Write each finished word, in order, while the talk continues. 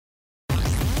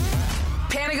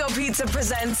Panago Pizza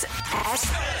presents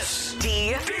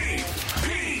SDP,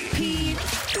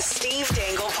 the Steve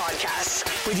Dangle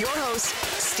Podcast, with your hosts,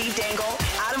 Steve Dangle,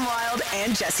 Adam Wilde,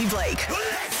 and Jesse Blake.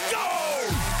 Let's go!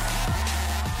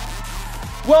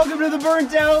 Welcome to the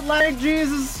Burnt Out Like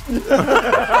Jesus.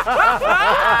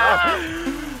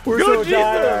 We're so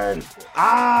tired.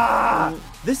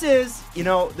 This is,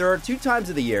 there are 2 times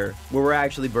of the year where we're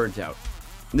actually burnt out.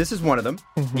 This is one of them.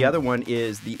 Mm-hmm. The other one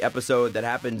is the episode that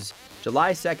happens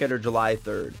July 2nd or July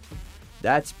 3rd.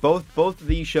 That's both of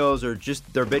these shows are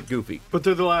they're a bit goofy. But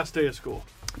they're the last day of school.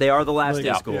 They are the last day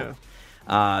of school.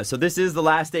 Yeah. So this is the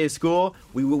last day of school.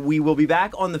 We will be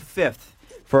back on the 5th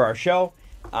for our show.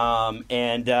 Of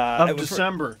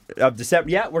December.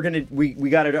 Yeah, we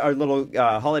got our little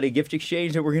holiday gift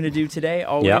exchange that we're gonna do today.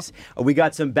 Always, yep. We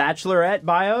got some bachelorette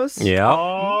bios. Yeah.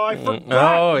 Oh, I forgot.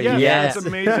 Oh, yes. It's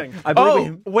amazing.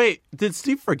 Wait, did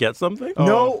Steve forget something?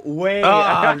 No way.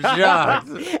 Oh, shucks.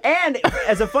 And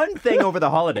as a fun thing over the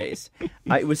holidays,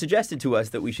 it was suggested to us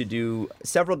that we should do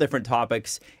several different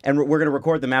topics, and we're going to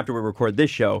record them after we record this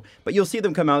show. But you'll see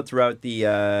them come out throughout the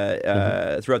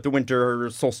winter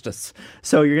solstice.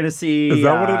 So you're going to see... Is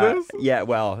that what it is? Yeah,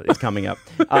 well, it's coming up.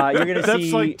 You're going to see...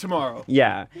 That's like tomorrow.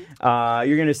 Yeah.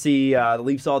 You're going to see the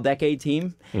Leafs All-Decade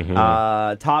team.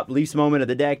 Mm-hmm. Top Leafs moment of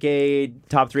the decade.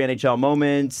 Top 3 NHL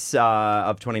moments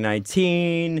of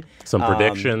 2019. Some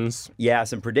predictions. Yeah,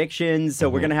 some predictions. So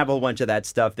we're going to have a whole bunch of that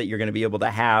stuff that you're going to be able to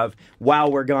have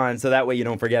while we're gone. So that way you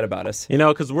don't forget about us.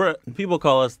 Because people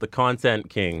call us the Content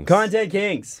Kings. Content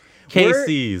Kings.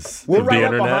 KCs. We're of right the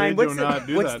up internet.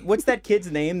 behind. What's that kid's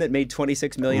name that made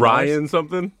 $26 million? Ryan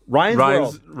something? Ryan's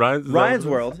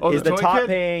World is the toy top kid?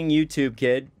 paying YouTube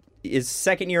kid. His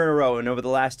second year in a row, and over the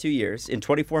last 2 years, in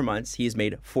 24 months, he has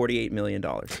made $48 million.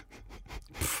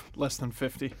 Less than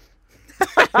 50.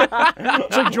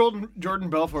 It's like Jordan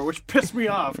Belfort, which pissed me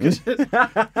off because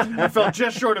I felt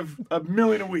just short of $1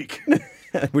 million a week.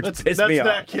 That's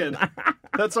that kid.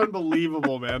 That's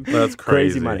unbelievable, man. That's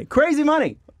crazy. Crazy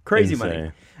money.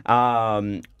 Insane.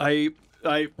 I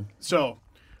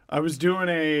was doing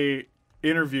a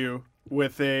interview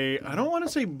with I don't want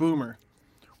to say boomer.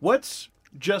 What's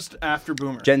just after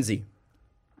boomer? Gen Z.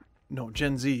 No,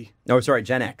 Gen Z. Oh, sorry,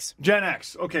 Gen X. Gen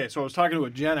X. Okay, so I was talking to a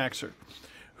Gen Xer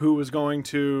who was going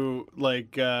to,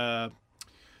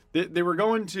 they were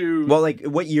going to... Well,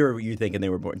 what year were you thinking they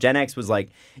were born? Gen X was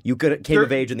came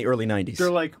of age in the early 90s.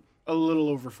 They're a little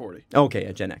over 40. Okay,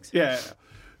 yeah, Gen X. Yeah.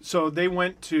 So they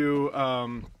went to,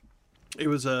 it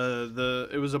was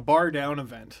a bar down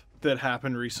event that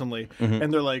happened recently. Mm-hmm.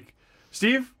 And they're like,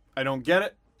 Steve, I don't get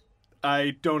it.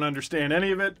 I don't understand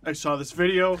any of it. I saw this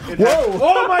video.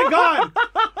 Oh my God!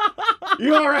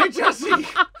 You all right, Jesse?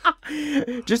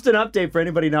 Just an update for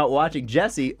anybody not watching.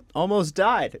 Jesse almost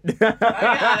died.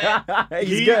 I got it.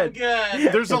 He's good.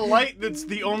 There's a light that's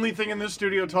the only thing in this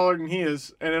studio taller than he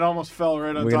is, and it almost fell right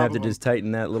on top of him. We're going to have to just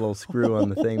tighten that little screw on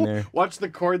the thing there. Watch the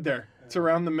cord there. It's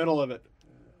around the middle of it.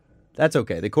 That's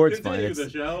okay. The cord's fine.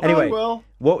 Anyway,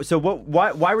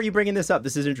 why were you bringing this up?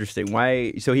 This is interesting.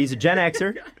 Why? So he's a Gen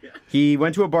Xer. He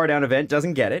went to a bar down event,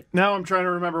 doesn't get it. Now I'm trying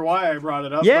to remember why I brought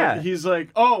it up. Yeah. But he's like,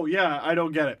 oh, yeah, I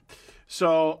don't get it.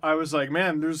 So I was like,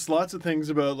 man, there's lots of things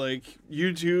about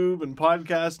YouTube and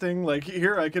podcasting.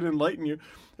 Here, I could enlighten you.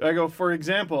 I go, for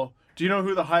example, do you know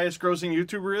who the highest grossing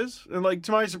YouTuber is? And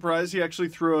to my surprise, he actually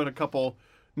threw out a couple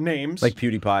names. Like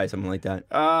PewDiePie, something like that.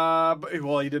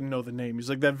 Well, he didn't know the name. He's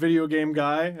like that video game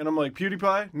guy. And I'm like,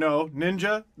 PewDiePie? No.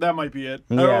 Ninja? That might be it.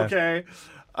 Yeah. Okay.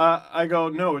 I go,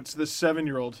 no, it's this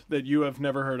 7-year-old that you have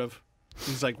never heard of.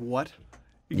 He's like, what?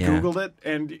 He Googled it,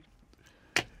 and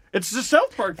it's the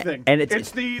South Park thing. And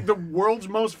it's the world's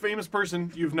most famous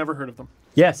person. You've never heard of them.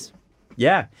 Yes.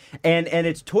 Yeah. And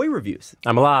it's toy reviews.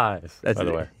 I'm alive, by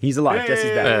the way. He's alive.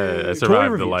 Jesse's back. I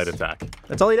survived the light attack.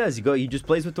 That's all he does. He just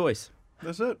plays with toys.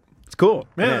 That's it. It's cool.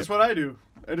 Man, that's what I do.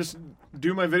 I just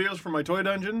do my videos for my toy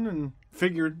dungeon and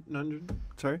figure dungeon.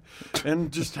 Sorry.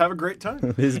 And just have a great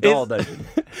time. His doll dungeon.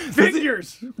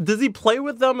 Figures! Does he play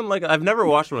with them? And I've never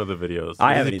watched one of the videos.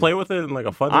 Does he play with it in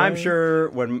a fun way? I'm sure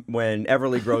when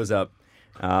Everly grows up,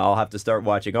 I'll have to start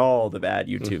watching all the bad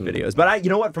YouTube videos. But you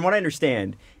know what? From what I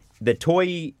understand, the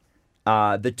toy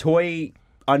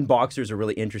unboxers are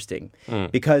really interesting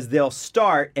because they'll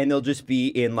start and they'll just be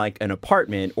in an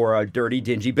apartment or a dirty,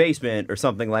 dingy basement or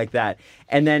something like that.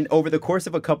 And then over the course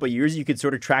of a couple of years, you could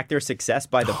sort of track their success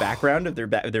by the background of their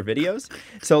videos.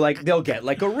 So they'll get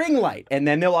a ring light and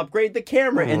then they'll upgrade the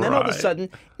camera. And then all of a sudden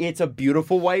it's a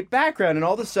beautiful white background. And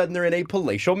all of a sudden they're in a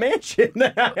palatial mansion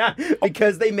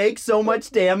because they make so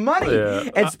much damn money. Yeah.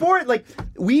 And sport,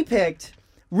 we picked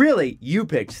really, you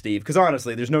picked, Steve, because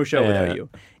honestly, there's no show without you.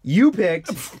 You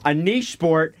picked a niche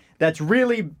sport that's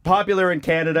really popular in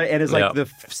Canada and is like the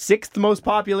sixth most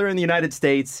popular in the United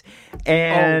States.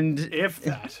 And if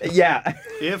that. Yeah.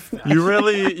 If that. You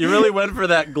really went for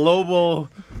that global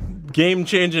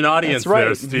game-changing audience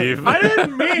there, Steve. I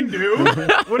didn't mean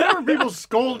to. Whenever people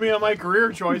scold me on my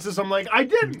career choices, I'm like, I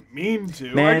didn't mean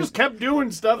to. Man, I just kept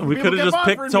doing stuff. We could have just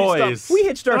picked toys. We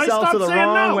hitched ourselves to the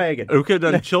wrong wagon. We could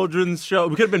have done children's show.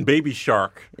 We could have been Baby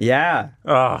Shark. Yeah.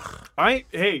 Ugh.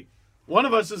 Hey, one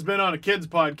of us has been on a kids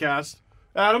podcast.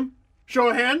 Adam, show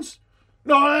of hands.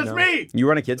 No, that's me. You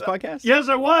run a kids podcast? Yes,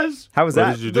 I was. How was What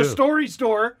that? did you do? The Story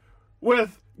Store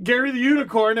with Gary the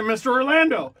Unicorn and Mr.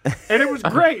 Orlando. And it was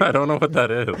great. I don't know what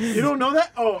that is. You don't know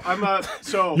that? Oh,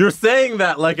 so You're saying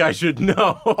that like I should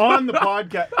know. on the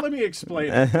podcast. Let me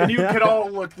explain it. And you can all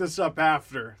look this up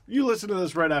after. You listen to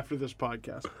this right after this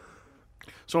podcast.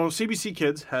 So CBC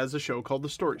Kids has a show called The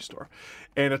Story Store.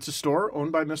 And it's a store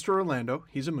owned by Mr. Orlando.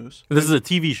 He's a moose. This is a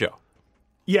TV show.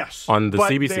 Yes. On the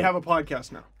but CBC. They have a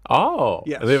podcast now. Oh.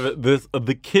 Yes. They have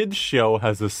the kids show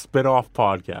has a spin-off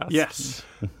podcast. Yes.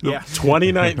 Yes.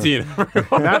 2019.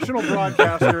 National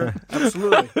broadcaster.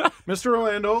 Absolutely. Mr.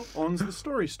 Orlando owns The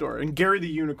Story Store, and Gary the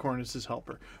Unicorn is his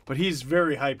helper. But he's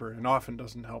very hyper and often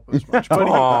doesn't help as much. But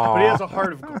he has a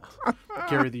heart of gold.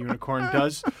 Gary the Unicorn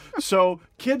does. So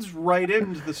kids write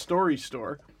into The Story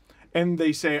Store, and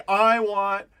they say, I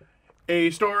want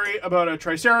a story about a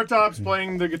Triceratops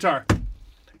playing the guitar.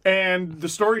 And the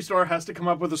Story Store has to come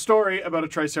up with a story about a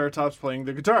Triceratops playing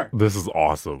the guitar. This is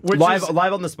awesome. Which Live is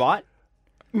on the spot?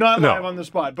 not No. live on the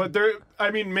spot, but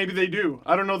maybe they do.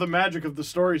 I don't know the magic of the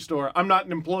Story Store. I'm not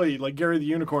an employee like Gary the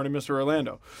Unicorn and Mr.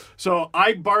 Orlando. So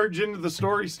I barge into the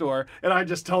Story Store and I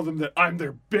just tell them that I'm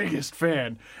their biggest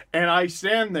fan. And I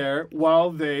stand there while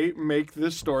they make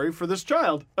this story for this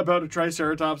child about a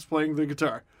Triceratops playing the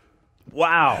guitar.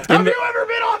 Wow. Have you ever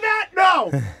been on that? No.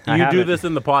 You do haven't. this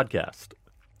in the podcast.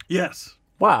 Yes.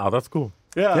 Wow, that's cool.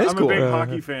 Yeah, That is I'm cool. a big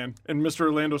hockey fan. And Mr.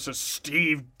 Orlando says,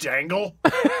 Steve Dangle?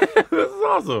 This is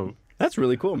awesome. That's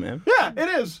really cool, man. Yeah, it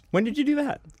is. When did you do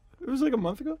that? It was like a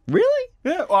month ago. Really?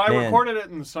 Yeah, well, I Man. recorded it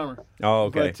in the summer. Oh,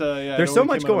 okay. But, yeah, There's it so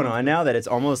only much came out a going month on ago. now that it's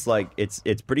almost like it's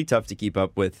pretty tough to keep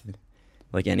up with,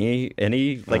 like any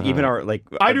like even our like.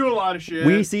 I do a lot of shit.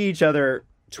 We see each other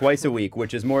twice a week,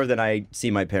 which is more than I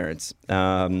see my parents.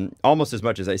 Almost as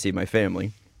much as I see my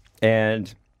family,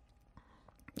 and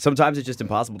sometimes it's just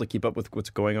impossible to keep up with what's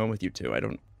going on with you two. I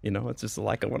don't, it's just a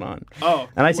lot going on. Oh.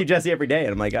 And I see Jesse every day,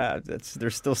 and I'm like,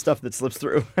 there's still stuff that slips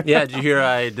through. Yeah, did you hear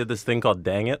I did this thing called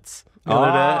Dang It's the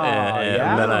other day? And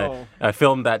yeah. then I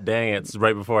filmed that Dang It's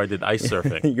right before I did ice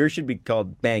surfing. Yours should be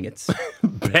called Bang It's.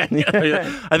 Bang.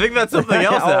 I think that's something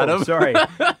else, Adam. Oh, sorry.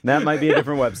 That might be a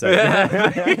different website.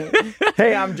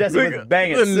 Hey, I'm Jesse with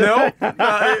Bang It's. Nope.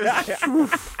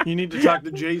 You need to talk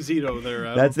to Jay Zito there.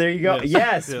 Adam. There you go.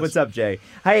 Yes. What's up, Jay?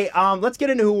 Hey, let's get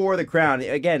into who wore the crown.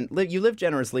 Again, you live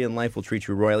generously and life will treat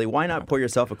you royally. Why not pour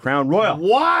yourself a crown royal?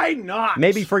 Why not?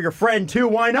 Maybe for your friend, too.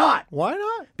 Why not? Why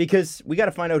not? Because we got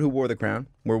to find out who wore the crown,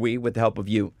 where we, with the help of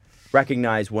you,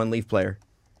 recognize one Leaf player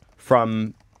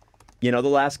from, the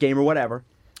last game or whatever,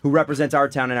 who represents our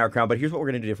town and our crown. But here's what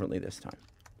we're going to do differently this time.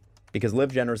 Because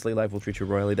live generously, life will treat you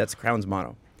royally. That's the Crown's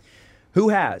motto. Who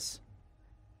has,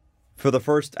 for the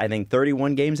first, I think,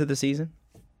 31 games of the season,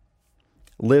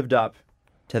 lived up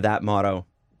to that motto,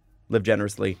 live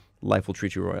generously, life will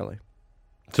treat you royally?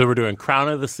 So we're doing Crown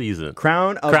of the Season.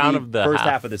 Crown of the first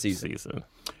half of the season.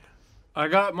 I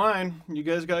got mine. You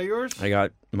guys got yours? I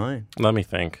got mine. Let me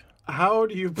think. How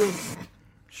do you...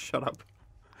 Shut up.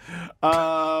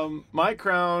 My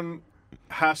crown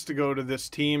has to go to this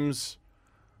team's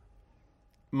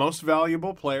most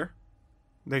valuable player.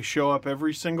 They show up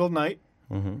every single night.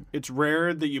 Mm-hmm. It's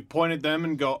rare that you point at them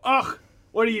and go, ugh,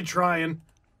 what are you trying?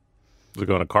 Is it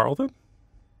going to Carlton?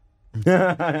 He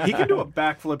can do a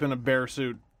backflip in a bear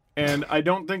suit. And I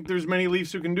don't think there's many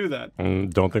Leafs who can do that.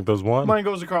 Don't think there's one. Mine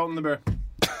goes to Carlton the Bear.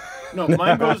 No,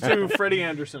 mine goes to Freddie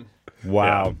Anderson.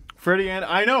 Wow. Yeah.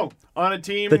 I know. On a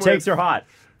team The with takes are hot.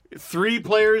 3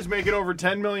 players making over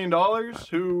 $10 million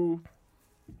who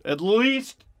at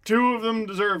least 2 of them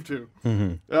deserve to.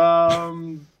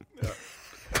 Mm-hmm.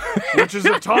 Which is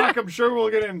a talk I'm sure we'll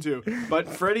get into. But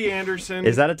Freddie Anderson...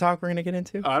 Is that a talk we're going to get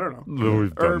into? I don't know.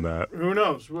 We've done that. Who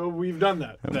knows? Well, we've done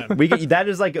that then. That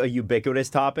is like a ubiquitous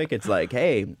topic. It's like,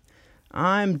 hey,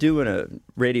 I'm doing a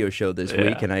radio show this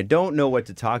week and I don't know what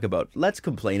to talk about. Let's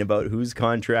complain about who's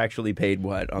contractually paid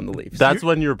what on the Leafs. That's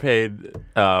when you're paid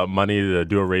money to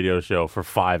do a radio show for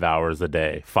 5 hours a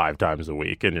day, 5 times a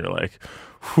week. And you're like,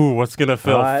 what's going to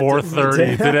fill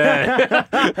 4:30 today?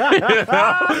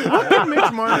 What did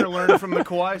Mitch Marner learn from the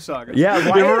Kawhi saga? Yeah,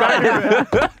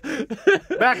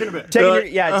 Back in a bit.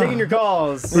 Taking your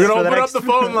calls. We're going to open up the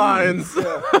phone lines.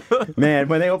 Man,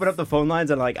 when they open up the phone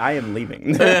lines, I'm like, I am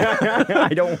leaving.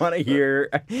 I don't want to hear.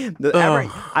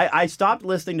 I stopped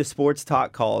listening to sports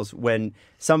talk calls when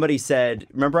somebody said,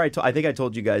 remember I think I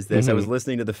told you guys this. I was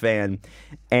listening to The Fan,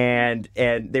 and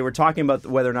they were talking about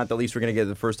whether or not the Leafs were going to get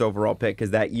the first overall pick,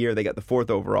 because that year they got the 4th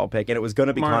overall pick, and it was going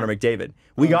to be Connor McDavid.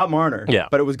 We got Marner,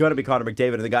 but it was going to be Connor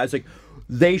McDavid, and the guy's like,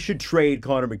 they should trade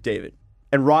Connor McDavid.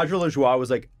 And Roger Lajoie was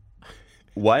like,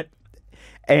 what?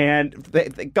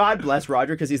 And God bless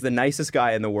Roger, because he's the nicest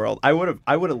guy in the world. I would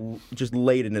have just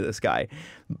laid into this guy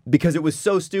because it was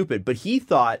so stupid. But he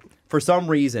thought, for some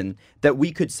reason, that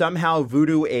we could somehow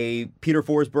voodoo a Peter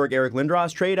Forsberg, Eric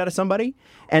Lindros trade out of somebody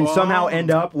and somehow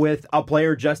end up with a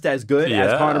player just as good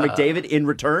as Connor McDavid in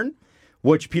return,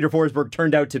 which Peter Forsberg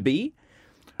turned out to be.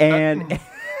 And and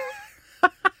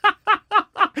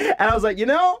I was like,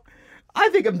 I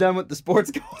think I'm done with the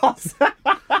sports calls.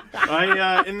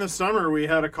 In the summer, we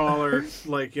had a caller,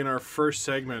 like, in our first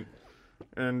segment,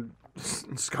 and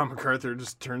Scott MacArthur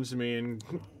just turns to me and,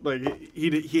 like,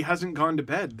 he hasn't gone to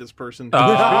bed, this person.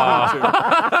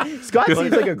 Scott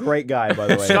seems like a great guy, by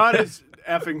the way. Scott is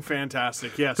effing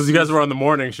fantastic, yes. Because you guys were on the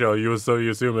morning show, you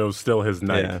assume it was still his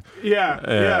night.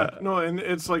 Yeah. No, and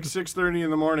it's like 6:30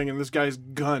 in the morning, and this guy's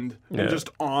gunned and just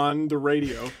on the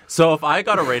radio. So if I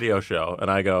got a radio show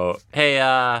and I go, hey,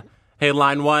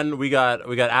 line one, we got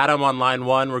Adam on line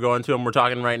one. We're going to him. We're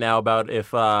talking right now about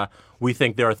if we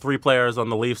think there are 3 players on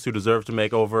the Leafs who deserve to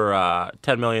make over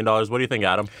 $10 million. What do you think,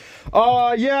 Adam?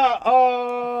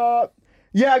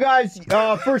 Yeah, guys.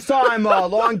 First time,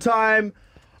 long time.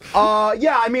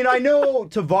 I mean, I know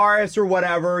Tavares or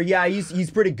whatever. Yeah, he's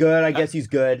pretty good. I guess he's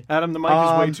good. Adam, the mic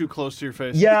is way too close to your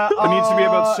face. Yeah, it needs to be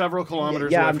about several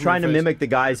kilometers. Yeah, away I'm from trying to your face. mimic the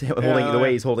guys holding the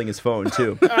way he's holding his phone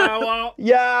too. Well.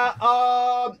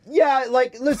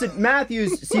 Like, listen,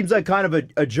 Matthews seems like kind of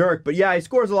a jerk, but yeah, he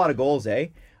scores a lot of goals, eh?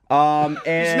 And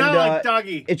He's not like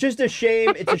Dougie. It's just a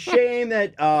shame. It's a shame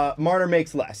that Marner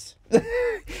makes less.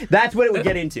 That's what it would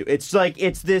get into. It's like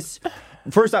this.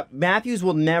 First up, Matthews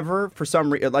will never, for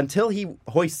some reason, until he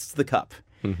hoists the cup,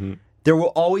 there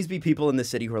will always be people in the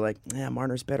city who are like, yeah,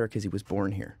 Marner's better because he was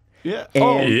born here. Yeah.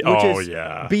 Which is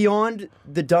beyond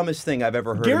the dumbest thing I've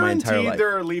ever heard in my entire life. Guaranteed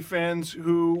there are Leaf fans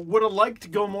who would have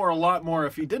liked Gilmore a lot more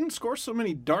if he didn't score so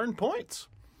many darn points.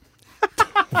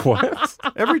 What?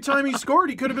 Every time he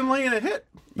scored, he could have been laying a hit.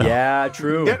 Yeah,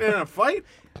 true. Getting in a fight.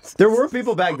 There were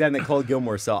people back then that called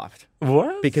Gilmore soft.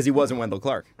 What? Because he wasn't Wendell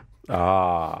Clark.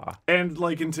 And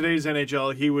like in today's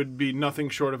NHL, he would be nothing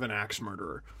short of an axe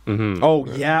murderer. Oh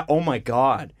yeah! Oh my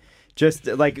God! Just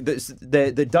like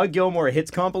the Doug Gilmore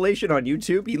hits compilation on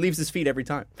YouTube, he leaves his feet every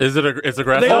time. It's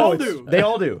aggressive? They all do. They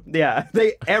all do. Yeah.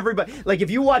 Everybody. Like,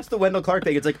 if you watch the Wendell Clark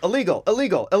thing, it's like illegal.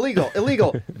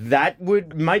 That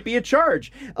might be a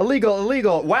charge.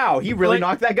 Illegal. Wow, he really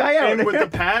knocked that guy out. And with the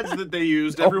pads that they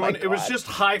used, it was just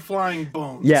high-flying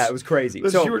bones. Yeah, it was crazy.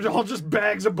 You were all just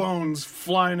bags of bones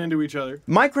flying into each other.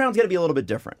 My crown's going to be a little bit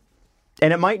different.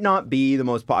 And it might not be the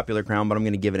most popular crown, but I'm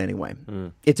going to give it anyway.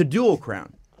 It's a dual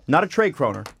crown. Not a Trey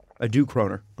Kroner, a Dew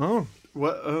Kroner. Oh,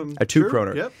 what? A two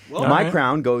Kroner. Yep. Well, my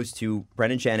crown goes to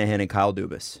Brendan Shanahan and Kyle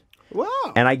Dubas. Wow.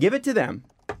 And I give it to them.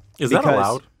 Is that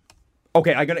allowed?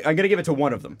 Okay, I'm gonna give it to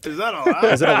one of them. Is that allowed?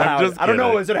 Is it allowed? I don't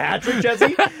know. Is it a hat trick,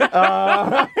 Jesse?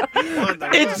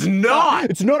 It's not.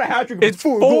 It's not a hat trick. It's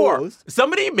 4. goals.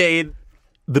 Somebody made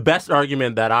the best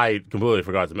argument that I completely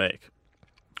forgot to make.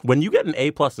 When you get an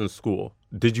A+ in school,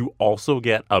 did you also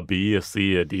get a B, a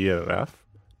C, a D, and an F?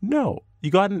 No. You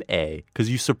got an A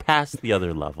because you surpassed the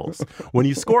other levels. When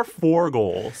you score 4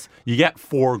 goals, you get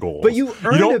 4 goals. But you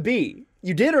earned a B.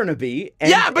 You did earn a B.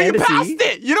 And, but and you passed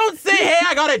it. You don't say, hey,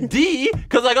 I got a D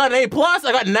because I got an A+. I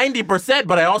got 90%,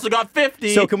 but I also got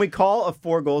 50. So can we call a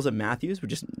 4 goals a Matthews? We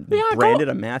just branded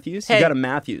a Matthews? Hey, you got a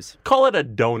Matthews. Call it a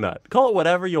donut. Call it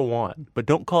whatever you want, but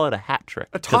don't call it a hat trick.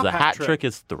 Because a hat trick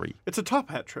is 3. It's a top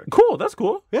hat trick. Cool, that's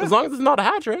cool. Yeah. As long as it's not a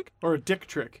hat trick. Or a dick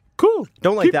trick. Cool.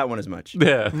 Don't like that one as much.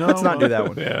 Yeah. No, let's not do that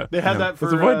one. Yeah. They had that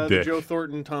for the Joe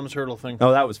Thornton, Thomas Hurdle thing.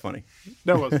 Oh, that was funny.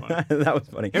 That was funny. That was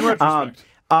funny. In retrospect.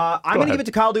 I'm going to give it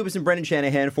to Kyle Dubas and Brendan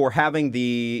Shanahan for having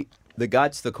the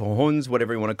guts, the cojones,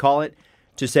 whatever you want to call it,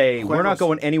 to say we're not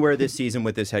going anywhere this season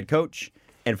with this head coach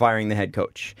and firing the head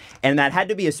coach. And that had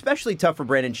to be especially tough for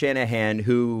Brendan Shanahan,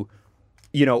 who,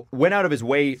 went out of his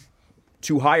way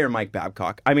to hire Mike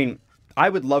Babcock. I mean, I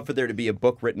would love for there to be a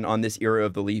book written on this era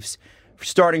of the Leafs,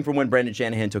 starting from when Brendan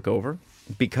Shanahan took over,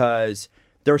 because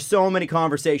There are so many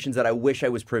conversations that I wish I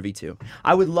was privy to.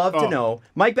 I would love to know.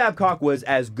 Mike Babcock was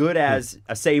as good as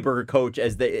a Sabre coach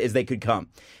as they could come.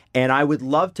 And I would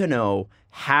love to know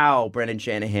how Brendan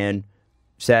Shanahan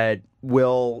said,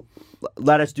 "Will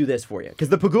let us do this for you." Because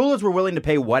the Pagulas were willing to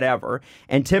pay whatever,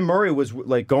 and Tim Murray was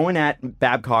like going at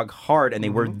Babcock hard, and they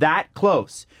were that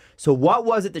close. So what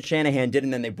was it that Shanahan did?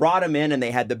 And then they brought him in, and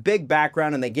they had the big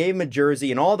background, and they gave him a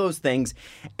jersey and all those things.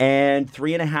 And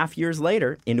 3.5 years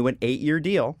later, into an 8-year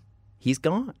deal, he's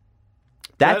gone.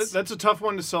 That's a tough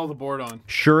one to sell the board on.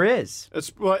 Sure is.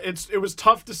 It was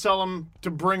tough to sell him,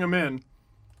 to bring him in.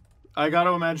 I got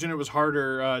to imagine it was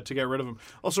harder to get rid of him.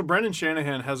 Also, Brendan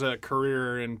Shanahan has a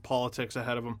career in politics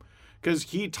ahead of him because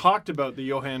he talked about the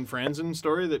Johan Franzen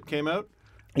story that came out.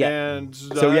 Yeah. And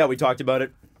We talked about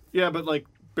it. Yeah, but like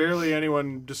barely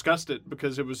anyone discussed it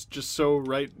because it was just so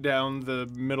right down the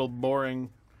middle, boring.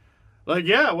 Like,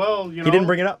 yeah, well, you know, He didn't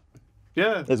bring it up.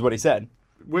 Yeah, Is what he said.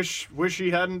 wish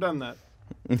he hadn't done that.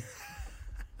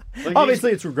 Like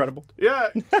Obviously, it's regrettable. yeah,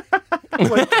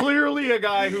 like clearly a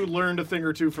guy who learned a thing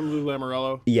or two from Lou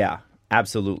Lamoriello. Yeah,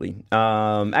 absolutely.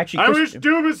 Actually, I wish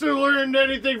Dubas had learned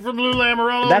anything from Lou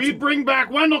Lamoriello. He'd bring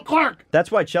back Wendell Clark.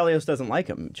 That's why Chelios doesn't like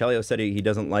him. Chelios said he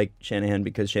doesn't like Shanahan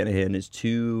because Shanahan is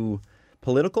too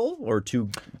political or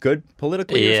too good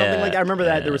politically or something like that. I remember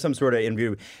that there was some sort of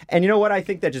interview. And you know what? I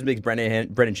think that just makes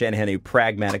Brendan Shanahan a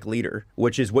pragmatic leader,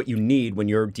 which is what you need when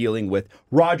you're dealing with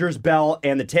Rodgers, Bell,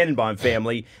 and the Tannenbaum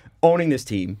family owning this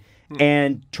team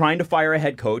and trying to fire a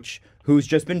head coach who's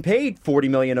just been paid $40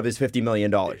 million of his $50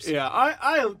 million. Yeah,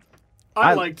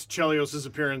 I liked Chelios'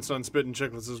 appearance on Spit and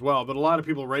Chicklets as well, but a lot of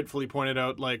people rightfully pointed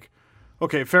out, like,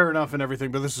 okay, fair enough and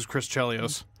everything, but this is Chris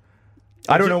Chelios.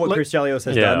 I don't know what Chris Chelios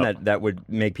has done that would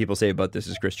make people say about this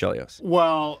is Chris Chelios.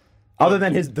 Well, other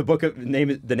than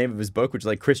the name of his book, which is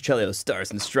like Chris Chelios Stars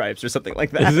and Stripes or something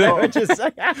like that.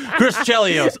 Chris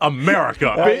Chelios,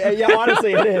 America. Yeah,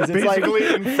 honestly, it is. It's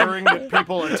basically inferring that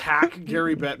people attack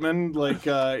Gary Bettman, like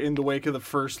in the wake of the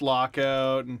first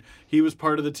lockout, and he was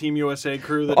part of the Team USA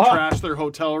crew that trashed their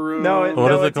hotel room.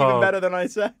 It's even better than I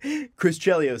said. Chris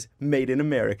Chelios, Made in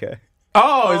America.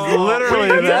 Oh, it's literally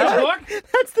that.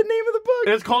 That's the name of the book.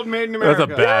 It's called Made in America.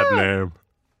 That's a bad name.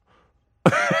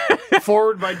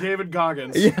 Forward by David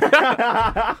Goggins.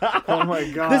 Oh my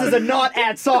god. This is a not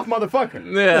at soft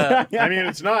motherfucker. Yeah. I mean,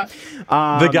 it's not.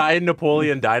 The guy in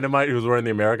Napoleon Dynamite who was wearing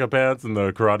the America pants in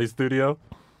the karate studio.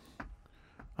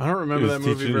 I don't remember that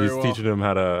movie very well. He's teaching him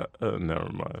how to...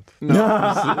 never mind.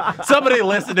 No. Somebody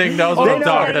listening knows what I'm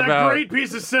talking about. A great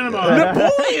piece of cinema.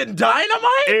 Napoleon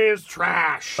Dynamite? Is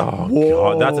trash. Oh,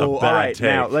 God, that's a bad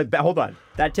take. Now, hold on.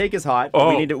 That take is hot.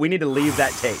 Oh. We need to leave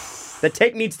that take. The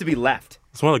take needs to be left.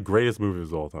 It's one of the greatest movies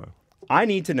of all time. I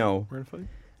need to know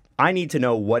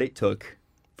what it took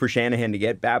for Shanahan to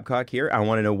get Babcock here. I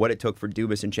want to know what it took for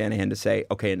Dubas and Shanahan to say,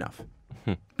 okay, enough.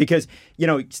 Because, you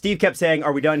know, Steve kept saying,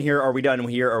 are we done here? Are we done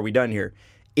here? Are we done here?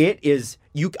 It is,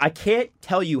 I can't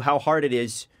tell you how hard it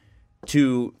is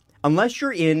to, unless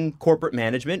you're in corporate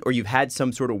management or you've had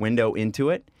some sort of window into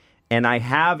it, and I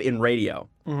have in radio,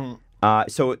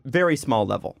 so very small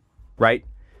level, right?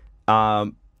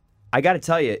 I got to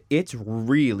tell you, it's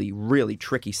really, really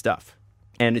tricky stuff.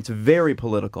 And it's very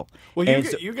political. Well,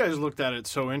 you guys looked at it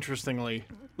so interestingly,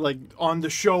 like on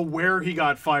the show where he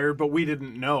got fired, but we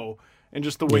didn't know. And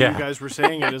just the way you guys were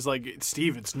saying it is like,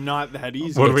 Steve, it's not that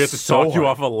easy. What, do we have to talk you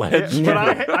off a ledge?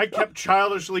 Yeah, but I kept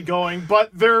childishly going, but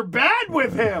they're bad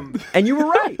with him. And you were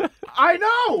right. I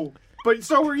know. But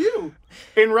so were you.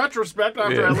 In retrospect,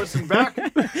 after I listened back.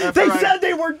 They said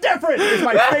they were different is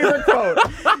my favorite quote.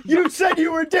 You said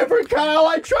you were different, Kyle.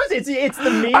 I trust it. It's the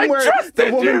meme where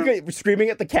the woman screaming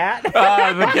at the cat. The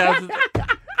cat.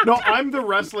 No, I'm the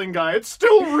wrestling guy. It's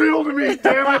still real to me,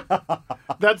 damn it.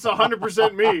 That's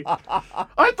 100% me.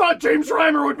 I thought James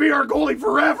Reimer would be our goalie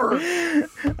forever.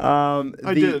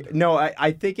 I did. No,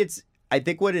 I think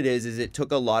what it is it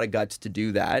took a lot of guts to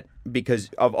do that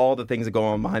because of all the things that go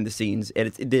on behind the scenes.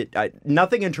 And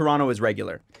nothing in Toronto is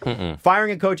regular. Firing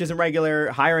a coach isn't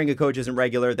regular. Hiring a coach isn't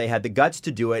regular. They had the guts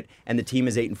to do it, and the team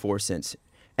is 8-4 since.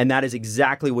 And that is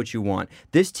exactly what you want.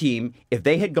 This team, if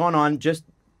they had gone on just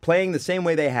playing the same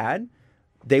way they had,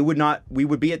 we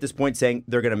would be at this point saying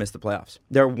they're going to miss the playoffs.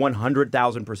 They're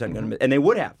 100,000% going to miss, and they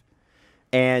would have.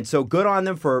 And so good on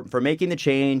them for making the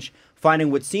change,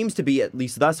 finding what seems to be, at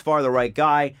least thus far, the right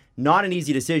guy. Not an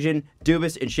easy decision.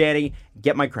 Dubas and Shanny,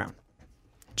 get my crown.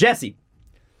 Jesse.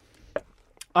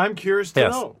 I'm curious to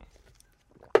know.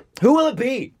 Who will it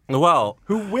be? Well,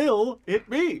 who will it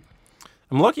be?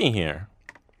 I'm looking here,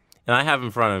 and I have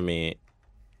in front of me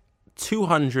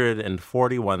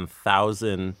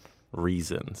 241,000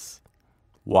 reasons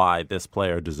why this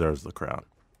player deserves the crown.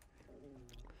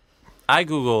 I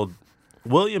Googled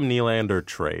William Nylander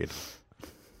trade.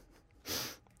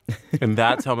 And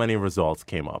that's how many results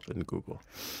came up in Google.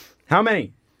 How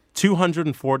many?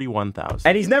 241,000.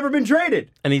 And he's never been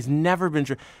traded. And he's never been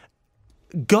traded.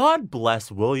 God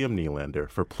bless William Nylander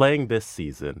for playing this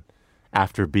season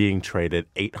after being traded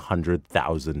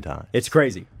 800,000 times. It's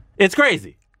crazy. It's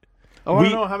crazy. I want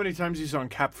to know how many times he's on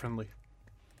Cap Friendly.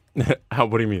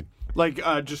 What do you mean? Like,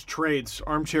 just trades,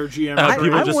 armchair GM.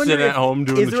 People just sitting at home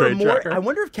doing the trade tracker? I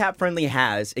wonder if Cap Friendly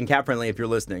has, and Cap Friendly, if you're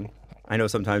listening, I know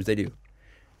sometimes they do.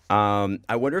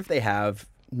 I wonder if they have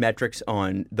metrics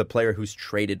on the player who's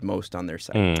traded most on their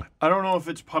site. I don't know if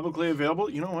it's publicly available.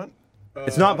 You know what?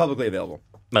 It's not publicly available.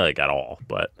 Not like at all,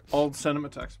 but I'll send him a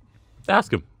text.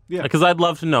 ask him. Yeah. Because I'd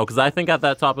love to know, because I think at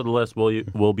that top of the list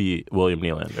will be William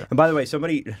Nylander. And by the way,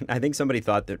 I think somebody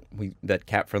thought that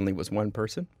Cap Friendly was one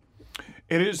person.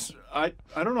 It is. I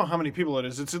don't know how many people it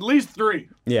is. It's at least 3.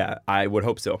 Yeah, I would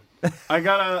hope so. I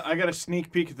got a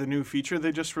sneak peek at the new feature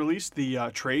they just released,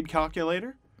 the trade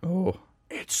calculator. Oh.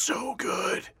 It's so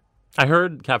good. I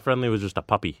heard Cap Friendly was just a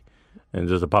puppy, and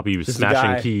just a puppy Just a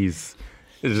smashing guy. keys.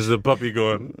 It's just a puppy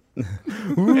going.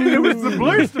 It was the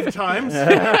blurst of times.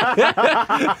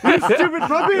 You stupid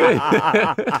puppy.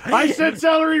 I said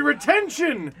salary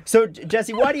retention. So,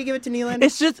 Jesse, why do you give it to Nylander?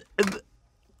 It's just,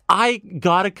 I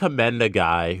gotta commend a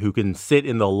guy who can sit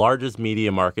in the largest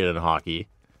media market in hockey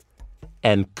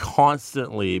and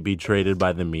constantly be traded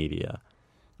by the media.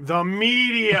 The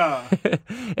media.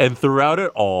 And throughout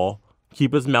it all,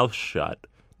 keep his mouth shut,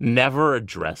 never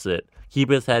address it,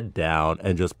 keep his head down,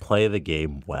 and just play the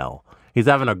game well. He's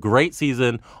having a great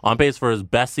season, on pace for his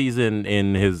best season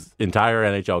in his entire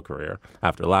NHL career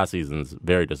after last season's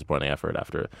very disappointing effort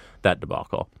after that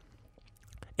debacle.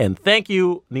 And thank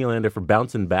you, Nylander, for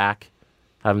bouncing back,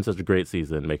 having such a great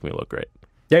season, making me look great.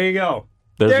 There you go.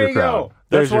 There's there your you crown. go.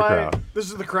 There's That's your why crown. this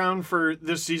is the crown for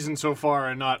this season so far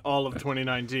and not all of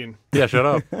 2019. Yeah, shut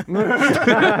up.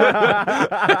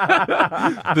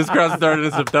 This crown started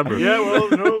in September. Yeah, well,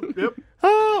 no, yep.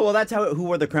 Oh, well, that's who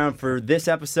wore the crown for this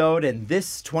episode and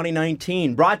this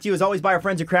 2019. Brought to you as always by our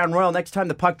friends at Crown Royal. Next time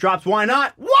the puck drops, why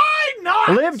not? Why not?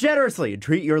 Live generously and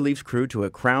treat your Leafs crew to a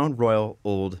Crown Royal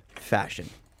old fashioned.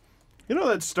 You know,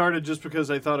 that started just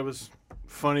because I thought it was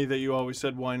funny that you always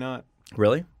said, why not?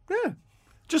 Really? Yeah.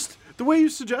 Just the way you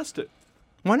suggest it.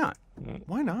 Why not?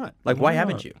 Why not? Like, why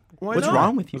haven't you? Why What's not?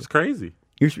 wrong with you? It's crazy.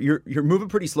 You're moving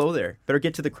pretty slow there. Better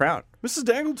get to the crown. Mrs.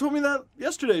 Dangle told me that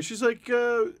yesterday. She's like,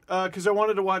 because I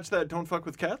wanted to watch that Don't Fuck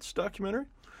with Cats documentary.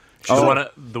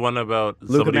 The one about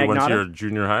somebody went to Magnotta? your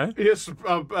junior high? Yes,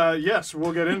 yes,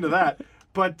 we'll get into that.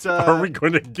 But Are we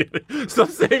going to get it? Stop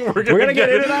saying we're going gonna to get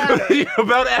into that.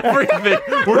 about everything.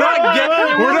 We're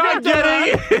not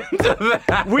getting into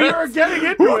that. we are getting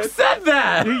into Who it. said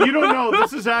that? You don't know.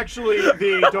 This is actually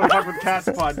the Don't Fuck with Cats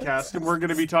podcast, and we're going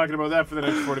to be talking about that for the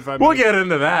next 45 We'll minutes. get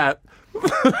into that.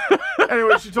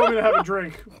 Anyway, she told me to have a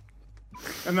drink,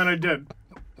 and then I did.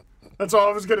 That's all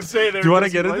I was going to say there. Do you want to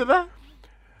Jesse get Blake. into that?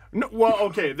 No, well,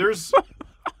 okay, there's...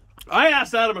 I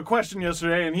asked Adam a question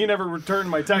yesterday, and he never returned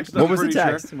my text. What I'm was the pretty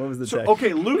text? Sure. What was the So, text?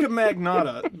 okay, Luca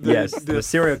Magnotta. Yes, the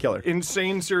serial killer.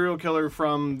 Insane serial killer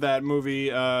from that movie,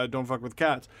 Don't Fuck with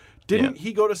Cats. Didn't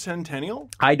he go to Centennial?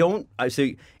 I don't. So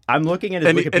I'm looking at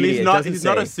his Wikipedia. And he's It not. doesn't He's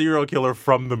not a say. serial killer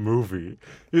from the movie.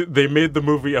 They made the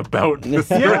movie about the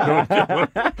serial killer.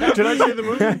 Did I say the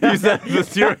movie? He said the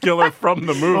serial killer from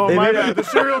the movie. Oh, my bad. The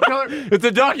serial killer It's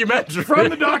a documentary. from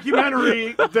the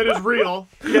documentary that is real.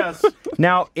 Yes.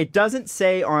 Now it doesn't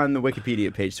say on the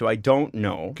Wikipedia page, so I don't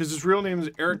know. Because his real name is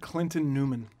Eric Clinton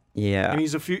Newman. Yeah. And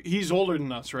he's older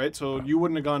than us, right? So you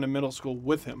wouldn't have gone to middle school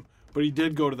with him. But he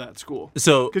did go to that school.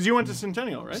 So Because you went to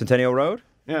Centennial, right? Centennial Road?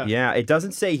 Yeah. Yeah, it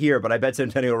doesn't say here, but I bet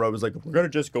Centennial Road was like, we're going to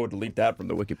just go delete that from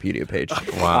the Wikipedia page.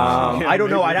 wow. I don't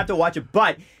know. maybe. I'd have to watch it.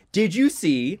 But did you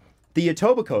see the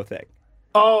Etobicoke thing?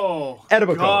 Oh,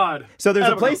 Etobicoke. God. So there's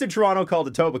a Etobicoke. place in Toronto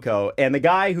called Etobicoke, and the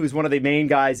guy who's one of the main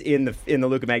guys in the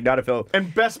Luca Magnotta film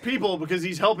And best people because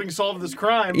he's helping solve this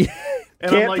crime. And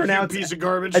can't I'm like, pronounce you piece of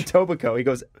garbage. Etobicoke. He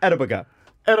goes, Etobicoke.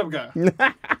 Edinburgh.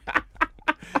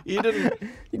 You didn't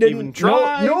He didn't even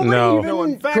try. Nobody No. even No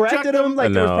one fact corrected checked him.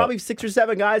 Like there was No. probably 6 or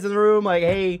 7 guys in the room. Like,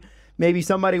 hey, maybe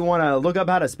somebody want to look up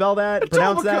how to spell that,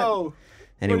 pronounce that. Etobicoke.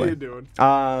 Anyway, What are you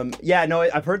doing? yeah, no,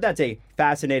 I've heard that's a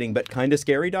fascinating but kind of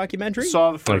scary documentary.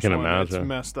 Saw the first can one. It's imagine.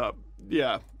 messed up.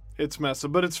 Yeah, it's messed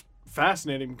up. But it's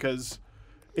fascinating because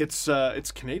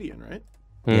it's Canadian, right?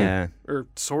 Yeah. Or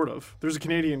sort of. There's a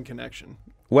Canadian connection.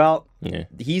 Well, Yeah.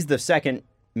 he's the second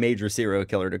major serial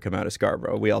killer to come out of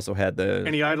Scarborough. We also had And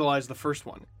the he idolized the first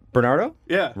one. Bernardo.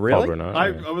 Yeah. Really? Paul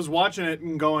Bernard, yeah. I was watching it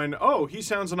and going, oh, he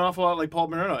sounds an awful lot like Paul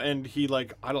Bernardo. And he,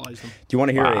 like, idolized him. Do you want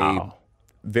to hear Wow.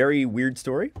 very weird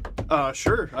story?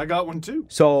 Sure. I got one too.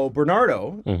 So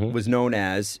Bernardo was known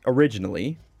as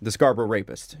originally the Scarborough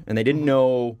rapist, and they didn't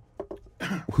know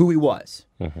who he was.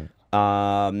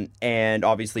 And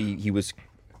obviously he was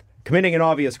committing an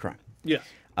obvious crime. Yes.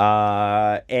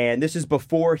 And this is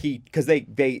before because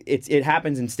it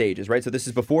happens in stages, right? So this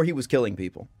is before he was killing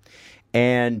people.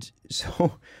 And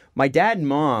so my dad and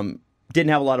mom didn't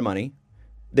have a lot of money.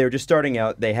 They were just starting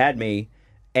out. They had me,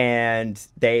 and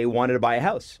they wanted to buy a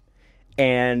house.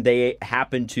 And they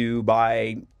happened to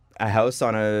buy a house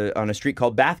on a street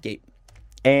called Bathgate.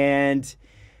 And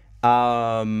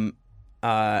I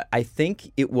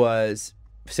think it was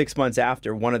 6 months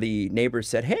after, one of the neighbors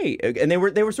said, "Hey," and they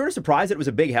were sort of surprised that it was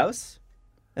a big house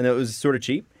and that it was sort of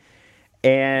cheap.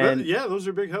 And Yeah, those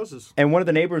are big houses. and one of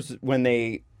the neighbors when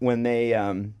they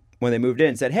moved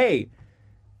in said, "Hey,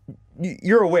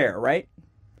 you're aware, right?"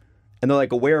 And they're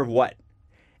like, "Aware of what?"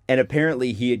 And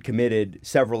apparently he had committed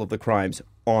several of the crimes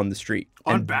on the street.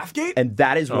 On Bathgate? And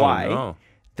that is why no.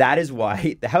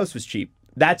 the house was cheap.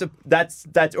 That's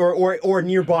or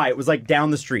nearby. It was like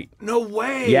down the street. No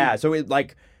way. Yeah, so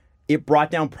it brought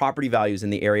down property values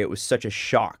in the area. It was such a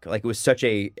shock. Like, it was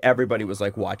everybody was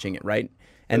like watching it, right?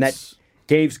 And that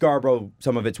gave Scarborough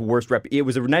some of its worst It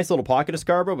was a nice little pocket of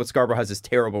Scarborough, but Scarborough has this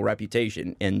terrible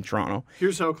reputation in Toronto.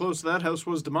 Here's how close that house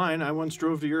was to mine. I once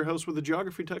drove to your house with a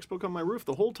geography textbook on my roof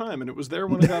the whole time, and it was there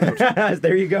when I got out.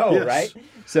 There you go, Yes. right?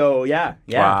 So yeah,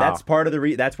 Wow. that's part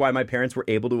of that's why my parents were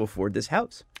able to afford this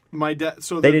house. My dad.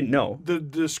 So They didn't know. The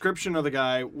description of the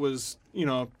guy was,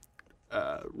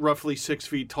 roughly 6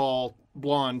 feet tall,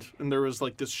 blonde, and there was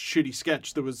like this shitty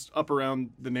sketch that was up around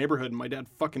the neighborhood, and my dad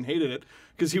fucking hated it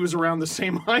because he was around the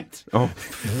same height. Oh,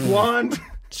 Blonde. And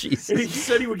he Jesus.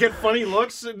 said he would get funny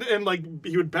looks and like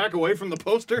he would back away from the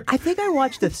poster. I think I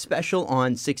watched a special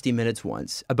on 60 Minutes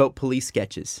once about police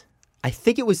sketches. I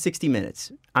think it was 60 Minutes.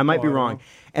 I might be I don't wrong. know.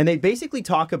 And they basically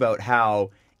talk about how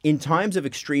in times of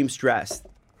extreme stress,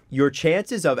 your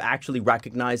chances of actually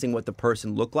recognizing what the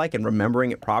person looked like and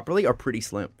remembering it properly are pretty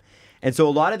slim. And so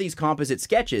a lot of these composite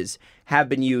sketches have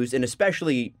been used, and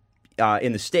especially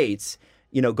in the States,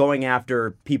 going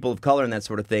after people of color and that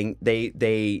sort of thing,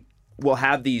 they will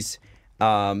have these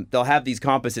they'll have these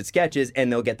composite sketches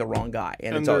and they'll get the wrong guy.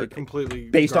 And it's all they're completely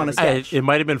based on a garbage. sketch. It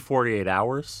might have been 48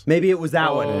 hours. Maybe it was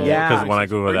that one. Yeah. Because when I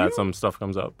Google Are that, you- some stuff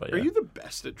comes up. But yeah. Are you the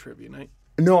best at trivia night?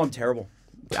 No, I'm terrible.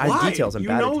 Why? Details, I'm you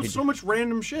bad know at. so much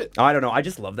random shit. I don't know. I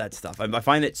just love that stuff. I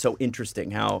find it so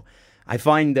interesting how I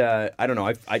find, I don't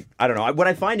know. I don't know. What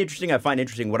I find interesting, I find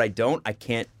interesting. What I don't, I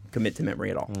can't commit to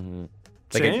memory at all.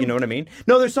 Like, Same. you know what I mean?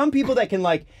 No, there's some people that can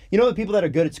the people that are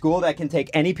good at school that can take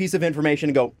any piece of information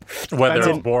and go, Whether That's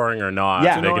it's it. boring or not,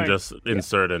 Yeah. they can Annoying. just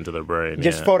insert into their brain.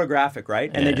 just yeah. photographic,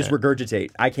 right? And they just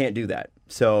regurgitate. I can't do that.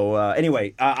 So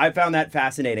anyway, I found that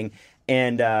fascinating.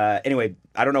 And anyway,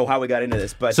 I don't know how we got into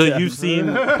this, but So you've seen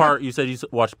you said you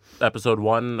watched episode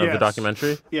 1 of the Yes.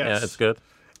 documentary? Yes. Yeah, it's good.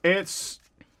 It's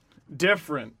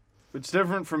different. It's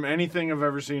different from anything I've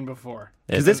ever seen before.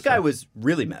 because this guy was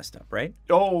really messed up, right?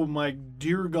 Oh my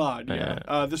dear God!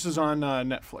 Yeah, this is on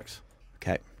Netflix,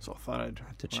 Okay, so I thought I'd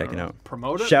to check it out.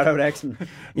 promote it. Shout out X. You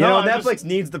No, know, I Netflix just-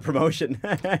 needs the promotion.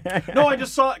 No, I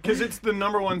just saw it because it's the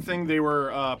number one thing they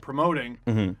were promoting,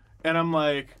 and I'm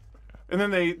like, and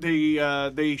then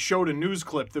they showed a news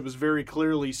clip that was very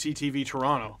clearly CTV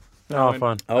Toronto. Oh, And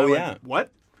fun. Oh, I went, yeah.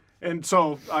 what? And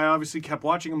so I obviously kept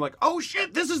watching. I'm like, oh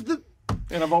shit, this is the.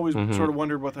 And I've always sort of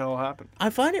wondered what the hell happened. I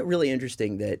find it really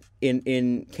interesting that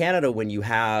in Canada, when you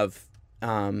have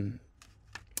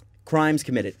crimes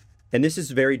committed, and this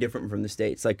is very different from the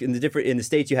States. Like in the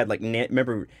States, you had like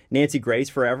remember Nancy Grace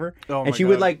forever, Oh, and my she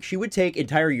would God. she would take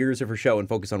entire years of her show and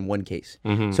focus on one case.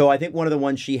 So I think one of the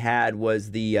ones she had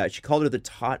was she called her the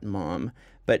Tot Mom,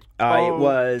 but it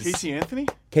was Casey Anthony.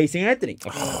 Casey Anthony.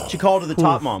 She called her the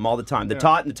Tot Mom all the time. The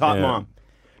Tot and the Tot Yeah. Mom.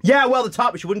 Yeah, well, the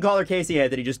Tot, but she wouldn't call her Casey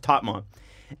Anthony, just Tot Mom.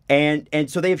 And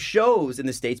so they have shows in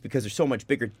the States because they're so much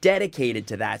bigger, dedicated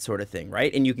to that sort of thing,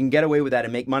 right? And you can get away with that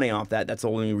and make money off that. That's the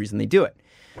only reason they do it.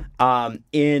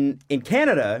 In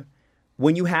Canada,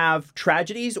 when you have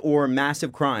tragedies or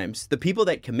massive crimes, the people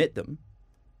that commit them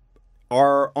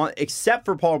are on, except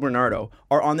for Paul Bernardo,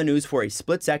 are on the news for a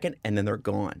split second and then they're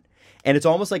gone. And it's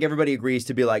almost like everybody agrees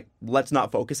to be like, let's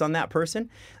not focus on that person.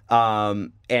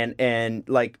 And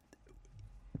like,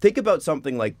 think about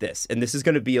something like this, and this is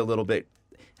going to be a little bit.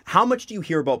 How much do you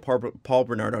hear about Paul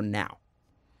Bernardo now?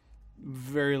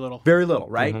 Very little. Very little,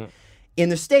 right? In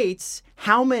the States,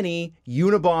 how many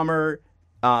Unabomber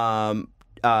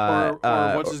or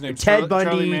what's his name? Ted Bundy,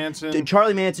 Charlie Manson.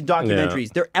 Charlie Manson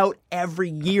documentaries. They're out every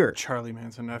year. Charlie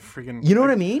Manson. I freaking. You know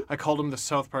what I mean? I called him the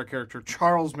South Park character,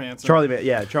 Charles Manson.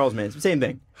 Charles Manson. Same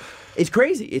thing. It's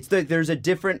crazy. There's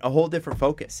a whole different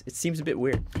focus. It seems a bit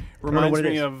weird.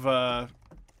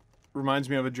 Reminds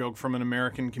me of a joke from an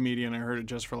American comedian. I heard it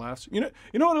just for laughs. You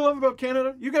know what I love about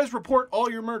Canada? You guys report all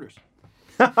your murders.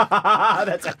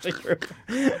 That's actually true.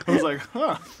 I was like,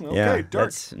 huh, okay,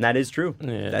 dark. That is true.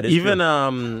 Yeah. That is even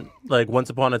true. Like Once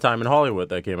Upon a Time in Hollywood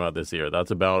that came out this year. That's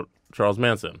about Charles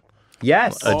Manson.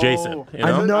 Yes. Adjacent. You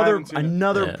know?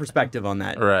 Another perspective on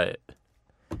that. Right.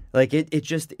 Like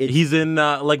he's in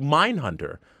like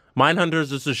Mindhunter. Mindhunter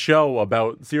is just a show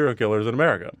about serial killers in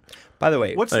America. By the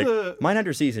way, what's the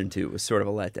Mindhunter season 2 was sort of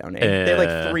a letdown. They had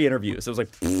like 3 interviews. It was like,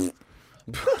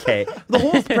 okay. The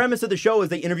whole premise of the show is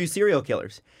they interview serial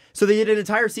killers. So they did an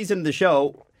entire season of the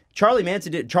show. Charles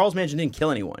Manson didn't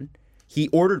kill anyone. He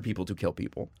ordered people to kill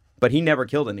people, but he never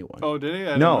killed anyone. Oh, did he?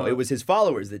 No, it was his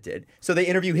followers that did. So they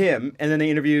interview him, and then they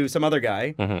interview some other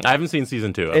guy. Mm-hmm. I haven't seen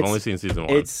season 2. I've only seen season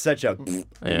 1. It's such a.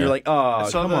 You're like, oh,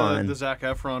 come on. The Zac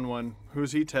Efron one.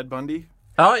 Who's he? Ted Bundy.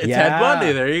 Oh, Ted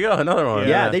Bundy. There you go. Another one.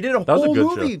 Yeah, they did a whole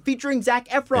movie featuring Zac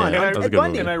Efron and Ted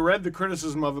Bundy. And I read the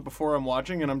criticism of it before I'm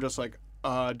watching, and I'm just like,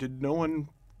 did no one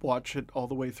watch it all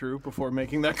the way through before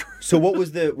making that? So what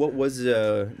was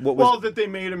that they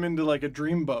made him into like a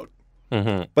dreamboat.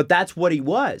 Mm-hmm. But that's what he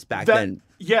was back then.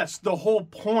 Yes, the whole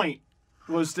point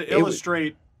was to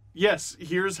illustrate. Yes,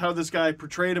 here's how this guy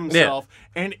portrayed himself,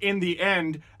 and in the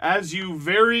end, as you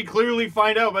very clearly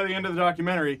find out by the end of the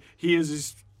documentary, he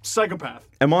is a psychopath.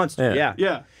 A monster.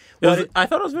 Yeah. I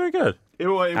thought it was very good.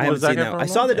 I haven't seen that. I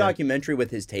saw the documentary with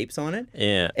his tapes on it.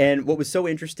 Yeah. And what was so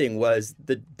interesting was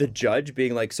the judge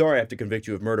being like, "Sorry, I have to convict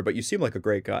you of murder, but you seem like a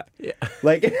great guy." Yeah.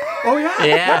 Like, oh yeah.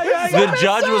 Yeah. The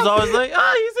judge was always like,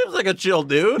 he seems like a chill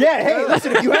dude. Yeah. Hey,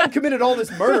 listen, if you hadn't committed all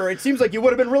this murder, it seems like you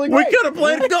would have been really great. We could have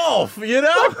played golf, you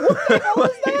know? What the hell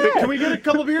is that? Can we get a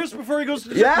couple beers before he goes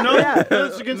to Yeah. No, Yeah.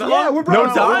 that's against the Yeah, law. we're bros.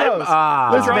 No time? We're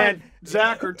bros. Listen, man.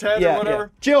 Zach or Ted or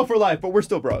whatever. Jail for life, but we're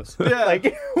still bros. Yeah. Like,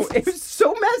 it was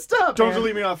so messed up. Don't man.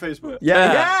 delete me off Facebook.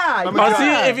 Yeah. I'll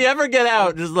see if you ever get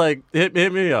out, just like hit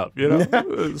me up, you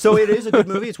know? So it is a good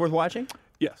movie. It's worth watching.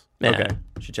 Yes. Yeah. Okay,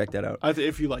 should check that out.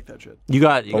 If you like that shit. You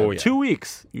got 2 2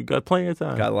 weeks. You got plenty of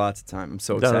time. Got lots of time. I'm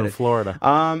so Down excited. in Florida.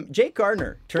 Jake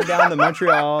Gardner turned down the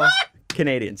Montreal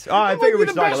Canadiens. Oh, I figured we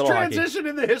should talk a little the hockey. best transition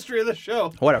in the history of the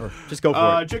show. Whatever, just go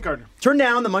for it. Jake Gardner. Turned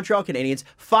down the Montreal Canadiens.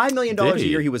 $5 million a Did he?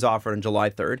 year he was offered on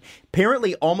July 3rd.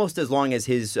 Apparently, almost as long as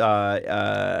his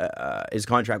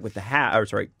contract with the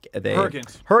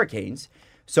Hurricanes.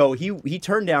 So he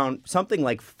turned down something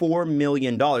like $4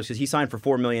 million because he signed for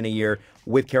 $4 million a year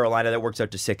with Carolina. That works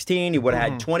out to 16. He would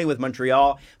have had 20 with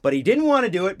Montreal, but he didn't want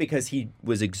to do it because he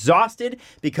was exhausted.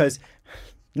 Because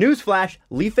newsflash,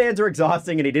 Leaf fans are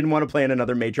exhausting, and he didn't want to play in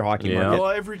another major hockey market.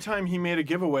 Well, every time he made a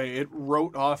giveaway, it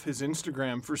wrote off his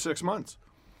Instagram for 6 months.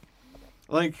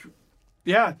 Like,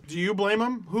 yeah, do you blame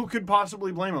him? Who could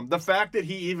possibly blame him? The fact that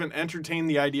he even entertained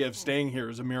the idea of staying here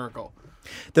is a miracle.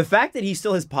 The fact that he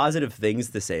still has positive things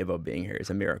to say about being here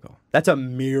is a miracle. That's a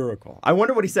miracle. I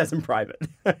wonder what he says in private.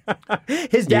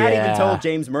 His dad even told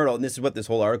James Myrtle, and this is what this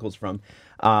whole article's from,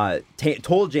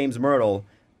 told James Myrtle,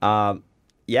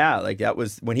 like that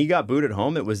was, when he got booed at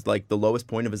home, it was like the lowest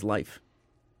point of his life.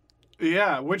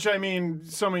 Yeah, which I mean,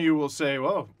 some of you will say,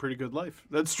 well, pretty good life.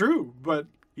 That's true, but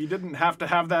he didn't have to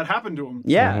have that happen to him.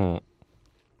 Yeah. Mm-hmm.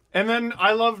 And then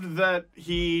I loved that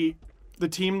the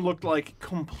team looked like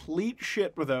complete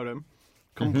shit without him.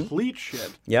 Complete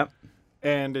shit. Yep.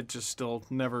 And it just still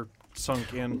never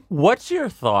sunk in. What's your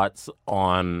thoughts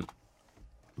on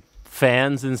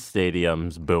fans in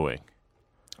stadiums booing?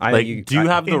 Do you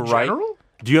have the right? General?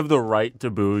 Do you have the right to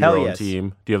boo Hell your own yes.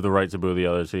 team? Do you have the right to boo the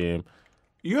other team?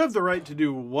 You have the right to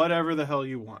do whatever the hell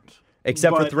you want.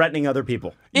 Except for But- threatening other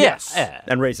people. Yes.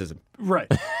 And racism.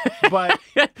 Right. But,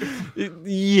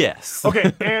 Yes.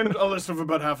 okay, and a list of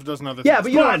about half a dozen other things. Yeah,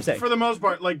 but you know what I'm saying. For the most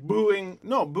part, like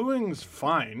booing's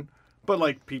fine. But,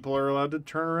 like, people are allowed to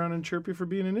turn around and chirp you for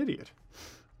being an idiot.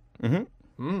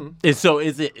 So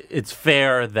it's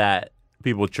fair that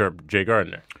people chirp Jay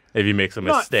Gardner if he makes a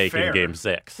Not mistake fair. in Game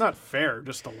 6. It's not fair,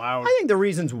 just allowed. I think the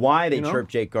reasons why they know? chirped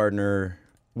Jake Gardner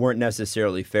weren't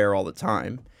necessarily fair all the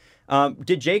time.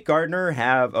 Did Jake Gardner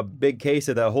have a big case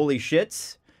of the holy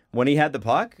shits when he had the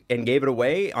puck and gave it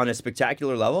away on a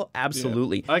spectacular level?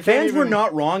 Absolutely. I can't Fans were even-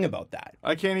 not wrong about that.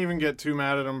 I can't even get too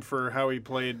mad at him for how he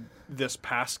played this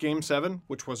past Game 7,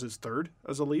 which was his third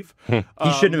as a Leaf. He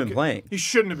shouldn't have been playing. He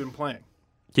shouldn't have been playing.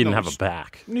 He didn't have a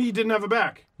back. He didn't have a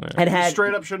back. And had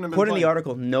straight up shouldn't have been put in playing. the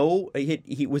article. No,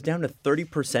 he was down to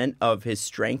 30% of his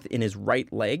strength in his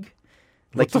right leg.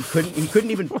 Like he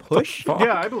couldn't even push.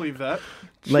 Yeah, I believe that.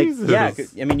 Like Jesus. yeah,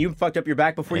 I mean you fucked up your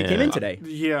back before you came in today.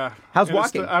 Yeah. How's And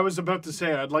walking? I was about to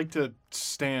say I'd like to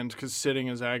stand because sitting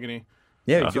is agony.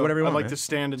 Yeah, you do whatever you want. I'd like man. to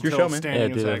stand It's your until show, man.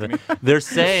 standing is agony. They're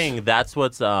saying that's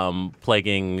what's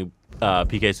plaguing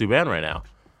PK Subban right now.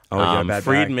 Oh, he got a bad back.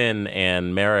 Friedman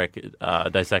and Merrick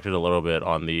dissected a little bit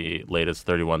on the latest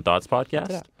 31 Thoughts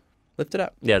podcast. Lift it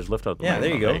up. Yeah, just lift up the Yeah,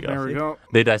 there you go. There we go.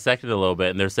 They dissected it a little bit,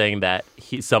 and they're saying that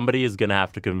somebody is going to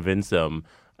have to convince him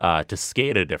to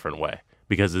skate a different way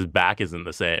because his back isn't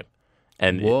the same.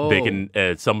 And Whoa. they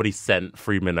can. Somebody sent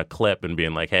Friedman a clip and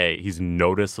being like, "Hey, he's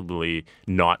noticeably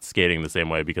not skating the same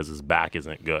way because his back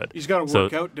isn't good. He's got to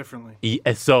work out differently.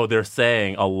 So they're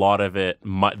saying a lot of it.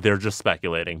 They're just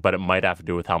speculating, but it might have to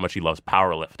do with how much he loves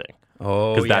powerlifting.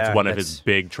 Oh, Because that's yeah, one of his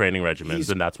big training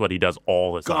regimens, and that's what he does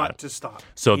all the time. Got to stop.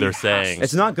 So He they're has saying to.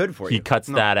 It's not good for you. he cuts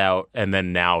that out, and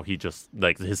then now he just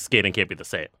like his skating can't be the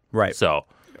same. Right. So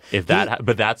if that,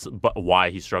 but that's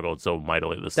why he struggled so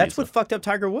mightily this That's season. what fucked up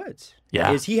Tiger Woods.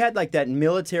 Yeah. Is he had like that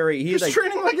military. He He's had, like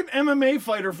training like an MMA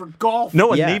fighter for golf.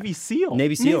 no, a Yeah. Navy SEAL.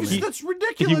 Navy SEAL. Navy- man. that's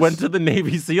ridiculous. He went to the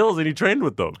Navy SEALs and he trained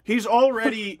with them. He was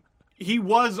already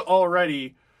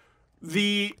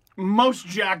the most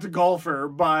jacked golfer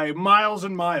by miles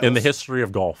and miles. In the history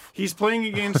of golf. He's playing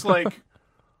against like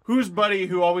who's buddy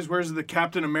who always wears the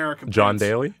Captain America pants? John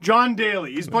Daly? John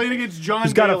Daly. He's playing against John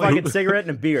He's got a Daly. fucking cigarette and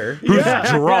a beer. Who's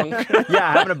drunk.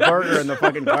 Yeah, having a burger in the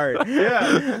fucking cart.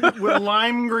 Yeah, with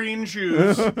lime green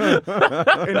shoes. And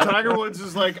Tiger Woods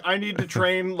is like, I need to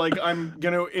train like I'm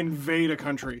gonna invade a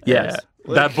country. Yes.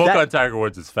 That book That- on Tiger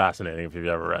Woods is fascinating if you've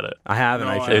ever read it. I haven't.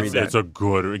 No, I I should read It's, that. it's a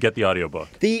good, get the audiobook.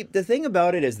 The thing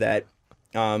about it is that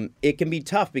it can be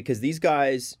tough because these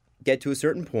guys get to a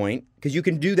certain point because you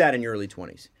can do that in your early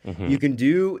 20s. You can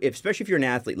do, especially if you're an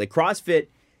athlete, like CrossFit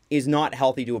is not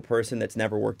healthy to a person that's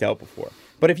never worked out before.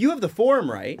 But if you have the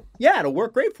form right, yeah, it'll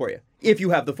work great for you if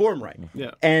you have the form right.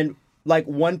 Yeah. And like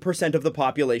 1% of the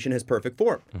population has perfect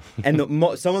form, and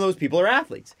some of those people are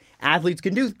athletes. Athletes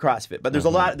can do CrossFit, but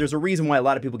there's a reason why a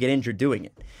lot of people get injured doing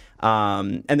it.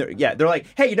 And they're like,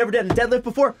 hey, you never done a deadlift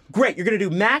before? Great, you're gonna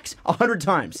do max 100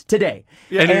 times today.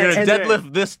 And you're going to and-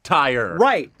 deadlift this tire.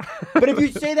 Right. But if you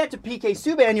say that to PK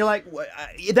Subban, you're like,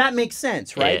 that makes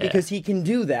sense, right? Yeah. Because he can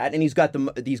do that, and he's got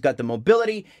the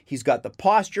mobility, he's got the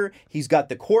posture, he's got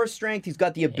the core strength, he's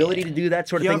got the ability to do that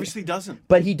sort of He thing. obviously doesn't.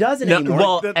 But he doesn't No, anymore.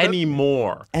 well, That-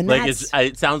 anymore. And like that's-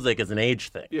 it sounds like it's an age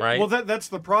thing, right? Well, that's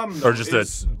the problem. or though, just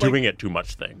is, a like, doing it too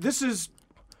much thing. This is.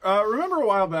 Remember a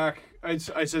while back, I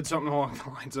said something along the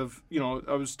lines of,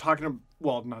 I was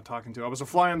not talking to. I was a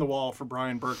fly on the wall for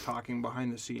Brian Burke talking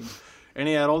behind the scenes, and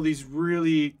he had all these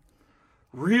really,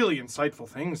 really insightful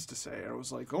things to say. I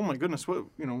was like, oh my goodness,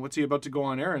 what's he about to go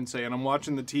on air and say? And I'm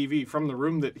watching the TV from the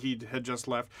room that he had just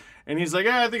left, and he's like,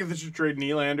 I think they should trade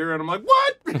Nylander, and I'm like,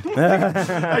 what?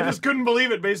 I just couldn't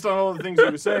believe it based on all the things he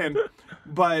was saying.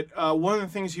 But one of the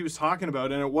things he was talking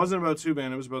about, and it wasn't about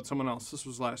Subban, it was about someone else. This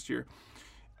was last year.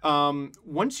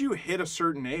 Once you hit a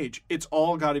certain age, it's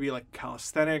all got to be like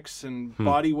calisthenics and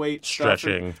body weight stuff.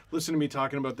 Stretching. And listen to me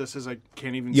talking about this as I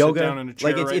can't even yoga, sit down in a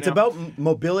chair like right it's now. about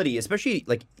mobility, especially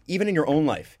like even in your own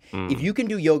life. Mm. If you can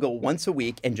do yoga once a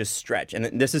week and just stretch, and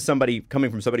this is somebody coming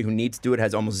from somebody who needs to do it,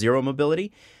 has almost zero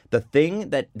mobility. The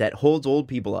thing that holds old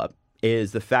people up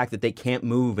is the fact that they can't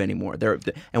move anymore.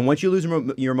 And once you lose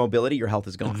your mobility, your health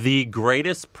is gone. The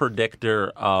greatest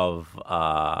predictor of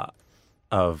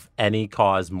any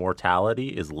cause mortality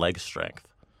is leg strength.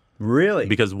 Really?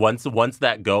 Because once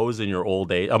that goes in your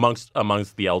old age,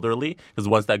 amongst the elderly, because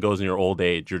once that goes in your old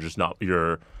age, you're just not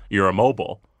you're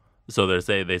immobile. So they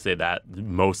say that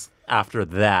most after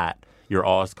that, your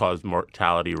all-cause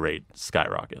mortality rate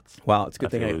skyrockets. Wow, it's a good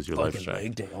After thing you I lose your leg fucking strength.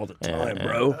 leg day all the time, Yeah.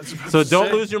 bro. So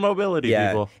don't lose your mobility, Yeah,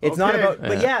 people. it's not Okay.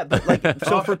 about, but like,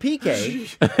 so for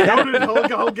PK,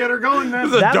 I'll get her going then.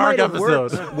 This is a that dark might have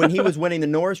episode. worked when he was winning the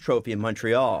Norris Trophy in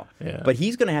Montreal. Yeah. But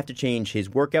he's going to have to change his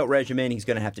workout regimen. He's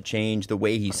going to have to change the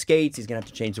way he skates. He's going to have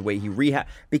to change the way he rehab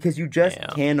because you just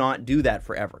cannot do that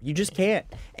forever. You just can't.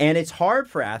 And it's hard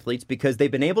for athletes because they've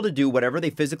been able to do whatever they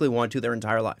physically want to their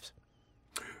entire lives.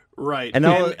 Right. And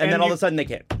then all of a sudden they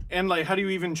can't. And like, how do you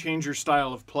even change your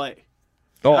style of play?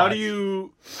 Oh, How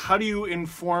do you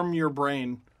inform your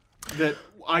brain that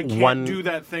I can't do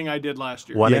that thing I did last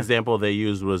year? One example they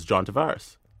used was John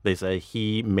Tavares. They say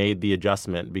he made the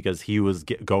adjustment because he was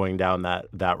going down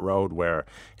that road where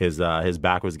his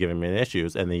back was giving him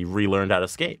issues, and he relearned how to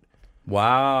skate.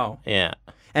 Wow. Yeah.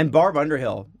 And Barb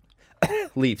Underhill,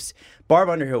 Leafs. Barb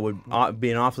Underhill would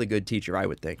be an awfully good teacher, I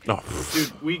would think. Oh,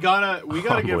 Dude, we gotta give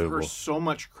her Unbelievable. so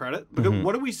much credit. Because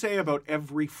what do we say about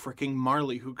every freaking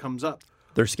Marley who comes up?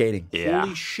 They're skating. yeah.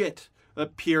 Holy shit.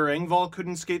 Pierre Engvall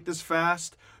couldn't skate this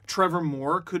fast. Trevor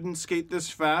Moore couldn't skate this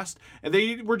fast. And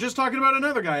they were just talking about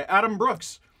another guy, Adam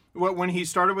Brooks. When he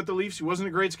started with the Leafs, he wasn't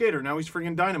a great skater. Now he's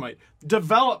freaking dynamite.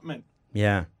 Development.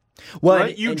 Yeah. Well,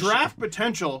 Right? You draft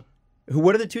potential.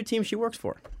 what are the two teams she works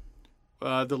for?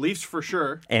 The Leafs for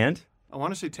sure. And? I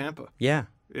want to say Tampa. Yeah.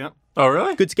 Yeah. Oh,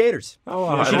 really? Good skaters. Oh,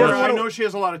 wow. She Or doesn't I wanna- know she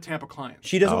has a lot of Tampa clients.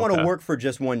 She doesn't want to okay. work for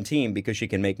just one team because she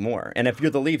can make more. And if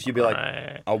you're the Leafs, you'd be like,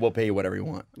 Right. oh, we'll pay you whatever you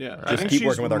want. Yeah. I Just think keep she's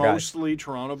working with our guys. mostly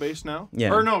Toronto-based now.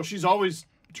 Yeah. Or no, she's always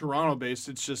Toronto-based.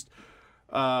 It's just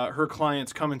her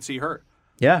clients come and see her.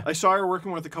 Yeah. I saw her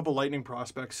working with a couple Lightning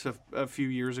prospects a few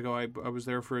years ago. I was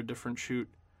there for a different shoot.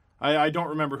 I don't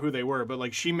remember who they were, but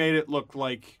like she made it look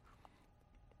like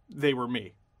they were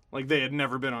me. Like they had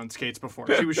never been on skates before.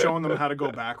 She was showing them how to go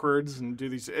backwards and do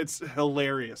these. It's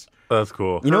hilarious. That's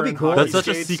cool. You know Her what'd be and cool? hockey That's such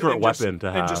a skates secret and just- weapon to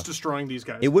And have. just destroying these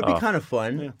guys. It would be kind of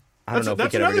fun. I don't know if we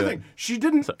That's could ever another do thing.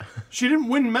 it. She didn't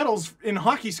win medals in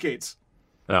hockey skates,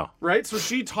 No. right? So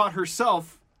she taught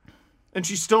herself, and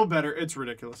she's still better. It's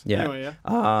ridiculous. Yeah. Anyway,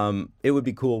 yeah. It would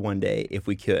be cool one day if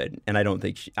we could, and I don't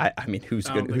think I mean, who's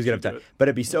I don't gonna have think she'd time? do it. But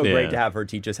it'd be so great Yeah. to have her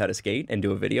teach us how to skate and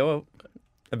do a video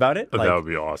about it. that would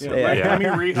be awesome. Yeah, Yeah. let me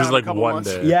rehab Just a like couple one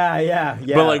months. day. yeah.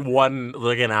 But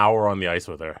like an hour on the ice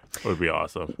with her would be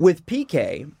awesome. With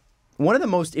PK, one of the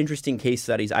most interesting case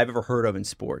studies I've ever heard of in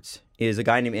sports is a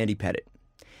guy named Andy Pettitte.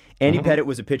 Andy Pettitte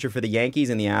was a pitcher for the Yankees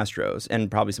and the Astros, and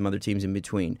probably some other teams in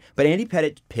between. But Andy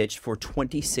Pettitte pitched for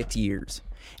 26 years.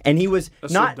 And he was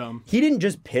That's so not, dumb. he didn't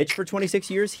just pitch for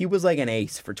 26 years, he was like an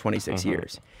ace for 26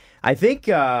 years. I think,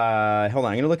 hold on, I'm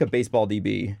going to look at Baseball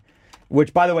DB,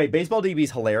 which, by the way, Baseball DB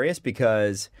is hilarious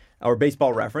or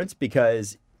Baseball Reference,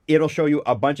 because it'll show you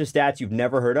a bunch of stats you've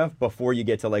never heard of before you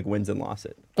get to like wins and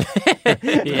losses.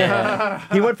 Yeah.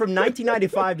 He went from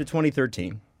 1995 to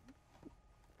 2013.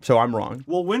 So I'm wrong.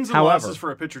 Well, wins and However- losses for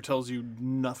a pitcher tells you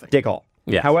nothing. Dick Hall.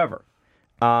 Yes. However,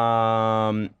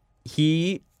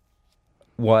 he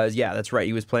was, that's right.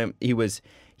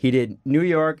 He did New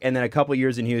York and then a couple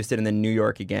years in Houston and then New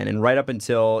York again. And right up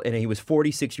until, and he was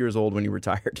 46 years old when he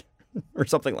retired or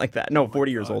something like that. No,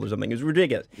 40 years old or something. It was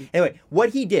ridiculous. Anyway, what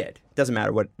he did, doesn't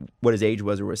matter what his age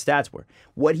was or what his stats were,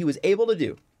 what he was able to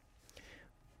do,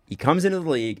 he comes into the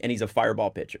league and he's a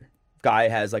fireball pitcher. Guy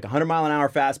has like a 100-mile-an-hour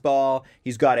fastball.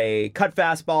 He's got a cut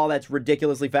fastball that's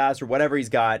ridiculously fast or whatever he's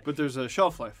got. But there's a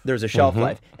shelf life. There's a shelf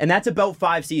life. And that's about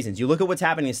 5 seasons. You look at what's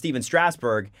happening in Steven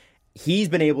Strasburg, he's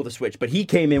been able to switch, but he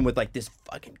came in with like this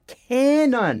fucking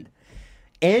cannon.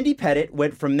 Andy Pettitte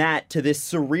went from that to this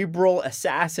cerebral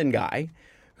assassin guy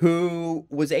who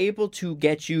was able to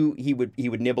get you. He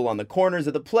would nibble on the corners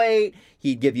of the plate.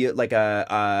 He'd give you like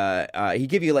he'd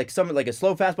give you like a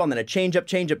slow fastball and then a change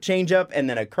up, and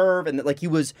then a curve, and like he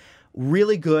was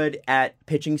really good at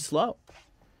pitching slow,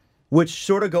 which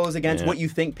sort of goes against what you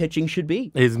think pitching should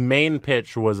be. His main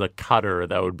pitch was a cutter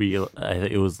that would be,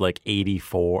 it was like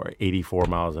 84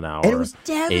 miles an hour. And it was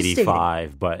devastating.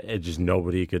 85, but it just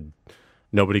nobody could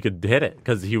hit it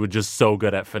because he was just so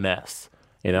good at finesse.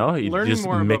 You know, he Learning just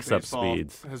more about mix up baseball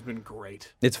speeds. has been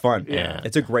great. It's fun. Yeah.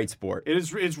 It's a great sport.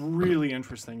 It's really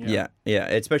interesting. Yeah,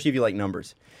 especially if you like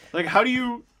numbers. Like, how do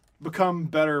you become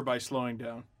better by slowing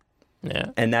down?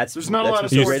 Yeah. And that's There's not a that's lot of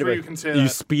what's so sports great where about you it. can say You that.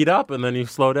 speed up and then you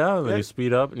slow down, and then Yeah. you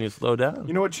speed up and you slow down.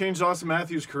 You know what changed Austin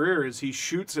Matthews' career is he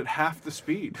shoots at half the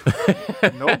speed.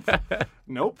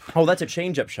 Nope. Oh, that's a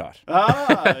change-up shot.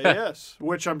 Ah, yes.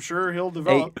 Which I'm sure he'll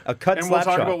develop. A cut and slap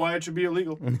we'll talk shot. about why it should be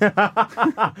illegal.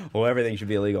 Well, everything should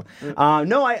be illegal.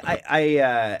 No,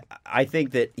 I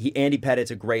think that Andy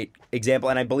Pettitte's a great example,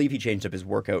 and I believe he changed up his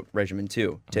workout regimen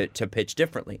too to pitch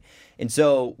differently. And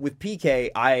so with PK,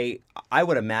 I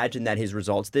would imagine that his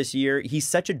results this year, he's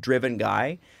such a driven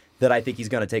guy that I think he's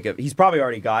going to he's probably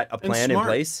already got a plan in smart.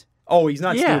 place. Oh, he's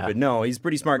not Yeah. stupid. No, he's a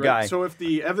pretty smart Right? guy. So if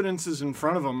the evidence is in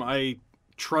front of him, I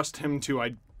trust him to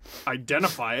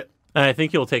identify it. And I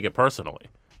think he'll take it personally.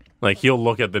 Like, he'll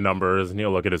look at the numbers and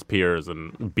he'll look at his peers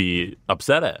and be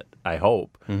upset at it, I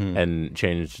hope, and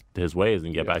change his ways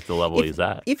and get back to the level he's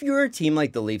at. If you're a team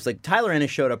like the Leafs, like Tyler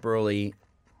Ennis showed up early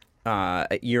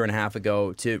a year and a half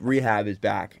ago to rehab his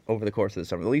back over the course of the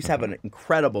summer. The Leafs have an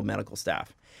incredible medical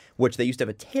staff, which they used to have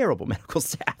a terrible medical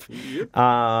staff.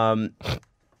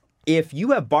 If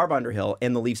you have Barb Underhill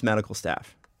and the Leafs medical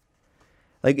staff,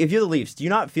 like if you're the Leafs, do you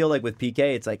not feel like with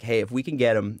PK, it's like, hey, if we can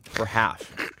get him for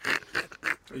half,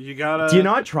 You gotta. do you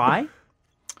not try?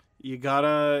 You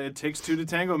gotta. It takes two to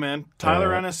tango, man.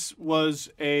 Tyler Ennis was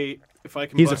if I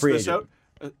can He's a bust free this agent.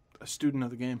 out, a student of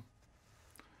the game.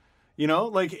 You know,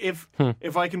 like if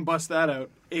I can bust that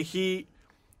out, he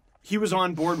was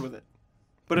on board with it.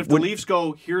 But if the Leafs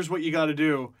go, here's what you got to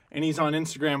do, and he's on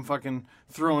Instagram fucking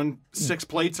throwing 6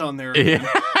 plates on there,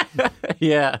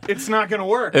 Yeah. it's not going to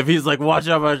work. If he's like, watch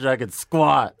how much I can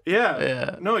squat.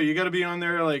 Yeah. No, you got to be on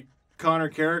there like Connor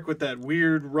Carrick with that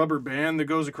weird rubber band that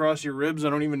goes across your ribs. I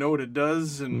don't even know what it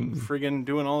does, and friggin'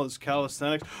 doing all his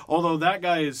calisthenics. Although that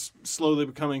guy is slowly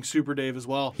becoming Super Dave as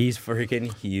well. He's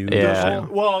freaking huge. Yeah.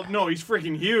 Well, no, he's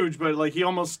freaking huge, but like he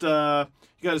almost he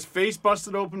got his face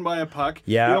busted open by a puck.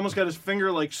 Yeah. He almost got his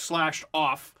finger like slashed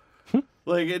off.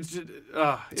 Like it's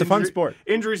It's a fun sport.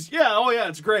 Injuries, yeah, oh yeah,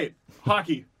 it's great.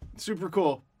 Hockey, super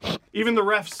cool. Even the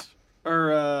refs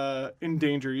are in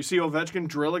danger. You see Ovechkin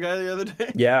drill a guy the other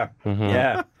day? Yeah.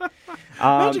 Yeah.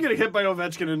 Imagine getting hit by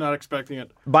Ovechkin and not expecting it.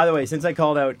 By the way, since I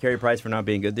called out Carey Price for not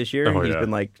being good this year, he's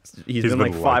been like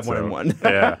 5-1-1.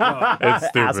 Yeah. It's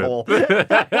stupid. Asshole.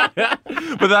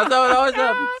 But that's how it always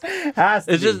happens. Has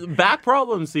to It's be. just back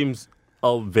problems seems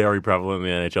very prevalent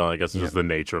in the NHL. I guess it's just the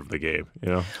nature of the game.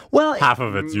 You know, Well, half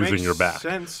of it's using Makes your back.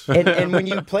 sense. and when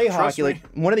you play hockey, me. like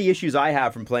one of the issues I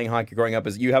have from playing hockey growing up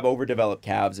is you have overdeveloped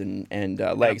calves and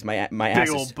legs. My ass Big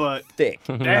is old butt. thick.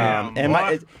 Damn, and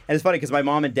boy. it's funny because my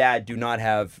mom and dad do not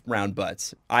have round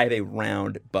butts. I have a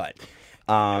round butt.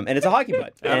 And it's a hockey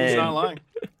butt. Adam's and, not lying.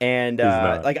 And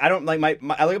not. like I don't like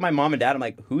I look at my mom and dad. I'm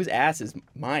like, whose ass is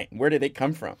mine? Where did they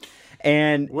come from?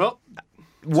 And Well,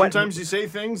 what sometimes you say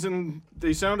things and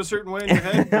they sound a certain way in your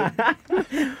head. But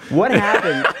what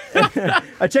happened?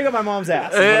 I check out my mom's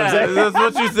ass. is what I'm Yeah, saying.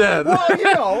 that's what you said.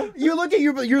 Well, you look at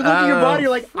your body. You're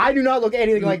like, I do not look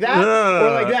anything like that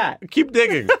or like that. Keep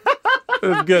digging.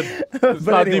 It's good. It's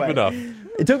not anyway. deep enough.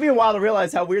 It took me a while to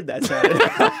realize how weird that sounded.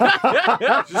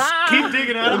 just keep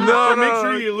digging at them. No, but make no.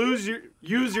 sure you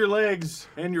use your legs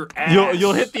and your ass.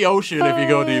 You'll hit the ocean if you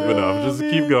go deep enough.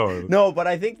 Just keep going. No, but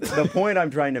I think the point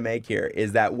I'm trying to make here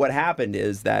is that what happened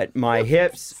is that my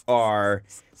hips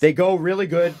they go really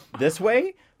good this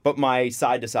way, but my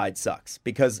side to side sucks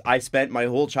because I spent my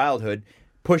whole childhood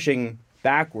pushing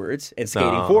backwards and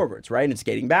skating forwards, right? And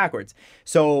skating backwards.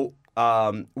 So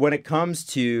when it comes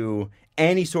to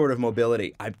any sort of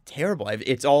mobility, I'm terrible.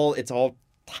 It's all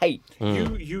tight.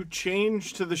 You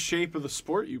change to the shape of the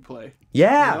sport you play.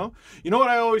 Yeah. You know what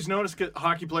I always notice?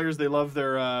 Hockey players, they love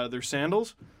their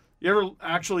sandals. You ever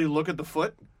actually look at the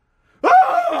foot?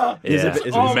 Is Yeah. it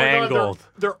Oh my God, mangled.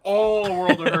 they're all a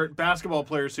world of hurt. Basketball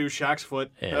players too. Shaq's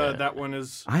foot. Yeah. That one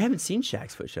is. I haven't seen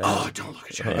Shaq's foot. Should I? Oh, don't look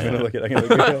at I'm Shaq. gonna look at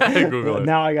it. Google it.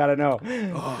 Now I gotta know.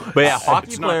 But yeah, hockey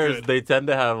It's not players, good. they tend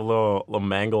to have little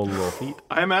mangled little feet.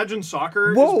 I imagine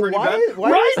soccer Whoa! is pretty Why bad.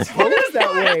 is his toes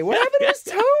that way? What happened to his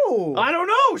toe? I don't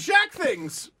know. Shaq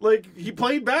things. Like, he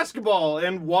played basketball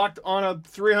and walked on a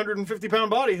 350-pound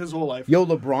body his whole life. Yo,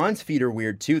 LeBron's feet are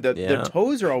weird too. The Yeah.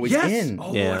 toes are always in.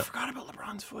 Oh, Yeah. I forgot about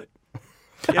LeBron's foot.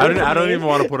 I don't even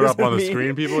want to put it There's up a on the meme.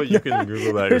 screen, people. You can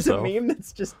Google that There's yourself. a meme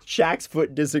that's just Shaq's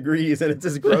foot disagrees, and it's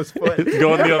his gross foot. It's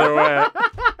going the other way.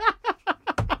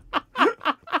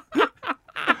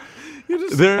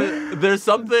 There's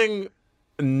something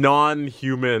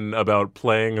non-human about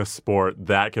playing a sport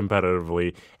that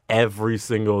competitively every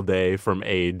single day from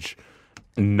age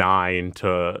 9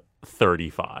 to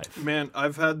 35. Man,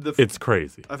 I've had the It's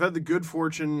crazy. good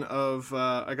fortune of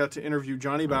I got to interview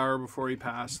Johnny Bauer before he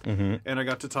passed, and I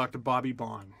got to talk to Bobby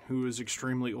Baughan, who is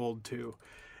extremely old too.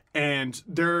 And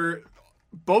they're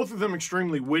both of them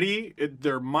extremely witty.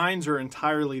 Their minds are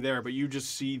entirely there, but you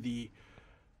just see the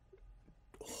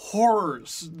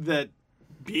horrors that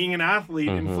being an athlete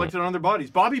inflicted on their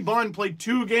bodies. Bobby Baughan played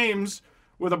 2 games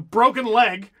with a broken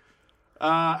leg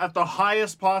at the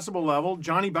highest possible level.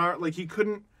 Johnny Bauer, like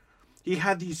he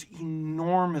had these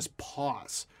enormous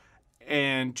paws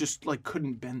and just like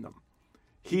couldn't bend them.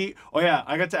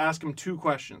 I got to ask him 2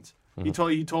 questions. He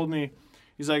told me,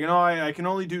 he's like, I can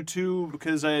only do 2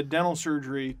 because I had dental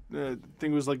surgery. I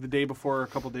think it was like the day before, a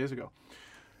couple days ago.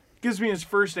 Gives me his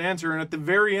first answer, and at the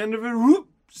very end of it, whoop,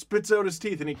 spits out his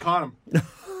teeth, and he caught him.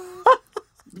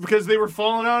 Because they were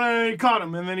falling out, and he caught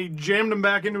him, and then he jammed them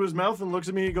back into his mouth and looks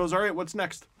at me and he goes, all right, what's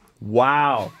next?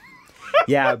 Wow.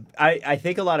 Yeah, I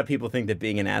think a lot of people think that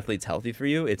being an athlete's healthy for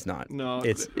you. It's not. No.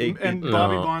 Bobby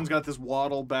Bobby Baughan's got this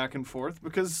waddle back and forth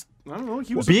because, I don't know,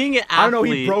 he was... Being an athlete, I don't know.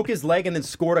 He broke his leg and then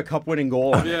scored a cup-winning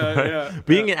goal. Yeah.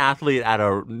 being an athlete at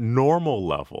a normal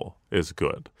level is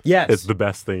good. Yes. It's the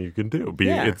best thing you can do.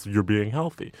 Yeah. You're being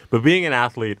healthy. But being an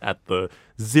athlete at the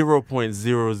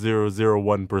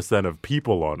 0.0001% of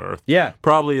people on Earth Yeah.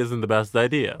 probably isn't the best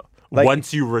idea.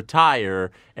 once you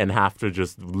retire and have to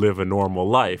just live a normal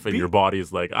life, and your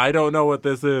body's like, I don't know what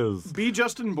this is. Be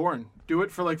Justin Bourne. Do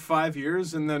it for like 5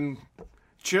 years and then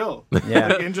chill.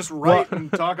 Yeah. And just write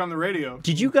and talk on the radio.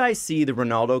 Did you guys see the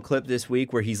Ronaldo clip this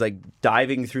week where he's like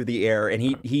diving through the air and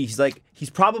he's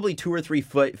probably 2 or 3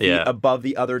 feet above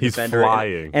the other defender.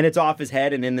 Flying. And it's off his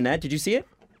head and in the net. Did you see it?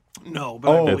 No,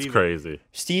 but I believe It's crazy.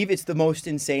 Steve, it's the most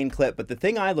insane clip. But the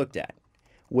thing I looked at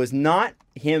was not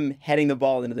him heading the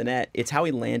ball into the net. It's how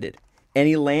he landed. And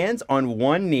he lands on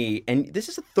one knee. And this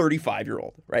is a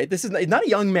 35-year-old, right? This is not a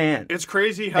young man. It's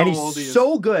crazy how and he's old he is.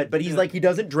 so good, but he's like, he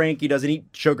doesn't drink, he doesn't eat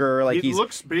sugar. Like He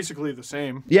looks basically the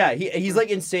same. Yeah, he's like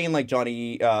insane, like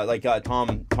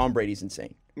Tom Brady's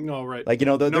insane. No, right. Like, you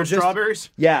know, no they're just strawberries?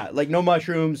 Yeah, like no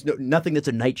mushrooms, nothing that's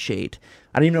a nightshade.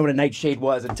 I didn't even know what a nightshade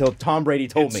was until Tom Brady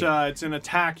told me. It's an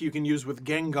attack you can use with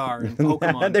Gengar in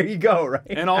Pokemon. There you go, right?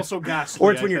 And also Ghastly.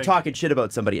 Or it's when you're talking shit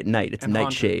about somebody at night. It's a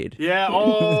nightshade. Yeah.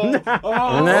 Oh.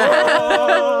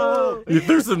 You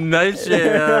threw some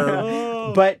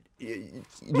nightshade. But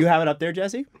you have it up there,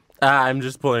 Jesse? I'm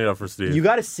just pulling it up for Steve. You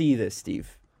got to see this,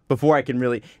 Steve, before I can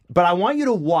really. But I want you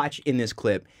to watch in this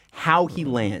clip how he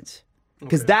lands.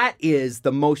 Because that is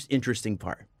the most interesting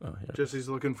part. Oh, yeah. Jesse's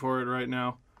looking for it right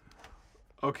now.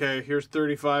 Okay, here's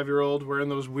 35-year-old wearing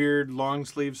those weird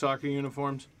long-sleeve soccer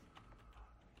uniforms.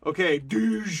 Okay,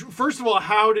 first of all,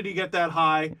 how did he get that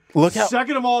high?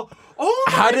 Second of all, oh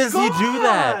my God! How does he do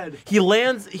that? He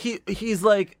lands, he's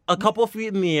like a couple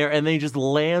feet in the air, and then he just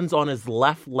lands on his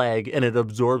left leg, and it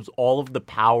absorbs all of the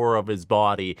power of his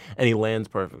body, and he lands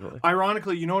perfectly.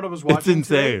 Ironically, you know what I was watching?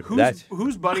 It's insane. Today?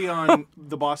 Who's buddy on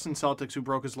the Boston Celtics who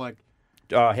broke his leg?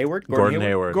 Hayward? Gordon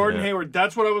Hayward. Gordon Hayward.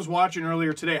 That's what I was watching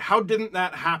earlier today. How didn't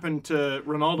that happen to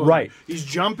Ronaldo? Right. He's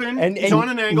jumping, And he's on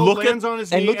an angle, lands on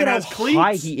his knee, and look at has how cleats.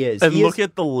 high he is. And look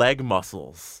at the leg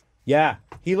muscles. Yeah,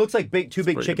 he looks like two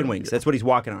big pretty chicken big, wings. yeah. That's what he's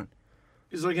walking on.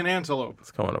 He's like an antelope.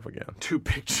 It's coming up again. 2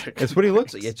 big chickens. That's what he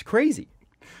looks like. It's crazy.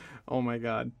 Oh my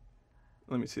God.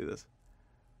 Let me see this.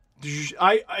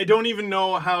 I don't even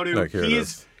know how to. Look, here it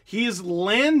is. He is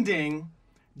landing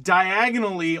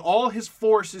diagonally. All his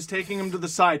force is taking him to the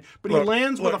side, but he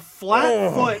lands with a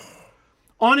flat foot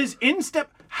on his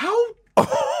instep. How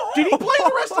did he play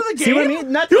the rest of the game? See what I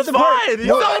mean? That's He was the part. fine. He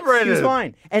celebrated. He was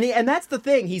fine. And that's the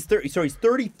thing. He's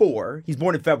 34. He's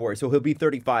born in February, so he'll be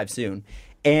 35 soon.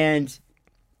 And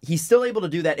he's still able to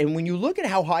do that. And when you look at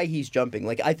how high he's jumping,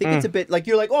 like I think it's a bit like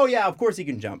you're like, oh yeah, of course he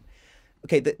can jump.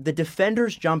 Okay, the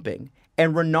defender's jumping,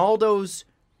 and Ronaldo's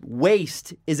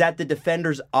waist is at the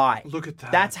defender's eye. Look at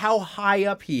that. That's how high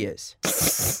up he is.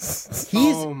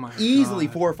 He's Oh my easily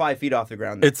God. 4 or 5 feet off the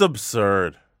ground. It's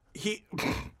absurd. It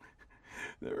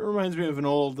reminds me of an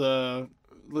old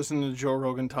listening to Joe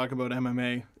Rogan talk about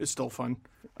MMA. It's still fun.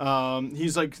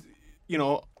 He's like,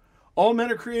 all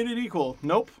men are created equal.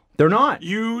 Nope. They're not.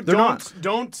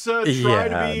 Don't try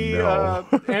to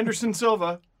be Anderson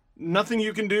Silva. Nothing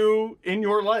you can do in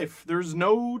your life. There's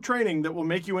no training that will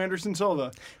make you Anderson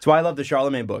Silva. That's why I love the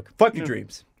Charlemagne book. Fuck your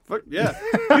dreams. Fuck yeah.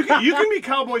 You can be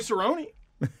Cowboy Cerrone.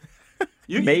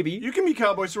 Maybe. You can be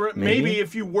Cowboy Cerrone. Maybe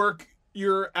if you work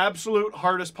your absolute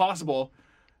hardest possible.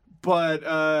 But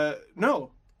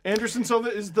no. Anderson Silva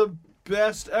is the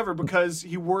best ever because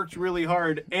he worked really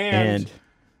hard and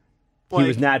he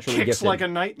was naturally kicks gifted. like a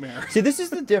nightmare. See, this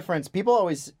is the difference. People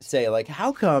always say, like,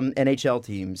 how come NHL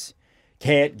teams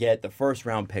can't get the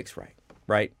first-round picks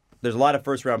right? There's a lot of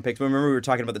first-round picks. Remember we were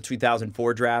talking about the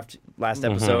 2004 draft last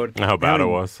episode? How bad it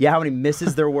was. Yeah, how many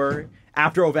misses there were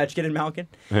after Ovechkin and Malkin.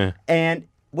 Yeah. And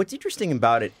what's interesting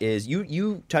about it is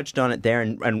you touched on it there,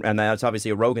 and that's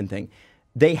obviously a Rogan thing.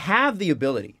 They have the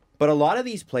ability, but a lot of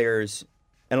these players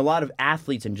and a lot of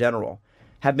athletes in general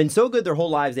have been so good their whole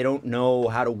lives they don't know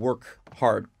how to work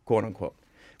hard, quote unquote.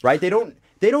 Right? They don't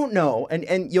know,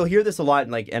 and you'll hear this a lot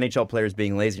in like NHL players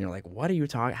being lazy, and you're like, what are you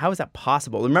talking? How is that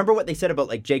possible? Remember what they said about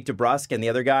like Jake DeBrusk and the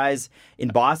other guys in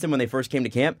Boston when they first came to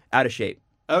camp? Out of shape.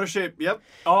 Out of shape, yep.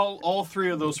 All 3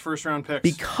 of those first round picks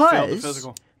failed the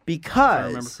physical. Because if I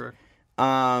remember correct.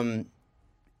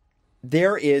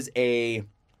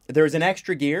 There's an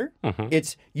extra gear.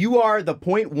 It's you are the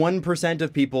 0.1%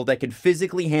 of people that can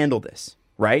physically handle this,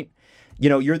 right? You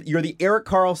know, you're the Erik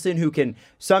Karlsson who can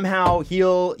somehow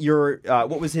heal your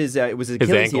what was his it was his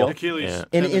Achilles ankle. heel Achilles.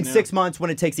 in tendon, 6 months when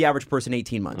it takes the average person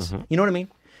 18 months. You know what I mean?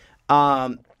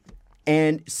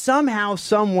 And somehow,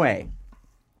 some way,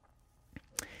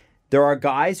 there are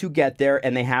guys who get there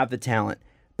and they have the talent.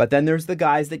 But then there's the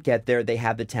guys that get there, they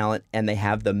have the talent, and they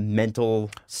have the mental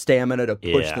stamina to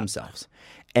push themselves.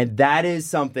 And that is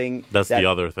something... That's the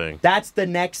other thing. That's the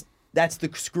next That's the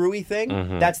screwy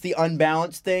thing. That's the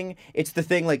unbalanced thing. It's the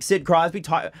thing like Sid Crosby.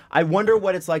 I wonder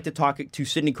what it's like to talk to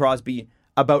Sidney Crosby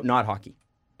about not hockey.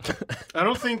 I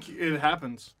don't think it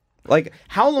happens. Like,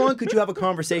 how long could you have a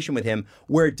conversation with him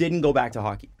where it didn't go back to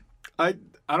hockey? I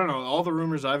don't know. All the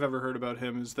rumors I've ever heard about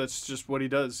him is that's just what he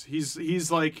does.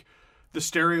 He's like the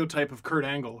stereotype of Kurt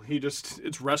Angle.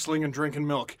 It's wrestling and drinking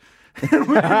milk. And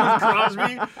with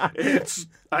Crosby, it's,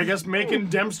 I guess, making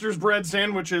Dempster's bread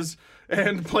sandwiches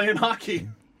and playing hockey.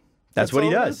 That's what he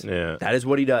does. Yeah. That is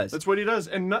what he does. That's what he does.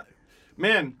 And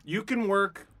man, you can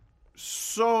work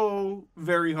so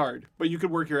very hard, but you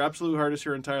could work your absolute hardest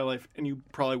your entire life, and you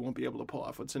probably won't be able to pull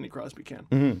off what Sidney Crosby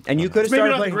can. And you could have Maybe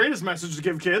started not playing. the greatest message to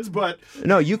give kids, but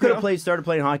No, you could have started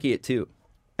playing hockey at 2,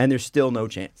 and there's still no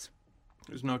chance.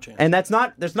 there's no chance. And that's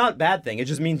not a bad thing. It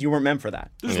just means you weren't meant for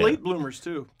that. There's late bloomers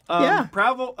too. Yeah.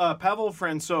 Pavel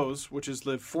Francouz, which is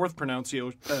the fourth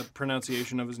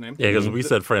pronunciation of his name. Yeah, because we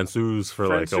said Francouz for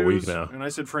like a week Francouz, now. and I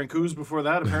said Francouz before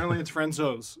that. Apparently, it's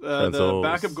Francouz. The Francouz.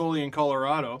 backup goalie in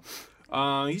Colorado.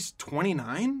 He's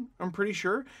 29, I'm pretty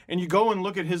sure. And you go and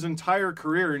look at his entire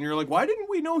career, and you're like, why didn't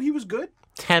we know he was good?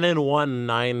 10-1,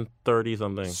 930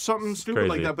 something. Something stupid like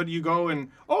crazy. that. But you go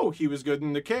and, he was good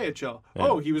in the KHL. Yeah.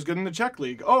 Oh, he was good in the Czech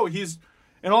League.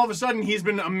 And all of a sudden, he's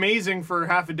been amazing for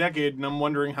half a decade, and I'm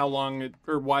wondering how long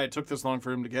or why it took this long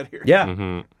for him to get here.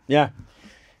 Yeah. Yeah.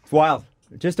 It's wild.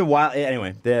 Just a wild.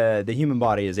 Anyway, the human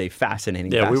body is a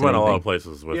fascinating. Yeah, we went a lot thing. of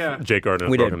places with Yeah. Jake Gardner's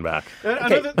We did. broken back.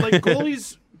 Another,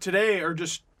 goalies today are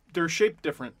just, they're shaped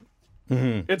different.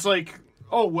 It's like,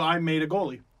 I made a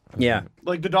goalie. Yeah.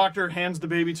 Like the doctor hands the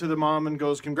baby to the mom and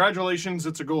goes, "Congratulations,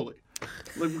 it's a goalie,"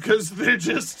 because they're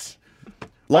just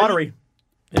Lottery.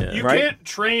 you Right? can't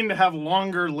train to have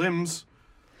longer limbs.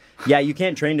 Yeah, you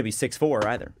can't train to be 6'4"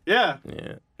 either. Yeah,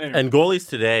 Yeah. Anyway. And goalies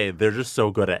today, they're just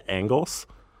so good at angles.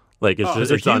 Like it's just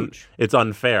those are huge. it's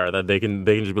unfair that they can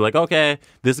just be like, okay,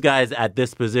 this guy's at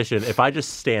this position. If I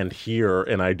just stand here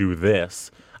and I do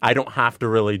this, I don't have to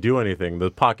really do anything. The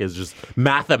puck is just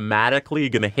mathematically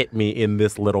going to hit me in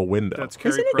this little window. that's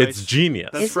Carey Isn't it- Price. It's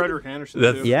genius. That's Frederick Anderson.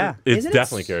 That's- too. Yeah. It's Isn't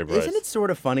definitely Carey Price. Isn't it sort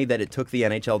of funny that it took the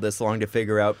NHL this long to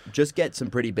figure out just get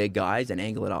some pretty big guys and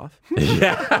angle it off?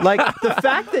 Yeah. Like the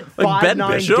fact that Like Ben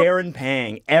 5'9" Bishop? Darren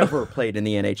Pang ever played in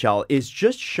the NHL is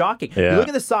just shocking. Yeah. You look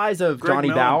at the size of Greg Johnny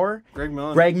Millen. Bauer,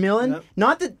 Greg Millen. Yep.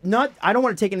 Not I don't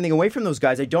want to take anything away from those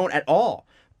guys. I don't at all.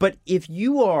 But if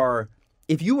you were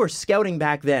scouting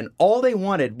back then, all they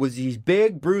wanted was these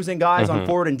big bruising guys on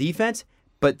forward and defense,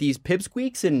 but these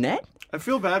pipsqueaks in net? I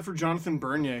feel bad for Jonathan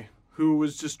Bernier, who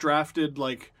was just drafted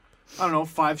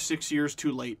 5-6 years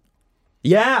too late.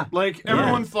 Yeah.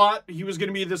 Everyone thought he was going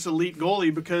to be this elite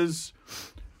goalie because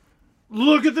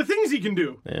look at the things he can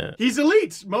do. Yeah. He's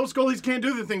elite. Most goalies can't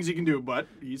do the things he can do, but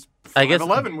he's 5'11", I guess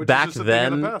which back is just a thing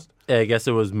of then, the past. I guess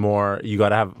it was more you got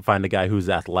to find a guy who's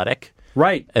athletic.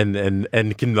 Right. And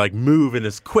can move and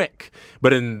is quick,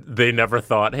 but they never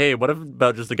thought, hey, what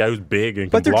about just a guy who's big and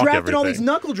can But they're block drafting all these everything?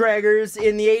 knuckle draggers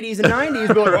in the 80s and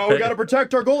 90s. Be like, we got to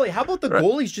protect our goalie. How about the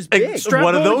goalie's just big? Strap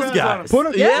One of goalie those pads on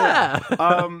him. guys.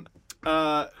 Put him-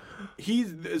 yeah.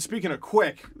 He's speaking of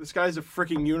Quick. This guy's a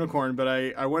freaking unicorn. But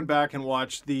I went back and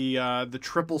watched the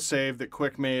triple save that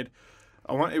Quick made.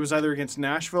 It was either against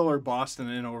Nashville or Boston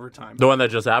in overtime. The one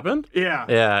that just happened? Yeah,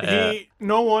 Yeah.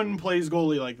 No one plays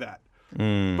goalie like that.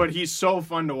 But he's so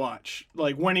fun to watch.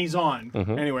 When he's on.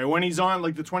 Anyway, when he's on,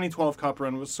 the 2012 Cup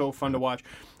run was so fun to watch.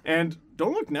 And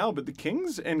don't look now, but the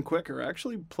Kings and Quick are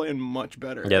actually playing much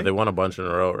better. Yeah, they won a bunch in a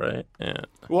row, right? Yeah.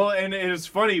 Well, and it's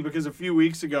funny because a few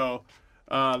weeks ago,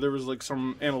 there was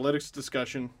some analytics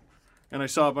discussion, and I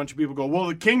saw a bunch of people go, well,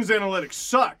 the Kings analytics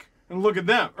suck, and look at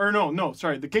them. Or no,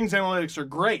 sorry, the Kings analytics are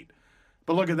great,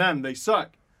 but look at them, they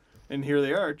suck. And here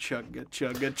they are, chugga,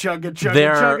 chugga, chugga, chugga,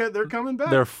 chugga. They're coming back.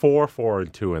 They're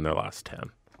 4-4-2 in their last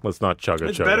 10. Let's not chugga.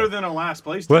 It's better than a last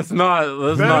place team. Let's not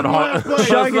than last place.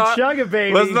 Chugga,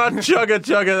 baby. Let's not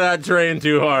chugga that train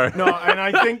too hard. No, and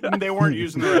I think they weren't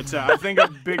using the right stat. I think a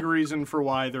big reason for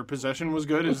why their possession was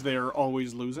good is they're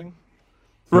always losing.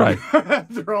 Right.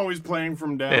 They're always playing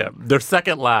from down. Yeah, they're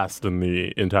second last in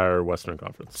the entire Western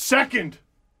Conference. Second.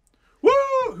 Woo!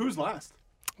 Who's last?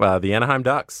 The Anaheim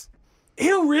Ducks.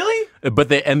 Ew, really? But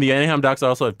the Anaheim Ducks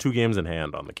also have 2 games in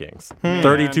hand on the Kings.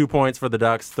 32 points for the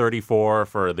Ducks, 34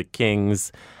 for the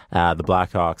Kings, the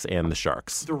Blackhawks, and the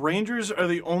Sharks. The Rangers are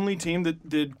the only team that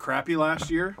did crappy last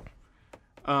year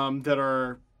that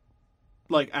are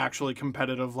actually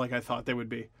competitive like I thought they would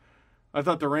be. I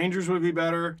thought the Rangers would be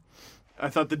better. I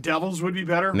thought the Devils would be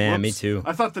better. Man, me too.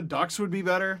 I thought the Ducks would be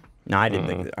better. No, I didn't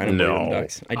think that. I didn't believe in the No.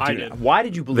 Ducks. I do did. not. Why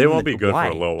did you believe They in won't the be good for why?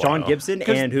 a little John while. Gibson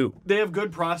and who? They have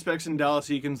good prospects in Dallas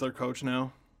Eakins, their coach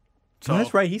now. So, Oh,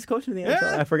 that's right. He's coaching the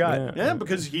NHL. I forgot. Yeah,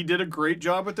 because he did a great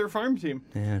job with their farm team.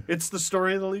 Yeah. It's the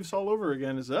story of the Leafs all over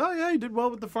again. Is he did well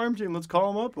with the farm team. Let's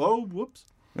call him up. Oh, whoops.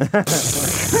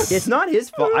 It's not his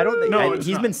fault. I don't think it's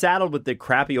he's not. been saddled with the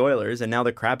crappy Oilers and now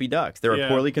the crappy Ducks. They're a Yeah.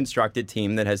 poorly constructed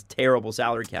team that has terrible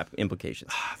salary cap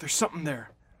implications. There's something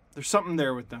there. There's something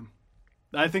there with them.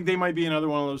 I think they might be another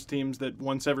one of those teams that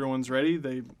once everyone's ready,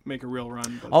 they make a real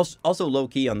run. But Also low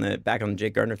key on the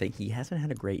Jake Gardiner thing, he hasn't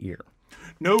had a great year.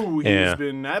 no, he's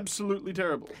been absolutely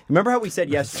terrible. Remember how we said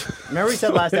Remember we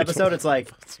said last episode? It's like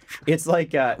he's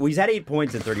had 8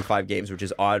 points in 35 games, which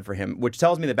is odd for him. Which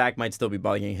tells me the back might still be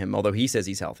bugging him, although he says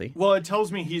he's healthy. Well, it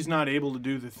tells me he's not able to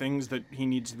do the things that he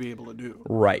needs to be able to do.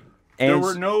 Right. There And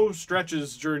were no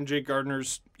stretches during Jake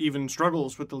Gardiner's even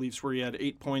struggles with the Leafs where he had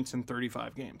 8 points in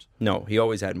 35 games. no, he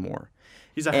always had more.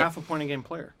 He's a half a point a game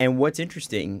player. And what's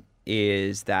interesting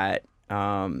is that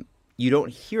you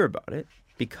don't hear about it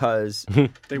because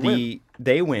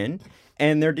they win,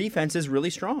 and their defense is really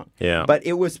strong. Yeah. But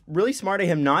it was really smart of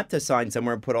him not to sign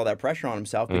somewhere and put all that pressure on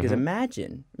himself because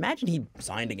imagine he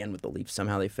signed again with the Leafs.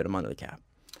 Somehow they fit him under the cap.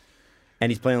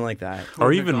 And he's playing like that.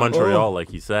 Or even Montreal, like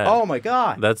he said. Oh, my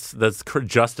God. That's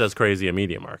just as crazy a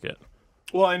media market.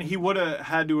 Well, and he would have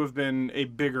had to have been a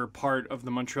bigger part of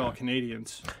the Montreal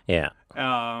Canadiens, Yeah.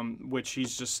 which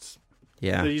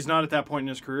he's not at that point in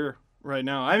his career right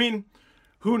now. I mean,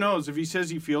 who knows? If he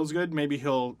says he feels good, maybe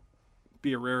he'll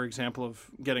be a rare example of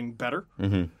getting better.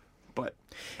 Mm-hmm. But,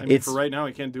 I mean, for right now,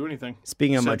 he can't do anything.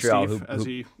 Speaking of Montreal, Steve, as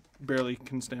he barely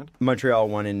can stand. Montreal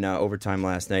won in overtime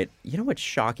last night. You know what's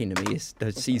shocking to me is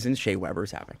the season Shea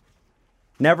Weber's having.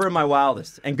 Never in my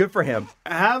wildest. And good for him.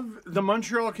 Have the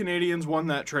Montreal Canadiens won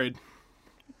that trade?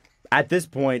 At this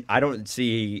point, I don't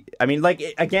see. I mean,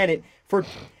 for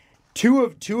two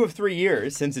of 3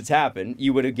 years since it's happened,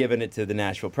 you would have given it to the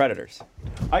Nashville Predators.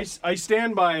 I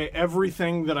stand by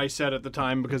everything that I said at the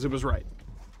time because it was right.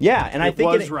 Yeah, and I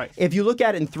think right. If you look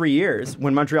at it in 3 years,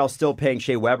 when Montreal's still paying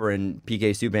Shea Weber and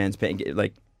PK Subban's paying,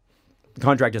 the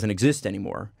contract doesn't exist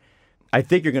anymore, I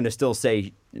think you're going to still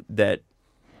say that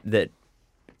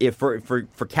if for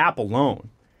cap alone,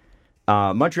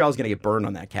 Montreal's going to get burned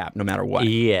on that cap no matter what.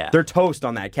 Yeah. They're toast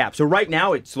on that cap. So right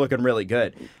now it's looking really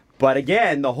good. But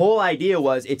again, the whole idea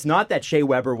was it's not that Shea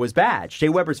Weber was bad. Shea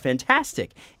Weber's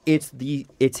fantastic. It's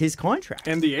his contract.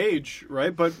 And the age,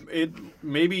 right? But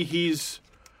maybe he's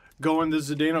going the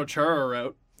Zdeno Chara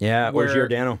route. Yeah, or where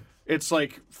Giordano. It's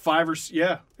like 5 or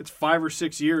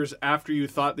 6 years after you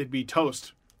thought they'd be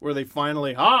toast, where they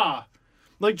finally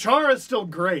like Chara's still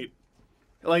great.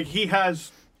 Like he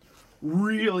has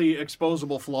really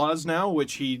exposable flaws now,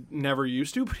 which he never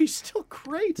used to, but he's still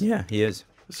great. Yeah, he is.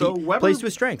 So he Weber plays to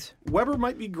his strengths. Weber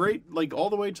might be great, like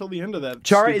all the way till the end of that.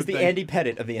 Chara stupid is the thing. Andy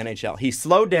Pettitte of the NHL. He's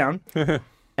slowed down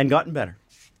and gotten better.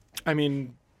 I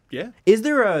mean, yeah. Is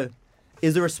there a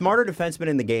smarter defenseman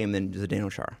in the game than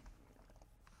Zdeno Chara?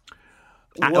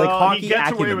 Well, hockey he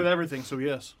gets away acumen. with everything, so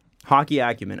yes. Hockey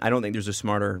acumen. I don't think there's a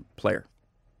smarter player.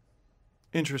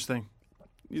 Interesting.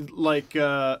 Like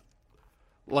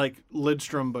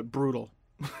Lidstrom, but brutal.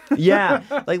 Yeah,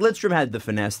 like Lidstrom had the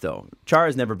finesse though.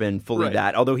 Chara's never been fully Right.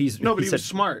 that. Although he was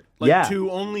smart.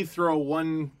 To only throw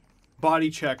one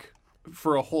body check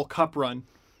for a whole cup run,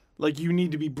 like you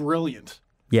need to be brilliant.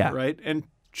 Yeah. Right? And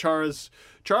Chara's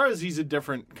he's a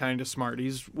different kind of smart.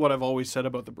 He's what I've always said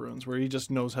about the Bruins, where he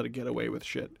just knows how to get away with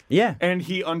shit. Yeah. And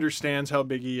he understands how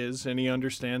big he is, and he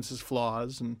understands his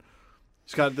flaws, and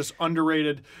he's got this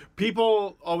underrated.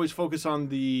 People always focus on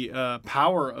the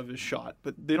power of his shot,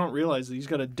 but they don't realize that he's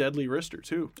got a deadly wrister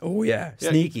too. Oh yeah,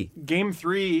 sneaky. Game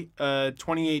 3,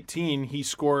 2018, he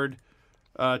scored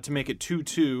to make it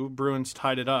 2-2. Bruins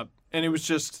tied it up, and it was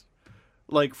just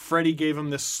like Freddie gave him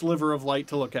this sliver of light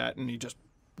to look at, and he just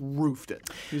roofed it.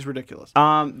 He's ridiculous.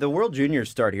 The World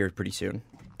Juniors start here pretty soon.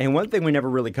 And one thing we never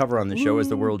really cover on the show is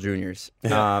the World Juniors.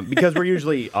 Because we're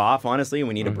usually off, honestly, and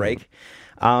we need a break.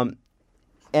 And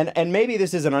maybe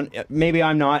this isn't, maybe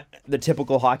I'm not the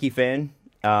typical hockey fan,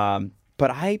 but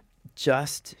I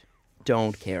just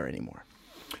don't care anymore.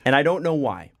 And I don't know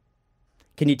why.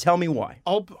 Can you tell me why?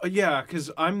 Yeah,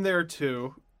 because I'm there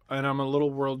too, and I'm a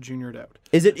little World Juniored out.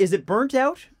 Is it burnt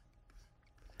out?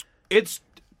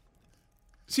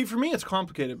 See, for me, it's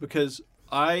complicated because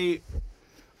I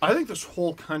think this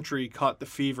whole country caught the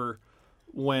fever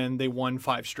when they won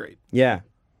 5 straight. Yeah.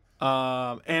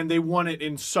 And they won it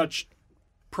in such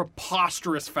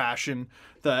preposterous fashion.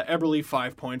 The Eberle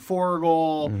 5.4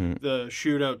 goal, the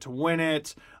shootout to win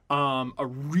it, a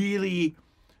really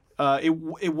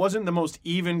It wasn't the most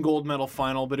even gold medal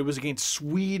final, but it was against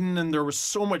Sweden, and there was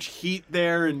so much heat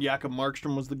there, and Jakob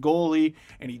Markstrom was the goalie,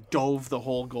 and he dove the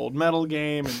whole gold medal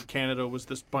game, and Canada was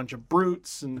this bunch of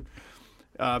brutes, and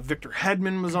Victor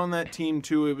Hedman was on that team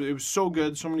too. It was so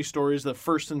good, so many stories, the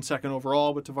first and second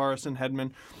overall with Tavares and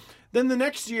Hedman. Then the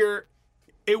next year,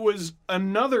 it was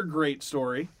another great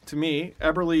story to me.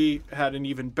 Eberle had an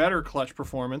even better clutch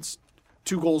performance,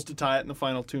 2 goals to tie it in the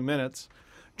final 2 minutes.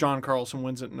 John Carlson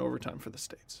wins it in overtime for the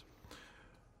States.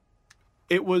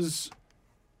 It was,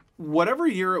 whatever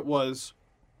year it was,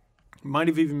 might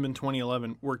have even been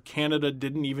 2011, where Canada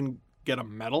didn't even get a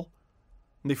medal.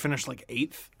 And they finished like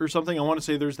 8th or something. I want to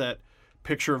say there's that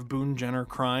picture of Boone Jenner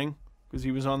crying because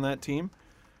he was on that team.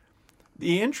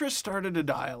 The interest started to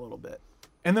die a little bit.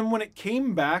 And then when it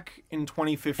came back in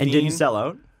 2015... And didn't sell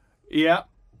out? Yeah.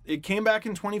 It came back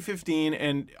in 2015,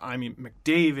 and, I mean,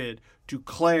 McDavid,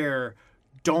 Duclair...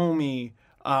 Domi,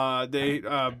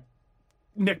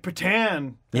 Nick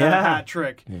Petan had a hat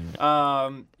trick.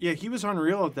 He was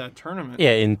unreal at that tournament.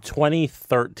 Yeah, in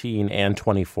 2013 and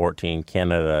 2014,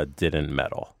 Canada didn't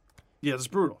medal. Yeah, it's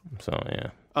brutal. So,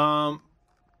 yeah.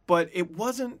 But it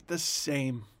wasn't the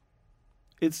same.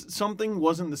 Something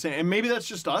wasn't the same. And maybe that's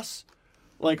just us.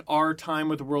 Like, our time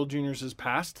with the World Juniors is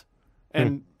past.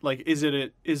 And, like, is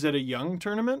it a young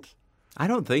tournament? I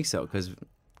don't think so, because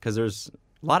there's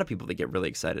a lot of people that get really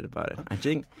excited about it. I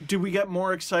think. Do we get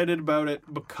more excited about it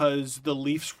because the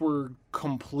Leafs were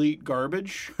complete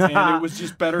garbage and it was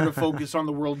just better to focus on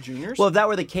the World Juniors? Well, if that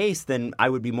were the case, then I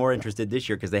would be more interested this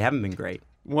year because they haven't been great.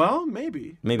 Well,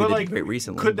 maybe. Maybe but they did great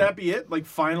recently. Could that be it? Like,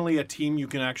 finally a team you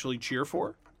can actually cheer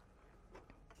for?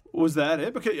 Was that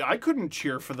it? Because I couldn't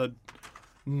cheer for the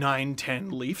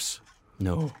 9-10 Leafs.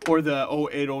 No. Or the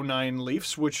 08-09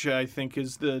 Leafs, which I think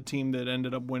is the team that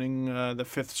ended up winning the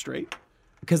 5th straight.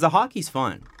 Because the hockey's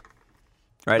fun,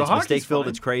 right? It's mistake-filled.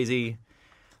 It's crazy,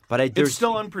 but it's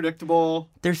still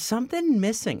unpredictable. There's something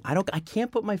missing. I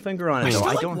can't put my finger on it. I though. still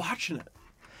I like don't watching it.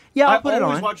 Yeah, I I'll put it on.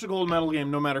 always watch the gold medal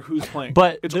game, no matter who's playing.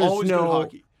 But it's there's always good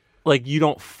hockey. Like, you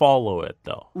don't follow it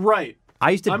though. Right. I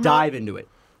used to dive into it.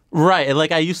 Right, and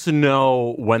like I used to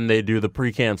know when they do the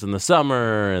pre-camps in the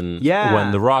summer and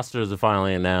when the rosters are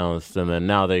finally announced, and then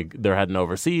now they're heading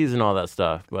overseas and all that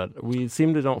stuff. But we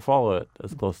seem to don't follow it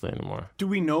as closely anymore. Do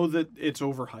we know that it's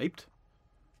overhyped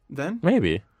then?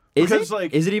 Maybe. Is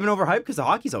it even overhyped? Because the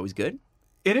hockey's always good.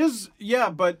 It is, yeah,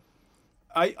 but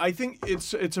I think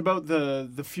it's about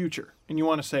the future. And you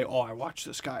want to say, oh, I watched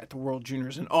this guy at the World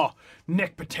Juniors, and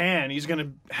Nick Petan, he's going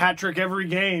to hat trick every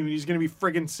game, and he's going to be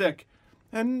friggin' sick.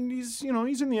 And he's in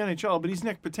the NHL, but he's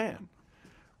Nick Petan,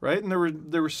 right? And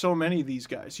there were so many of these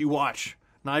guys. You watch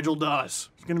Nigel Dawes.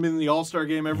 He's going to be in the All-Star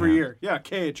game every year. Yeah,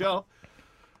 KHL.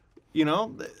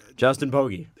 Justin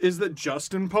Pogge. Is that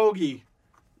Justin Pogge?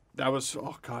 That was,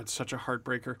 oh God, such a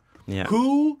heartbreaker. Yeah.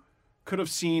 Who could have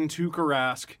seen Tuukka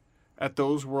Rask at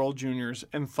those World Juniors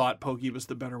and thought Pogge was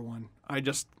the better one?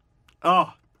 That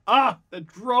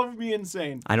drove me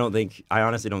insane. I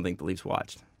honestly don't think the Leafs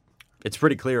watched. It's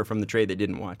pretty clear from the trade they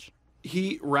didn't watch.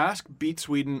 Rask beat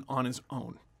Sweden on his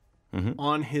own. Mm-hmm.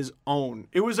 On his own.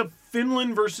 It was a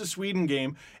Finland versus Sweden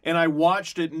game, and I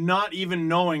watched it not even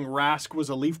knowing Rask was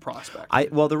a Leaf prospect.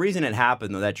 The reason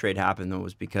that trade happened,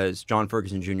 was because John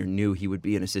Ferguson Jr. knew he would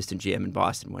be an assistant GM in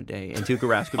Boston one day, and Tuukka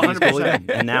Rask would be his goalie then,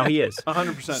 and now he is.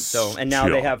 100%. And now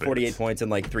they have 48 points in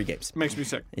like 3 games. Makes me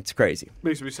sick. It's crazy.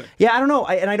 Makes me sick. Yeah, I don't know.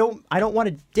 I don't want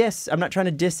to diss. I'm not trying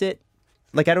to diss it.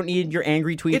 Like, I don't need your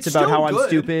angry tweets about how I'm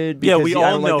stupid. Yeah, we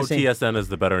all know TSN is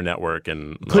the better network,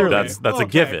 and that's a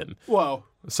given. Wow.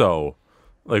 So,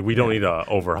 like, we don't need to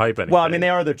overhype anything. Well, I mean, they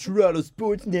are the Toronto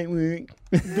Sports Network.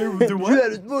 They're what?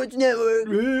 Toronto Sports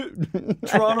Network.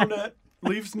 Toronto Net.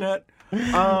 Leafs Net.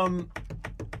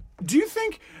 Do you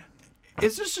think,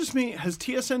 is this just me, has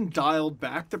TSN dialed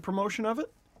back the promotion of it?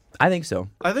 I think so.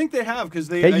 I think they have, because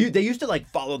they used to, like,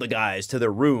 follow the guys to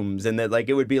their rooms, and that, like,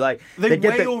 it would be like...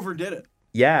 They overdid it.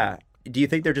 Yeah. Do you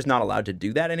think they're just not allowed to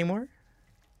do that anymore?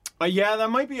 Yeah, that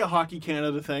might be a Hockey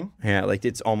Canada thing. Yeah, like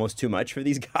it's almost too much for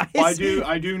these guys.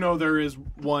 I do know there is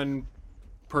one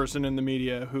person in the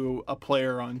media who, a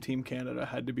player on Team Canada,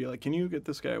 had to be like, can you get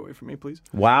this guy away from me, please?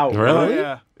 Wow. Really?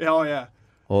 Oh, yeah.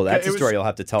 Well, that's a story you'll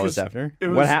have to tell us after.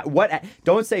 What?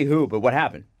 Don't say who, but what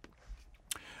happened?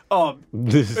 Oh,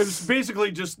 it was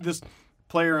basically just this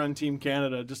player on Team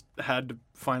Canada just had to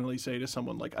finally say to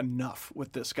someone, like, enough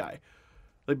with this guy.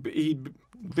 Like,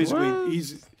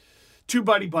 he's too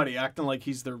buddy acting like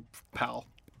he's their pal.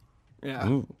 Yeah.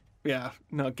 Ooh. Yeah.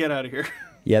 No, get out of here.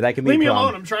 Yeah, that can be Leave a me problem.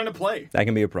 alone. I'm trying to play. That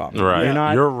can be a problem. Right. You're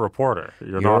not. You're a reporter. You're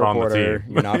you're not a on the reporter,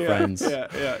 team. You're not friends. Yeah.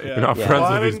 You're not Yeah. friends Well,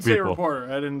 I with didn't these say people. reporter.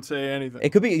 I didn't say anything. It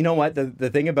could be. You know what? The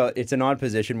thing about it's an odd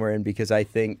position we're in because I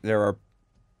think there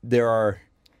are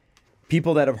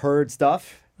people that have heard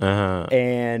stuff,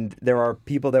 and there are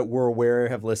people that we're aware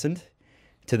have listened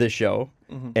to this show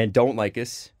and don't like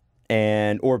us.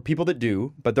 Or people that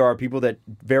do, but there are people that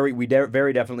very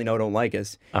definitely know don't like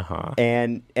us.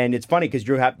 And it's funny because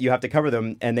you have to cover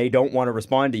them, and they don't want to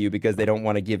respond to you because they don't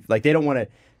want to give they don't want to.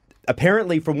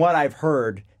 Apparently, from what I've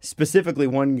heard, specifically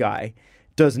one guy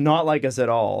does not like us at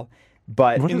all.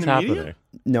 But What is happening? media?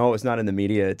 no, it's not in the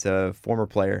media. It's a former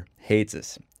player hates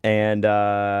us. And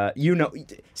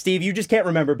Steve, you just can't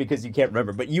remember because you can't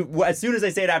remember. But as soon as I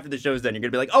say it after the show's done, you're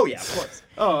gonna be like, "Oh yeah, of course."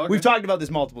 Oh, okay. We've talked about this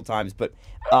multiple times, but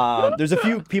there's a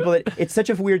few people that it's such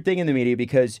a weird thing in the media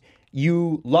because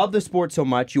you love the sport so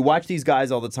much, you watch these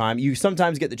guys all the time, you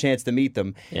sometimes get the chance to meet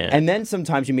them, and then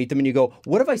sometimes you meet them and you go,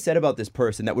 "What have I said about this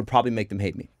person that would probably make them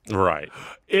hate me?" Right.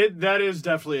 That is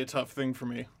definitely a tough thing for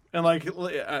me. And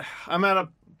I'm at a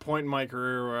point in my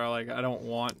career where I don't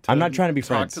want to I'm not trying to be talk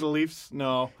friends. to the Leafs.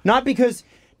 No. Not because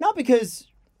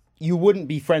you wouldn't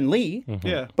be friendly.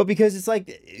 Yeah. But because it's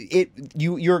like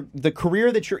you're the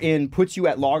career that you're in puts you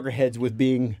at loggerheads with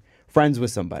being friends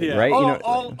with somebody, Yeah. right?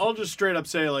 I'll just straight up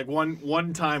say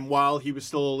one time while he was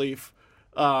still a Leaf,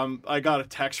 I got a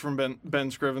text from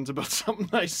Ben Scrivens about something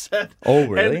I said. Oh,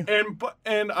 really?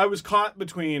 And I was caught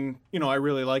between, I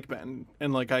really like Ben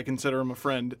and I consider him a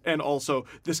friend, and also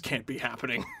this can't be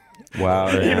happening. Wow.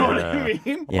 You know what I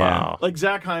mean? Yeah. Wow.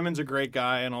 Zach Hyman's a great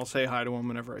guy, and I'll say hi to him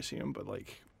whenever I see him, but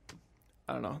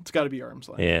I don't know. It's got to be arm's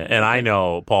length. Yeah, and I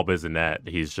know Paul Bissonnette.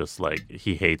 He's just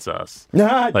he hates us.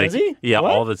 Does he? Yeah,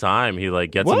 What? all the time. He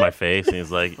gets What? in my face and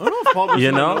he's like, I don't know if Paul Bissonnette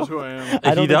You know? knows who I am. I don't he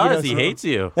think he does. does. He hates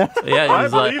you. Yeah, I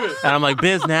he's like, believe it. and I'm like,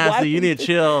 Biz Why nasty. You would need to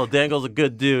chill. Dangle's a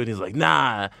good dude. He's like,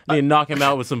 nah, I need to knock him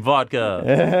out with some vodka.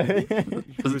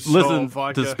 Listen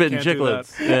vodka, to Spitting can't do that.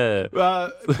 Chicklets.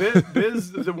 Yeah.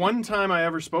 Biz, the one time I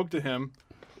ever spoke to him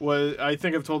was, I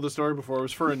think I've told the story before, it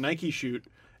was for a Nike shoot.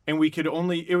 And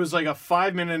it was like a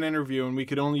 5-minute interview, and we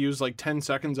could only use 10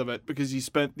 seconds of it because he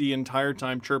spent the entire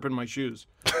time chirping my shoes.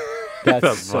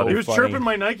 That's so He was funny. chirping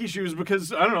my Nike shoes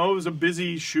because, I don't know, it was a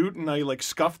busy shoot, and I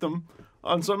scuffed them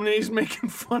on something, and he's making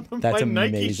fun of That's my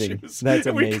amazing. Nike shoes. That's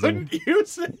and amazing. we couldn't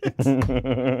use it.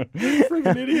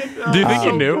 Freaking idiot. Do you think he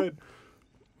so knew? good.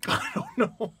 I don't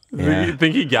know. You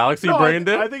think he galaxy No, brained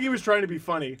I it? think he was trying to be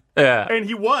funny. Yeah. And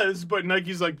he was, but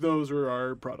Nike's those are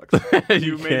our products.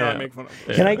 You may not can't. make fun of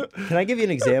them. Can I give you an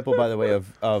example, by the way,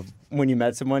 of when you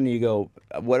met someone and you go,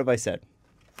 "What have I said?"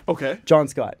 Okay. John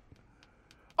Scott.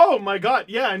 Oh my God!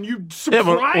 Yeah, and you Yeah, surprised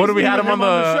but what do we me had with him on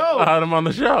the show? had him on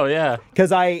the show? Yeah.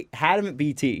 Because I had him at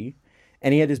BT,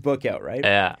 and he had his book out, right?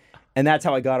 Yeah. And that's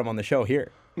how I got him on the show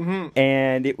here. Mm-hmm.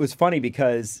 And it was funny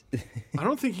because I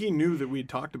don't think he knew that we'd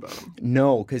talked about him.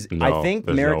 because I No, think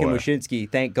there's Merrick no and way.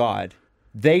 Wyshynski, thank God,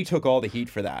 they took all the heat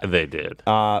for that. They did.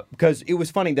 Because it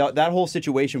was funny, that whole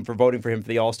situation for voting for him for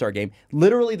the All-Star game,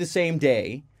 literally the same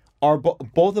day,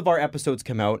 both of our episodes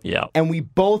come out, Yeah. and we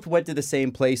both went to the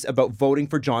same place about voting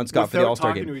for John Scott for the Without All-Star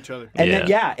talking game. to each other. And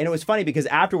Yeah. and it was funny because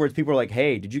afterwards people were like,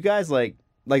 "Hey, did you guys like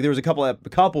there was a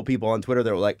couple people on Twitter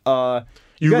that were like,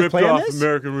 you guys ripped play on off this?"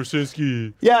 American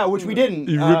Wyshynski. Yeah, which we didn't.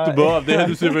 You ripped them off. They had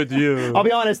to say right to you. I'll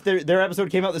be honest, their episode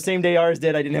came out the same day ours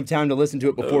did. I didn't have time to listen to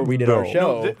it before we did our no.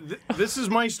 show. This is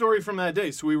my story from that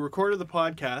day. So we recorded the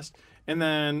podcast, and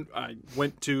then I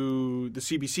went to the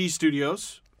CBC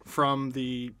studios from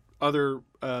the other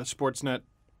Sportsnet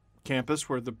campus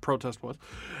where the protest was.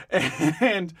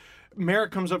 And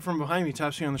Merrick comes up from behind me,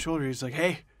 taps me on the shoulder. He's like,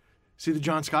 "Hey, see the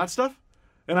John Scott stuff?"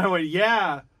 And I went,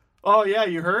 "Yeah." "Oh, yeah,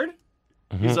 you heard?"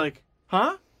 He's like,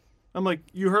 "Huh?" I'm like,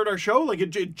 "You heard our show?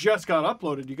 It just got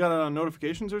uploaded. You got it on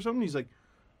notifications or something?" He's like,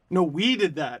 "No, we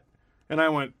did that." And I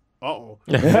went, "Uh-oh."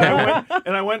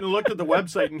 And I went and looked at the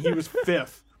website, and he was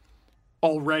 5th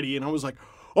already. And I was like,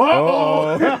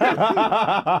 "Uh-oh."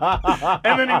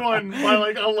 And then he won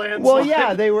by a landslide. Well,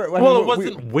 yeah, they were. I Well, mean, it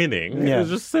wasn't winning. Yeah. It was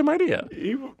just the same idea.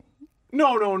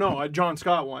 No. John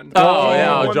Scott won. Oh, He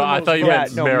yeah. won the John, I most thought you Yeah,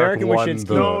 meant no, Merrick American won Wyshynski.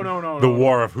 the, No, the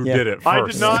war of who Yeah. did it first. I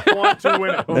did not want to win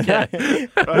it. Okay.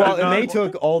 well, and they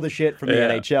took all the shit from the Yeah.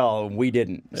 NHL, and we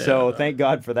didn't. So thank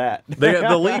God for that.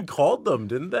 The league called them,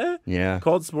 didn't they? Yeah.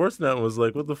 Called Sportsnet and was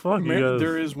like, what the fuck? You guys...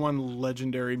 There is one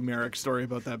legendary Merrick story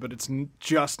about that, but it's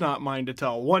just not mine to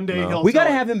tell. One day he'll We got to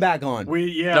tell it. have him back on. Oh,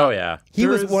 yeah. He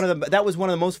There was is- that was one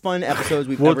of the most fun episodes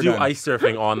we've We'll ever do done. ice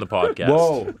surfing on the podcast.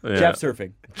 Whoa, Yeah. Jeff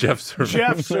surfing. Jeff surfing.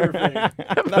 Jeff surfing.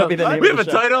 That'll be the name We of have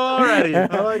the a show. title already.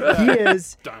 I like that. He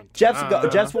is Dun,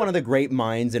 Jeff's one of the great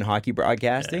minds in hockey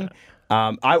broadcasting.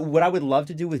 What I would love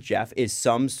to do with Jeff is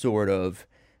some sort of,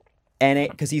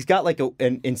 because he's got like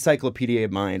an encyclopedia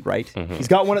mind, right? He's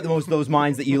got one of those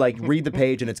minds that you like read the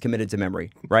page and it's committed to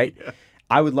memory, right? Yeah.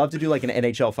 I would love to do like an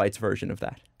NHL Fights version of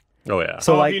that. Oh yeah.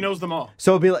 So like, he knows them all.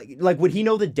 So it'd be like, would he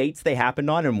know the dates they happened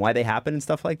on and why they happened and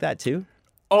stuff like that too?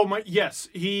 Oh my, yes.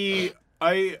 I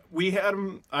had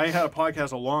a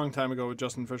podcast a long time ago with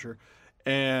Justin Fisher,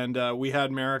 and we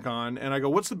had Merrick on, and I go,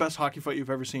 "What's the best hockey fight you've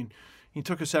ever seen?" He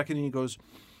took a second and he goes,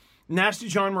 "Nasty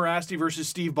John Morasti versus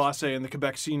Steve Bossé in the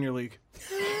Quebec Senior League."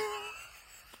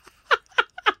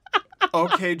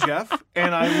 Okay, Jeff.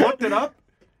 And I looked it up,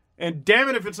 and damn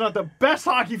it if it's not the best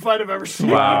hockey fight I've ever seen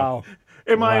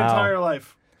in my entire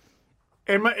life.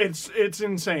 And it's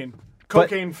insane.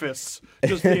 Cocaine fists,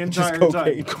 just the entire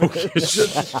time.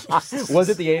 Was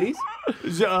it the 80s?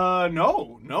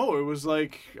 No. It was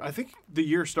like, I think the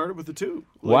year started with the two.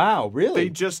 Like, wow, really? They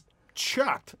just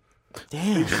chucked.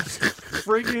 Damn. They just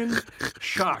friggin'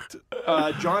 shocked.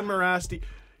 John Morasti,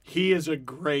 he is a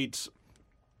great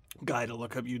guy to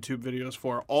look up YouTube videos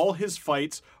for. All his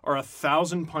fights are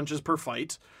 1,000 punches per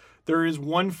fight. There is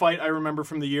one fight I remember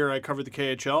from the year I covered the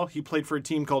KHL. He played for a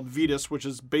team called Vitas, which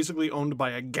is basically owned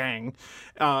by a gang,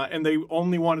 and they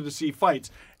only wanted to see fights.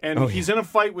 And he's in a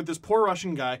fight with this poor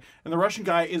Russian guy, and the Russian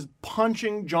guy is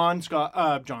punching John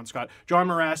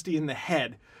Morasti in the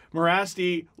head.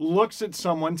 Morasti looks at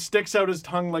someone, sticks out his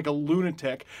tongue like a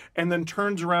lunatic, and then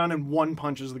turns around and one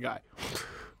punches the guy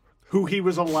who he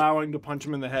was allowing to punch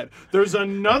him in the head. There's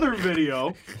another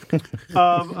video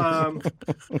of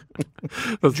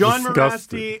John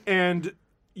Morasti and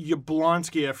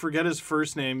Yablonsky. I forget his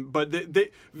first name, but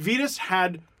Vitas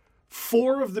had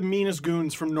 4 of the meanest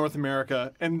goons from North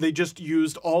America, and they just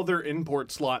used all their import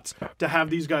slots to have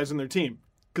these guys in their team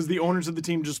because the owners of the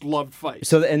team just loved fights.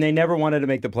 So, and they never wanted to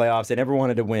make the playoffs. They never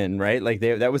wanted to win, right? Like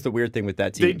that was the weird thing with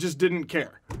that team. They just didn't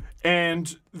care.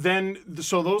 And then,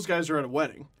 so those guys are at a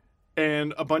wedding.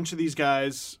 And a bunch of these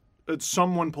guys,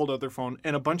 someone pulled out their phone,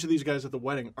 and a bunch of these guys at the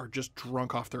wedding are just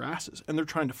drunk off their asses, and they're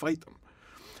trying to fight them.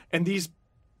 And these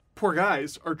poor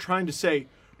guys are trying to say,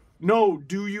 "No,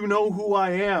 do you know who I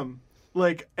am?"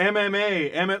 Like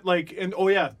MMA, and oh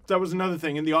yeah, that was another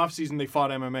thing. In the off season, they fought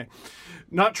MMA,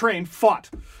 not trained, fought,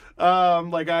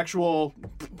 like actual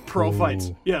pro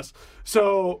fights. Yes.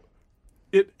 So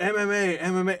MMA,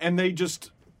 and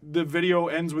the video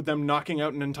ends with them knocking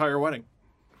out an entire wedding.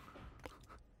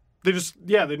 They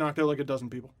knocked out like a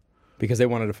dozen people. Because they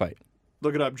wanted to fight.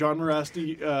 Look it up. John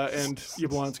Morasti and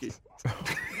Yablonsky.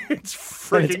 It's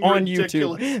freaking it's on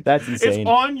ridiculous. YouTube. That's insane. It's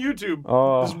on YouTube.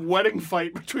 Oh. This wedding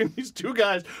fight between these two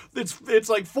guys. It's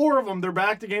like 4 of them. They're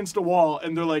backed against a wall,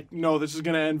 and they're like, "No, this is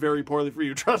going to end very poorly for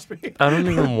you. Trust me." I don't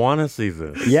even want to see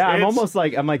this. Yeah, I'm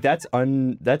like, that's. Well,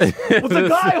 the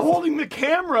guy holding the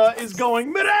camera is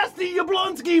going, "Morasti,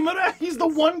 Yablonsky, He's the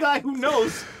one guy who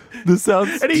knows. This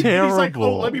sounds terrible. He's like,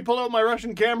 "Oh, let me pull out my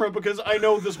Russian camera because I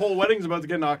know this whole wedding's about to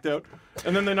get knocked out."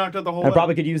 And then they knocked out the whole wedding.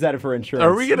 Probably could use that for insurance.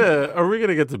 Are we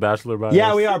gonna get to Bachelor bias?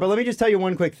 Yeah, we are. But let me just tell you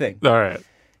one quick thing. All right.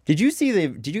 Did you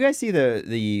guys see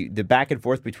the back and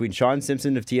forth between Sean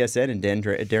Simpson of TSN and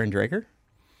Darren Drager?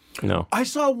 No. I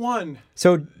saw one.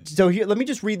 So here, let me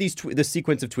just read the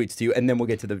sequence of tweets to you, and then we'll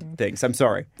get to the things. I'm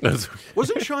sorry.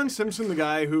 Wasn't Sean Simpson the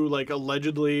guy who like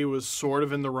allegedly was sort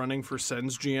of in the running for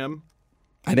Sens GM?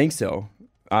 I think so.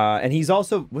 And he's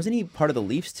also, wasn't he part of the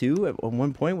Leafs too at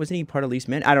one point? Wasn't he part of Leafs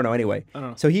Man? I don't know. Anyway,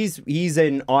 so he's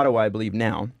in Ottawa, I believe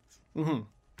now. Mm-hmm.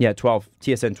 Yeah,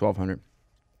 TSN 1200.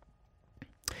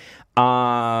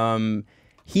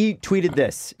 He tweeted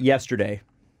this yesterday.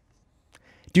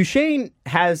 Duchesne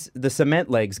has the cement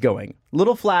legs going.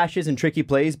 Little flashes and tricky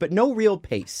plays, but no real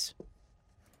pace.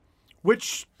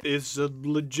 Which is a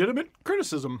legitimate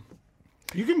criticism.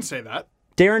 You can say that.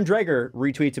 Darren Dreger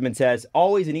retweets him and says,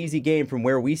 "Always an easy game from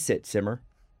where we sit, Simmer."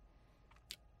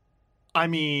 I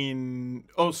mean,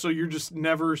 so you're just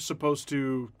never supposed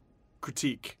to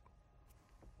critique.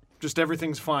 Just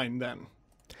everything's fine then.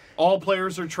 All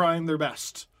players are trying their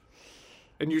best.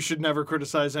 And you should never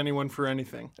criticize anyone for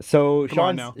anything. So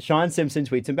Sean Simpson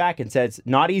tweets him back and says,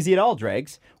 "Not easy at all,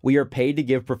 Dregs. We are paid to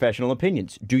give professional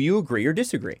opinions. Do you agree or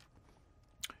disagree?"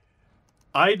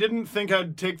 I didn't think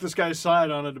I'd take this guy's side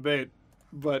on a debate,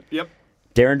 but yep.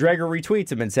 Darren Dreger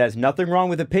retweets him and says, "Nothing wrong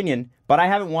with opinion, but I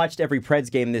haven't watched every Preds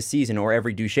game this season or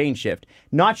every Duchesne shift.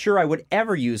 Not sure I would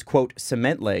ever use, quote,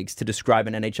 cement legs to describe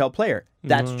an NHL player.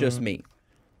 That's just me. ...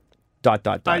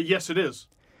 Yes, it is.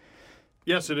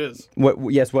 Yes, it is.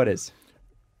 What is?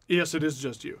 Yes, it is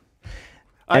just you.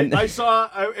 I saw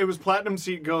it was Platinum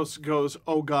Seat goes,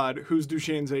 oh God, who's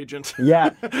Duchesne's agent?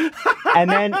 Yeah. And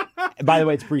then, by the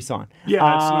way, it's Brisson.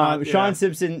 Yeah, it's not. Sean Yeah.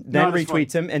 Simpson then Not as fun.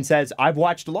 retweets him and says, I've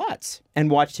watched lots and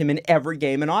watched him in every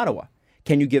game in Ottawa.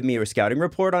 Can you give me a scouting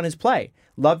report on his play?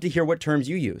 Love to hear what terms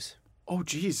you use. Oh,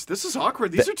 geez, this is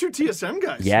awkward. These are two TSM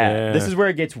guys. Yeah. This is where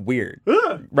it gets weird.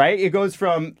 Right? It goes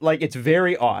from, like, it's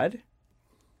very odd.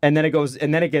 And then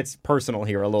it gets personal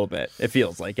here a little bit. It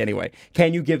feels like, anyway.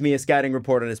 Can you give me a scouting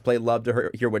report on his play? Love to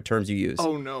hear what terms you use.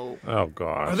 Oh, no. Oh,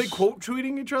 gosh. Are they quote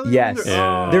tweeting each other? Yes.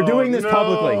 Yeah. They're doing this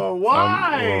publicly.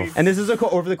 Why? And this is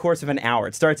over the course of an hour.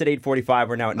 It starts at 8:45.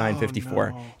 We're now at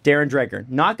 9:54. Darren Dreger,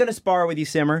 not going to spar with you,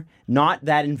 Simmer. Not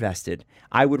that invested.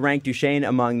 I would rank Duchesne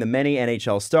among the many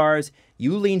NHL stars.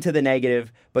 You lean to the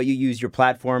negative, but you use your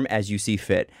platform as you see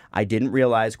fit. I didn't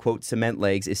realize, quote, cement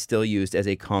legs is still used as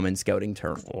a common scouting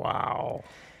term. Wow.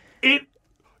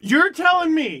 You're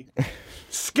telling me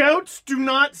scouts do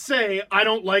not say, I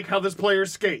don't like how this player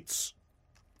skates.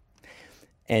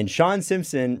 And Sean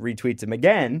Simpson retweets him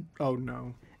again Oh,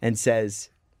 no. and says,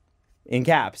 in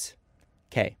caps,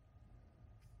 K.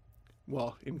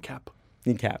 Well, in cap.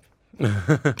 In cap.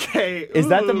 Okay. Is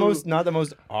that ooh. not the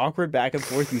most awkward back and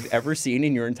forth you've ever seen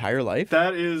in your entire life?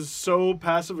 That is so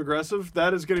passive aggressive.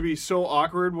 That is going to be so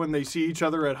awkward when they see each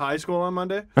other at high school on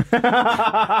Monday.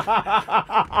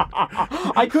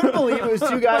 I couldn't believe it was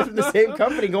two guys from the same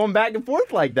company going back and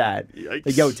forth like that. Yikes.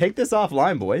 Like, yo, take this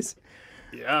offline, boys.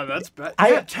 Yeah, that's bad.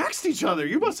 I- Text each other.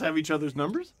 You must have each other's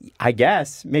numbers. I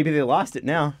guess. Maybe they lost it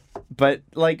now. But,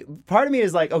 like, part of me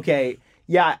is like, okay,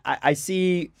 yeah, I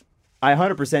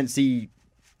 100% see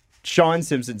Sean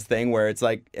Simpson's thing where it's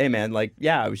like, hey, man, like,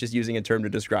 yeah, I was just using a term to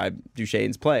describe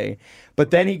Duchesne's play. But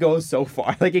then he goes so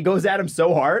far. Like, it goes at him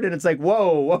so hard, and it's like,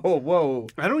 whoa.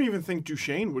 I don't even think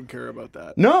Duchesne would care about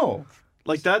that. No.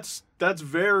 Like, that's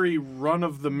very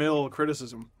run-of-the-mill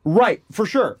criticism. Right, for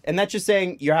sure. And that's just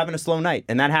saying you're having a slow night,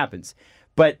 and that happens.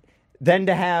 But then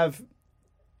to have...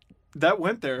 That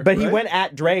went there. But he right? went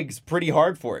at Dregs pretty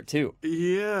hard for it, too.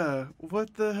 Yeah.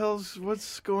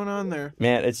 What's going on there?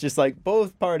 Man, it's just like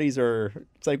both parties are...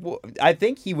 It's like, well, I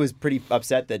think he was pretty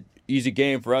upset that easy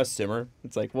game for us, Simmer.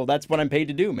 It's like, well, that's what I'm paid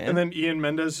to do, man. And then Ian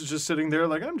Mendes is just sitting there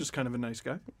like, I'm just kind of a nice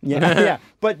guy. Yeah.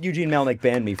 But Eugene Melnick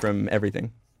banned me from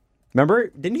everything. Remember?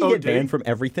 Didn't he get did he? banned from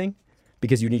everything?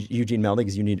 Because you need Eugene Melnick,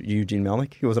 because you need Eugene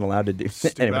Melnick. He wasn't allowed to do...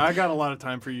 Stupid. I got a lot of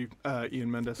time for you, Ian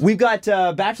Mendes. We've got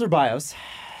Bachelor bios.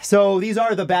 So these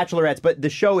are the Bachelorettes, but the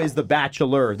show is The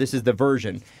Bachelor. This is the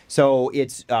version. So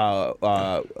it's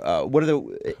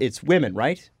it's women,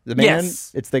 right? The man.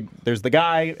 Yes. There's the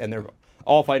guy, and they're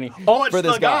all fighting it's for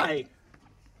this the guy.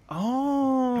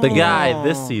 Oh. The guy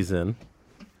this season,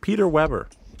 Peter Weber.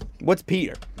 What's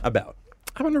Peter about?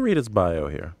 I'm going to read his bio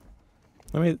here.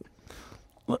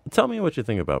 Tell me what you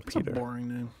think about It's a Peter. boring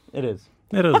name. It is.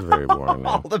 It is a very boring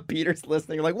All name. the Peters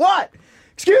listening are like, what?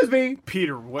 Excuse me.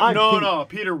 Peter I'm Weber. Pete. No,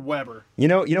 Peter Weber. You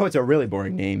know it's a really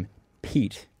boring name.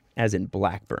 Pete, as in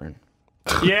Blackburn.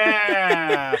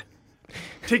 Yeah.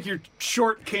 Take your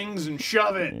short kings and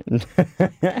shove it.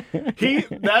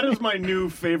 That is my new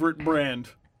favorite brand.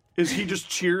 Is he just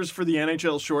cheers for the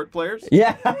NHL short players?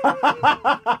 Yeah.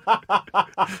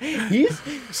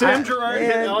 Sam Girard and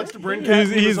man. Alex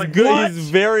DeBrincat. He's like, good. what? He's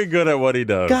very good at what he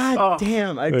does. God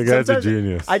damn. The guy's a sometimes-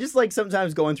 genius. I just like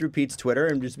sometimes going through Pete's Twitter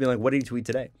and just being like, what did he tweet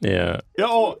today? Yeah. Yeah,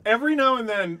 oh, every now and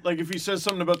then, like if he says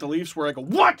something about the Leafs where I go,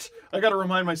 what? I got to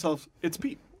remind myself, it's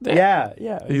Pete. Yeah.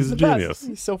 He's a the best. genius.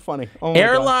 He's so funny. Oh my God.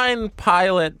 Airline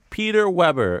pilot Peter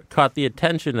Weber caught the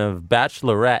attention of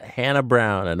Bachelorette Hannah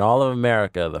Brown and all of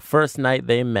America the first night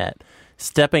they met,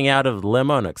 stepping out of the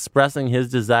limo and expressing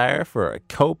his desire for a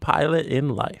co-pilot in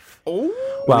life.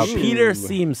 While Peter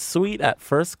seemed sweet at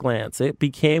first glance, it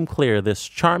became clear this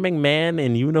charming man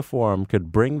in uniform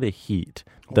could bring the heat.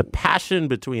 The passion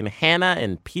between Hannah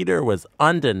and Peter was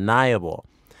undeniable.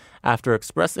 After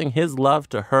expressing his love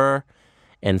to her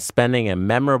and spending a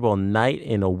memorable night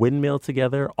in a windmill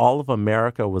together, all of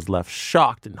America was left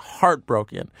shocked and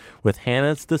heartbroken with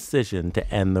Hannah's decision to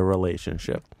end the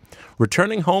relationship.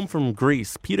 Returning home from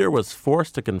Greece, Peter was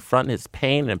forced to confront his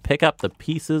pain and pick up the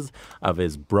pieces of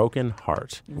his broken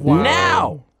heart. Wow.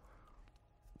 Now,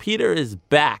 Peter is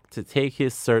back to take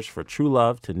his search for true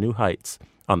love to new heights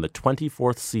on the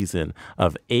 24th season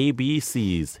of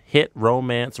ABC's hit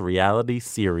romance reality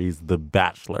series, The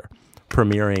Bachelor,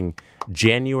 premiering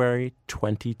January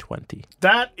 2020.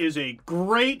 That is a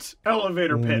great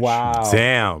elevator pitch. Wow.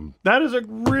 Damn. That is a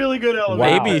really good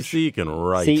elevator Wow. pitch. ABC can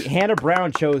write. See, Hannah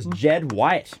Brown chose Jed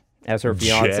Wyatt as her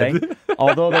fiance. Jed?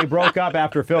 Although they broke up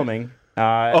after filming,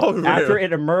 really? After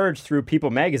it emerged through People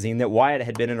magazine that Wyatt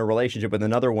had been in a relationship with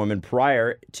another woman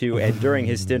prior to and during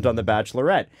his stint on The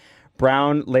Bachelorette.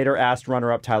 Brown later asked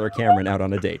runner-up Tyler Cameron out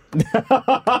on a date.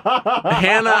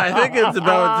 Hannah, I think it's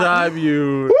about time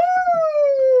you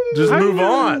just move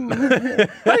on.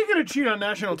 How are you going to cheat on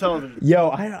national television? Yo,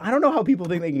 I don't know how people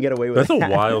think they can get away with That's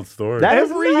that. a wild story. That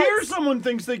is Every nuts. year someone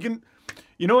thinks they can...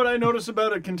 You know what I notice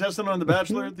about a contestant on The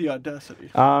Bachelor? The audacity.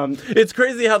 It's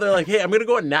crazy how they're like, hey, I'm going to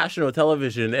go on national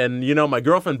television, and, my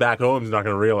girlfriend back home is not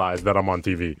going to realize that I'm on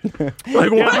TV.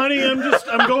 Like, Yeah, what? honey,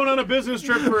 I'm going on a business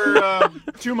trip for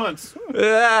 2 months.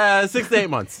 6 to 8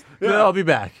 months. Then I'll be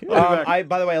back. By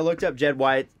the way, I looked up Jed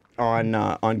Wyatt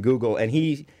on Google, and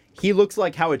he looks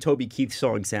like how a Toby Keith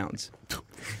song sounds.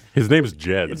 His name's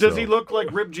Jed. Does he look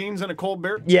like ripped jeans and a cold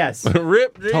beer? Yes.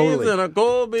 Rip jeans Totally. and a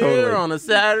cold beer Totally. on a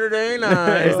Saturday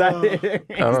night. Is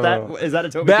that a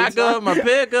Toby Back Keith song? up my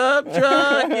pickup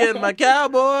truck in my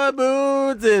cowboy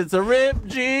boots. It's a ripped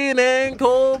jean and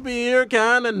cold beer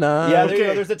kind of night. Yeah, there you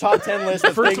go. There's the top 10 list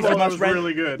of First things of all, you that must was rent.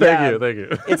 really good. Yeah. Thank you.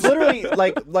 It's literally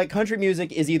like country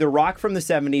music is either rock from the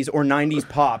 70s or 90s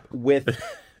pop with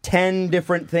 10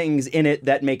 different things in it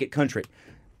that make it country.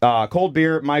 Cold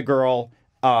beer, my girl,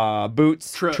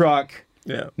 boots, truck,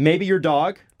 Yeah. maybe your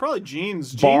dog. Probably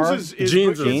jeans. Bar? Jeans is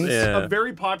Jeans is- a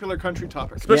very popular country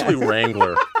topic. Especially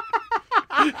Wrangler.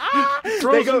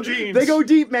 Throw some jeans. They go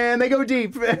deep, man. They go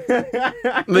deep.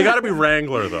 They got to be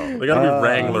Wrangler, though. They got to be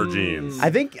Wrangler jeans. I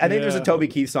think there's a Toby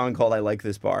Keith song called "I Like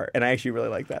This Bar," and I actually really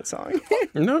like that song.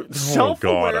 No, God,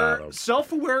 Self-aware, Adam.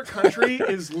 self-aware country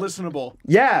is listenable.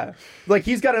 Yeah, like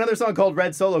he's got another song called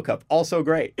 "Red Solo Cup," also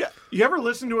great. Yeah. You ever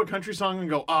listen to a country song and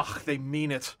go, "Ugh, they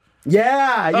mean it."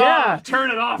 Yeah. Oh,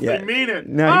 turn it off. Yeah. They mean it.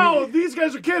 No, These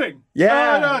guys are kidding.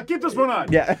 Yeah. Keep this one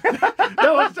on. Yeah.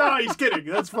 He's kidding.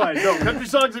 That's fine. No, country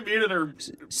songs that mean it are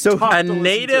So tough A to listen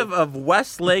native to. of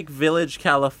Westlake Village,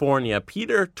 California,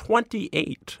 Peter,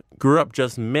 28, grew up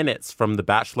just minutes from the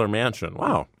Bachelor Mansion.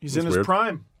 Wow. He's that's in his weird.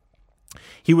 prime.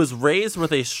 He was raised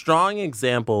with a strong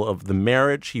example of the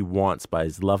marriage he wants by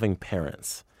his loving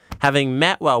parents. Having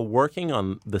met while working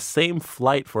on the same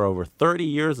flight for over 30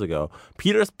 years ago,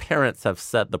 Peter's parents have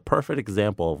set the perfect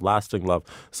example of lasting love.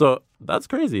 So that's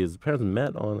crazy. His parents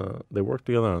met they worked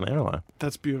together on an airline.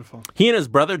 That's beautiful. He and his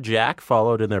brother Jack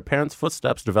followed in their parents'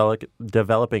 footsteps,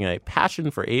 developing a passion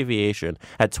for aviation.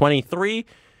 At 23,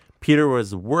 Peter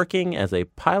was working as a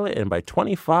pilot, and by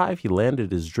 25, he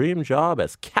landed his dream job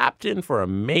as captain for a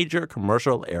major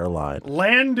commercial airline.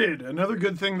 Landed. Another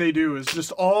good thing they do is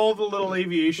just all the little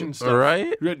aviation stuff.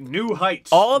 Right? You're at new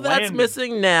heights. All that's Landed.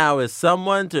 missing now is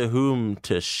someone to whom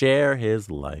to share his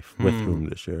life, with whom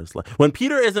to share his life. When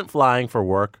Peter isn't flying for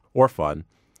work or fun,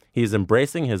 he's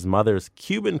embracing his mother's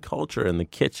Cuban culture in the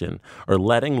kitchen or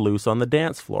letting loose on the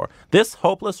dance floor. This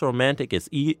hopeless romantic is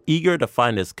eager to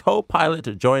find his co-pilot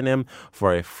to join him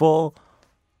for a full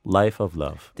life of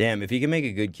love. damn, if he can make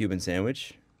a good Cuban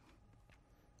sandwich,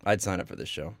 I'd sign up for this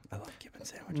show. I love Cuban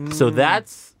sandwiches. So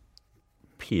that's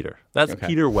Peter. That's Okay.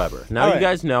 Peter Weber. Now All you right.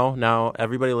 guys know. Now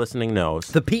everybody listening knows.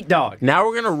 The Pete Dog. Now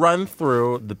we're going to run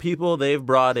through the people they've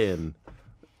brought in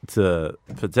to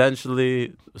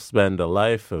potentially spend a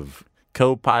life of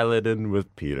co-piloting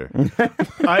with Peter.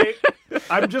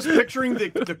 I'm just picturing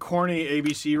the corny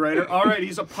ABC writer. All right,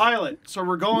 he's a pilot, so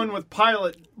we're going with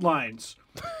pilot lines.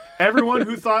 Everyone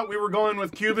who thought we were going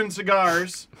with Cuban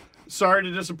cigars, sorry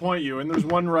to disappoint you. And there's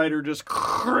one writer just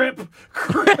crip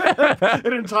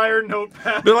an entire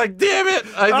notepad. They're like, damn it!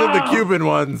 I did the Cuban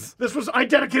ones. I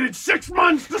dedicated 6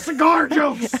 months to cigar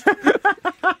jokes.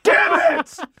 Damn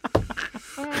it!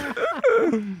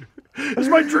 It's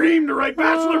my dream to write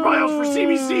bachelor bios for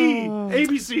CBC,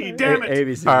 ABC. Damn it!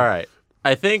 ABC. All right.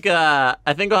 I think how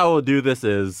we'll do this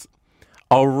is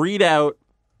I'll read out.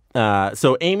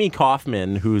 So Amy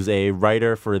Kaufman, who's a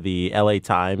writer for the LA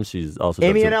Times, she's also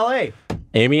Amy in L.A.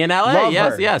 Amy in LA. Love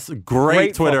Yes, her. yes.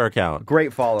 Great Twitter account.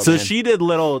 Great follow. So man. she did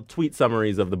little tweet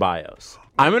summaries of the bios.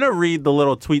 I'm going to read the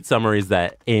little tweet summaries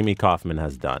that Amy Kaufman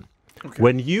has done. Okay.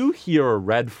 When you hear a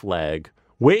red flag,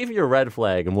 wave your red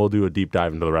flag and we'll do a deep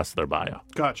dive into the rest of their bio.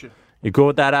 Gotcha. You cool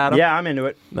with that, Adam? Yeah, I'm into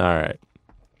it. All right.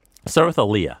 Start with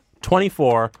Aaliyah.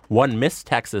 24, won Miss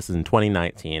Texas in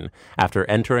 2019 after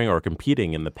entering or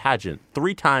competing in the pageant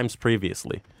 3 times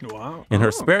previously. Wow. In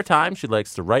her spare time, she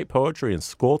likes to write poetry and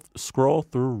scroll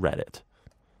through Reddit.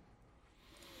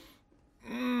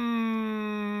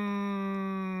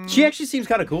 She actually seems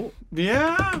kind of cool.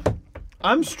 Yeah.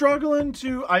 I'm struggling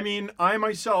to, I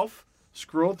myself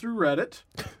scroll through Reddit.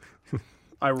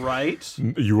 I write.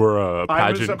 You were a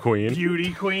I was pageant a queen.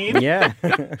 beauty queen. Yeah.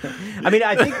 I mean,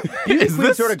 I think beauty Is queen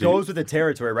this sort of Steve? goes with the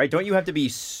territory, right? Don't you have to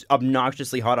be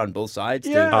obnoxiously hot on both sides?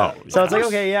 Yeah. Oh, So it's like,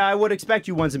 okay, yeah, I would expect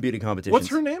you won some beauty competitions. What's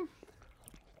her name?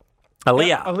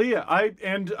 Aaliyah. Aaliyah.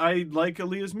 I like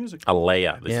Aaliyah's music.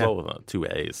 Alea. They Yeah. spell with 2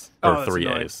 A's. Oh, Or that's 3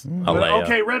 annoying. A's. But, Alea.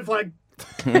 okay, red flag.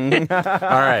 All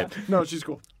right. No, she's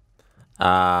cool.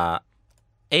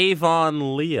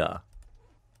 Avon Leah.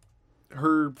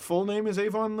 Her full name is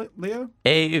Avon Leah?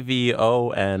 Avonlea.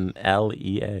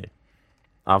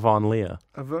 Avon Leah.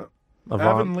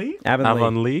 Avon Lee?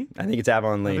 Avon Lee? I think it's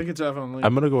Avonlea. I think it's Avon Lee.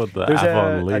 I'm going to go with the There's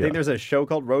Avon a, Leah. I think there's a show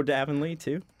called Road to Avonlea,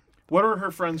 too. What do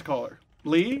her friends call her?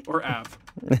 Lee or Av?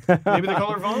 Maybe they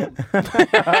call her Vaughn?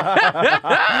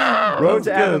 Road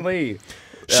to Avonlea.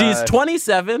 She's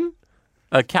 27.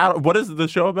 What is the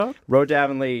show about? Road to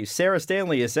Avonlea. Sarah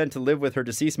Stanley is sent to live with her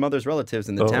deceased mother's relatives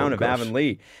in the town of gosh.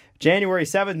 Avonlea. January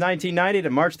 7th, 1990 to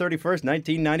March 31st,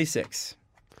 1996.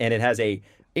 And it has a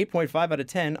 8.5 out of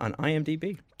 10 on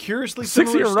IMDb. Curiously 6-year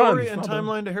similar story run. and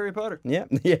timeline to Harry Potter. Yeah,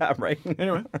 yeah, right.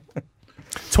 Anyway.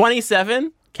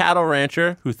 27. Cattle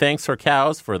rancher who thanks her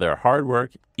cows for their hard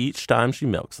work each time she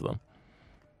milks them.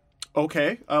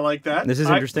 Okay, I like that. This is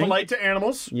interesting. Polite to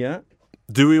animals. Yeah.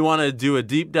 Do we want to do a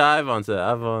deep dive onto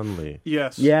Avon Lee?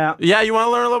 Yes. Yeah. Yeah, you want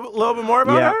to learn a little bit more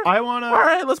about Yeah. her? I want to... All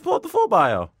right, let's pull up the full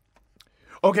bio.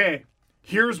 Okay,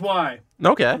 here's why.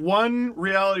 Okay. One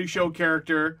reality show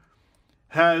character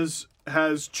has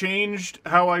changed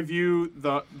how I view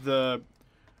the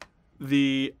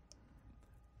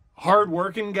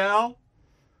hard-working gal.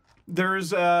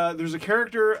 There's a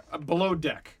character Below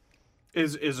Deck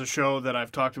is a show that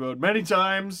I've talked about many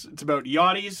times. It's about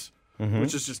yachties,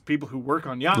 which is just people who work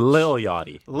on yachts. Lil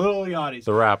Yachty, Little yachties.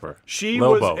 the rapper. She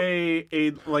Lil was Boat.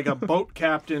 a boat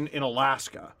captain in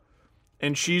Alaska.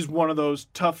 And she's one of those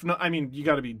tough... I mean, you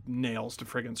got to be nails to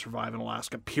friggin' survive in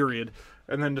Alaska, period.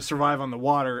 And then to survive on the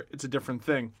water, it's a different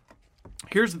thing.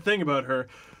 Here's the thing about her.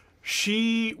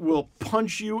 She will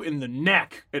punch you in the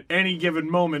neck at any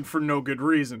given moment for no good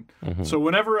reason. So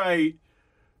whenever I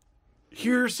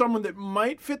hear someone that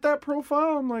might fit that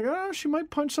profile, I'm like, she might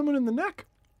punch someone in the neck.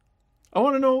 I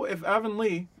want to know if Avon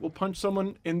Lee will punch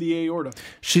someone in the aorta.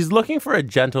 She's looking for a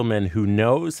gentleman who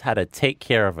knows how to take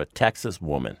care of a Texas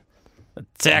woman. A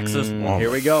Texas woman.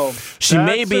 Here we go. She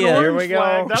may That's be an a orange we go.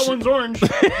 flag. That one's orange.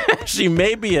 she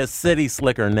may be a city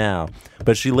slicker now,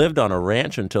 but she lived on a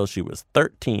ranch until she was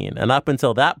 13, and up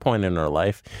until that point in her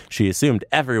life, she assumed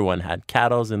everyone had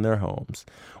cattle in their homes.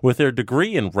 With her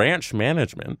degree in ranch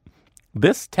management,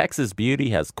 this Texas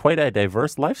beauty has quite a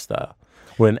diverse lifestyle.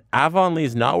 When Avon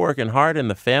Lee's not working hard in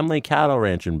the family cattle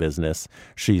ranching business,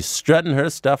 she's strutting her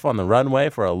stuff on the runway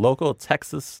for local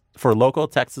Texas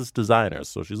designers.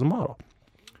 So she's a model.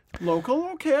 Local?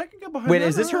 Okay, I can get behind Wait, that.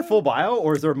 is this her full bio,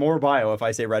 or is there more bio if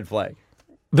I say red flag?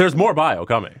 There's more bio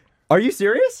coming. Are you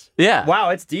serious? Yeah.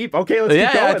 Wow, it's deep. Okay, let's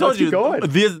keep going. I told let's you. keep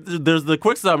going. There's the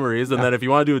quick summaries, and then if you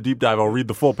want to do a deep dive, I'll read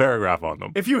the full paragraph on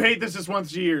them. If you hate this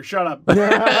once a year, shut up. I'm a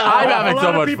having lot so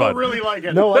of much people fun. really like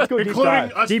it. No, let's go deep including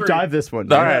dive. us Deep three. dive this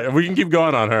one. All right, we can keep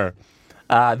going on her.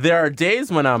 There are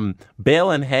days when I'm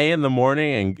baling hay in the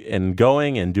morning and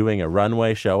going and doing a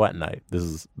runway show at night.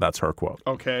 That's her quote.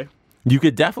 Okay. You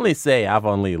could definitely say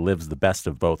Avon Lee lives the best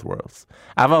of both worlds.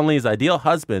 Avon Lee's ideal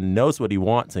husband knows what he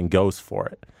wants and goes for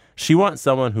it. She wants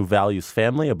someone who values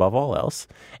family above all else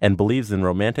and believes in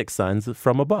romantic signs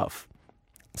from above.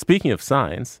 Speaking of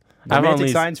signs, Avon Romantic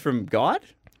Lee's signs from God?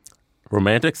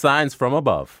 romantic signs from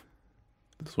above.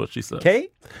 That's what she says. Okay.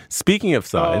 Speaking of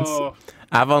signs, Oh.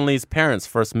 Avon Lee's parents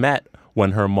first met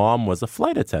when her mom was a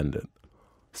flight attendant.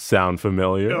 Sound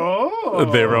familiar? Oh.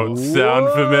 They wrote sound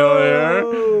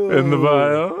familiar in the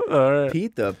bio. All right.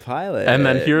 Pete the pilot. And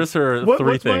then here's her What's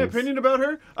things. my opinion about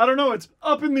her? I don't know. It's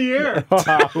up in the air.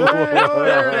 Give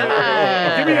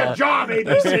me a job,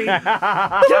 ABC. Give me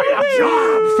a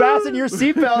job. Fasten your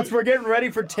seatbelts. We're getting ready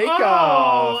for Oh,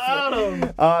 takeoff.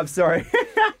 Adam. I'm sorry.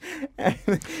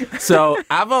 So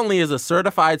Avon Lee is a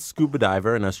certified scuba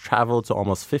diver and has traveled to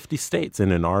almost 50 states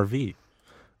in an RV.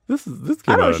 This I came don't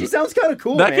out know. of, She sounds kind of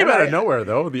cool. that man. came out of nowhere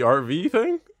though. The RV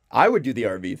thing. I would do the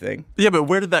RV thing. Yeah, but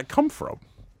where did that come from?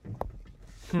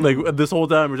 Like this whole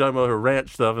time we're talking about her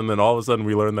ranch stuff, and then all of a sudden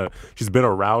we learn that she's been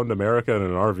around America in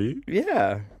an RV.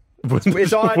 Yeah. When-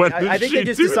 It's on. when I think did they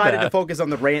just she do decided that? to focus on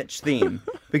the ranch theme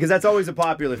because that's always a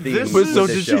popular theme. This with But so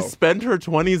this did show. she spend her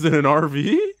 20s in an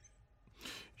RV?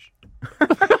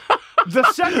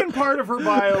 The second part of her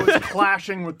bio is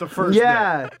clashing with the first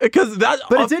bit. Because but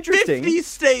it's interesting. 50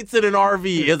 states in an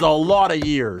RV is a lot of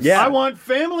years. Yeah. I want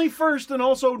family first and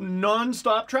also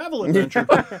non-stop travel adventure.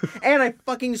 And I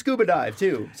fucking scuba dive,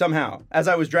 too, somehow, as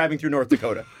I was driving through North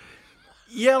Dakota.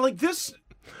 Yeah, like this...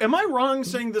 Am I wrong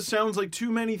saying this sounds like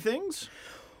too many things?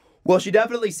 Well, she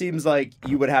definitely seems like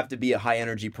you would have to be a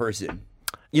high-energy person.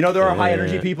 You know, there are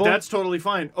high-energy people. That's totally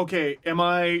fine. Okay,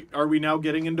 are we now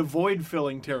getting into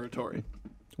void-filling territory?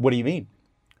 What do you mean?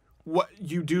 What,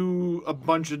 you do a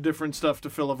bunch of different stuff to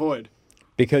fill a void?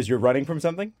 Because you're running from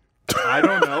something? I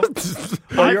don't know.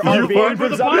 Or you're RVing for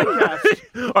from the something?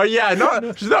 podcast. Oh, yeah.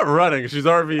 No, she's not running. She's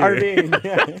RVing. RVing,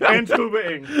 yeah. And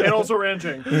scubaing. And also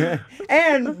ranching.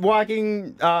 And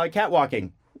walking,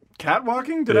 catwalking.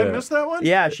 Catwalking? Did I miss that one?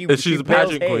 Yeah, She's she a bales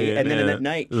pageant hay, queen. and then at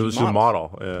night She's she a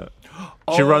models. model,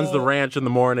 yeah. She runs the ranch in the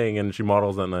morning and she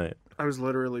models at night. I was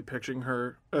literally picturing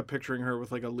her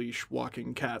with like a leash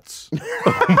walking cats.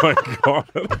 Oh my god.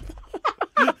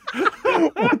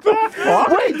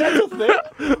 Wait, that's a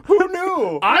thing? Who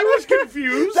knew? I was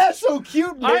confused. That's so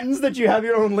cute, Mittens, that you have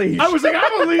your own leash. I was like,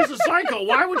 I'm a Lisa Psycho.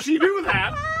 Why would she do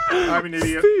that? I'm an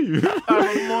idiot.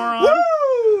 I'm a moron.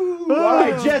 Woo! All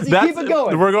right, Jesse, keep it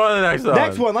going. We're going to the next one.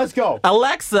 Next one, let's go.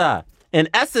 Alexa, an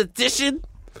esthetician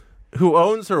who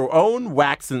owns her own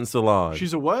waxing salon.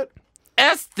 She's a what?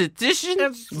 Esthetician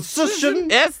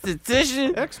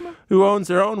Eczema? who owns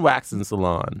her own waxing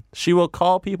salon. She will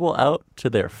call people out to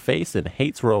their face and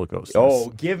hates roller coasters. Oh,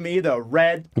 give me the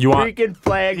red want- freaking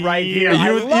flag right here. You- I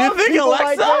love you think people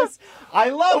like Alexa? this. I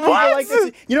love people What? like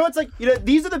this. You know, it's like,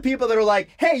 these are the people that are like,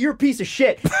 hey, you're a piece of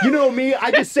shit. You know me,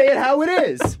 I just say it how it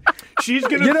is. She's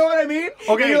gonna. You know what I mean?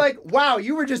 Okay. And you're like, wow,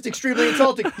 you were just extremely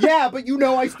insulting. Yeah, but you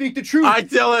know I speak the truth. I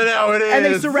tell it how it is. And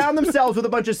they surround themselves with a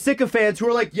bunch of sycophants who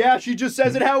are like, yeah, she just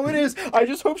says it how it is. I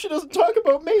just hope she doesn't talk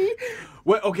about me.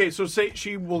 What? Okay, so say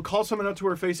she will call someone out to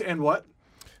her face and what?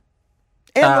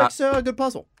 And likes a good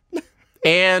puzzle.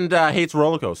 And hates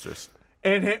roller coasters.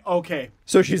 And okay,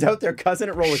 So she's out there cussing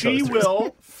at roller she coasters.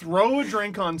 will throw a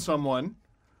drink on someone,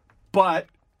 but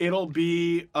it'll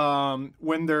be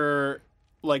when they're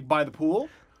like by the pool.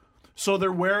 So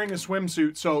they're wearing a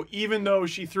swimsuit. So even though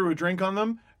she threw a drink on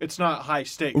them, it's not high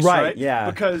stakes, right? Yeah.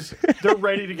 Because they're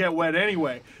ready to get wet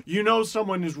anyway. You know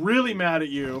someone is really mad at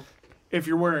you if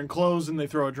you're wearing clothes and they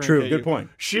throw a drink True, at good you.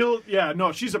 point.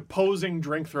 She's a posing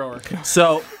drink thrower.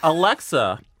 So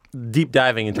Alexa, deep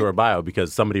diving into her bio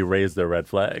because somebody raised their red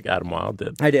flag. Adam Wilde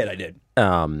did. I did.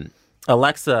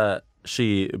 Alexa,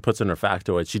 she puts in her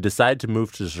factoid, she decided to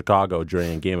move to Chicago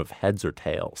during a game of heads or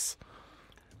tails.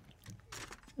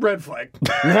 Red flag.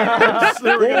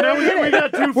 There we go. Now we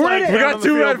got 2 flags. We got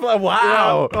 2 red flags.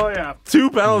 Wow. Oh, yeah. 2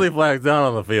 penalty flags down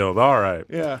on the field. All right.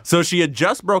 Yeah. So she had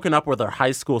just broken up with her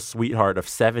high school sweetheart of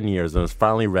 7 years and was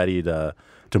finally ready to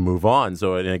move on.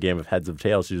 So in a game of heads or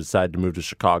tails, she decided to move to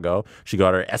Chicago. She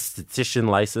got her esthetician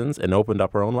license and opened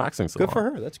up her own waxing salon. Good for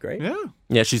her. That's great. Yeah.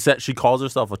 Yeah, she said she calls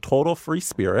herself a total free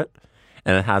spirit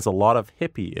and it has a lot of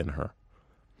hippie in her.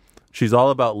 She's all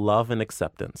about love and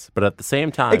acceptance, but at the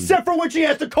same time... Except for when she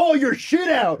has to call your shit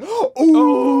out.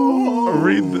 Ooh.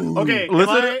 Read the, Okay.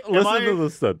 listen to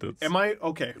this sentence. Am I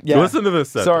okay? Yeah. Listen to this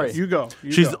sentence. Sorry. You go.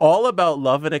 She's all about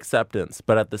love and acceptance,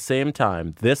 but at the same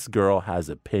time, this girl has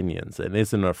opinions and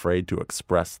isn't afraid to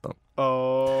express them.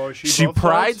 Oh, She both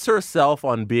prides those? herself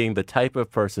on being the type of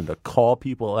person to call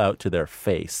people out to their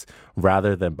face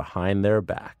rather than behind their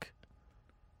back.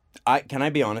 Can I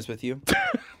be honest with you?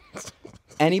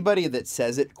 Anybody that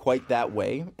says it quite that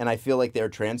way, and I feel like they're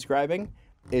transcribing,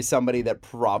 is somebody that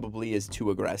probably is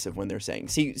too aggressive when they're saying.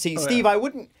 See, Steve, I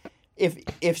wouldn't.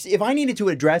 If I needed to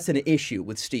address an issue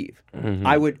with Steve,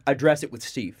 I would address it with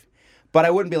Steve. But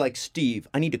I wouldn't be like, Steve,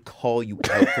 I need to call you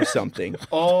out for something.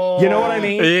 Oh. You know what I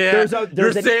mean? Yeah,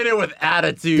 You're saying it with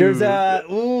attitude. There's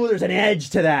an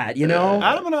edge to that, you know?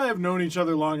 Adam and I have known each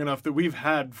other long enough that we've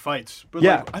had fights. But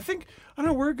Yeah. I don't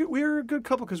know, we're a good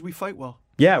couple because we fight well.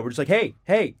 Yeah, we're just like, hey.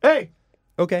 Hey,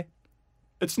 Okay.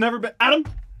 it's never been Adam.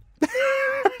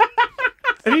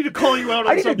 I need to call you out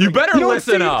on something. You better You know what,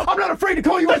 listen Steve? up. I'm not afraid to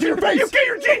call you out to your face. You get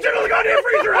your jeans into the goddamn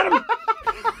freezer, Adam.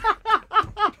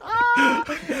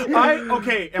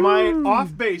 Am I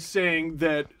off base saying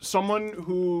that someone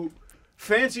who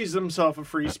fancies themselves a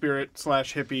free spirit /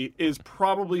 hippie is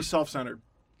probably self-centered?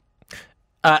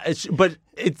 But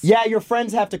it's Yeah, your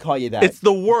friends have to call you that. it's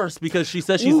the worst because she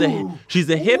says she's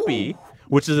a hippie,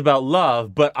 which is about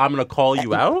love. But I'm gonna call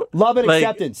you out. Love and Like,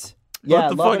 acceptance. Yeah,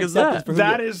 the love fuck and is that? acceptance for who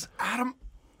That you- is Adam.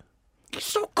 You're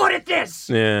so good at this.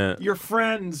 Yeah. Your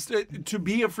friends, to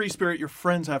be a free spirit, your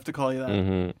friends have to call you that.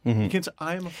 Mm-hmm. You can't say,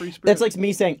 I am a free spirit. That's like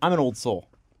me saying, I'm an old soul.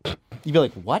 You'd be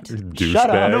like, what? Douchebag. Shut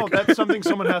up. No, that's something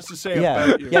someone has to say Yeah,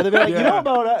 about you. yeah. They'd be like, you know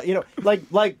about,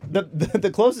 like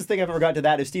the closest thing I've ever got to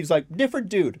that is Steve's like, different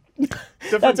dude.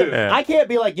 Different dude. Yeah. I can't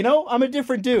be like, I'm a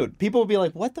different dude. People will be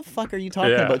like, what the fuck are you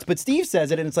talking Yeah. about? But Steve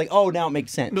says it, and it's like, oh, now it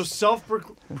makes sense. No,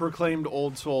 self-proclaimed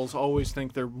old souls always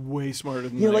think they're way smarter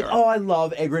than You're they like, are. oh, I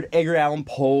love Edgar Allan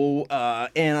Poe,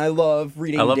 and I love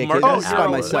reading I love Dickens Marcus by You're a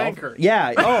myself. wanker.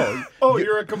 Yeah. Oh. Oh,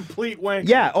 you're a complete wanker.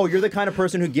 Yeah. Oh, you're the kind of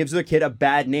person who gives their kid a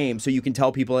bad name so you can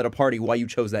tell people at a party why you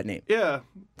chose that name. Yeah.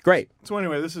 Great. So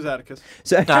anyway, this is Atticus.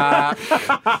 So, No,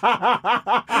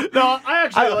 I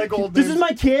actually like old this names. is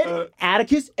my kid,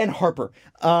 Atticus and Harper.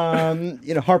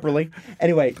 Harper Lee.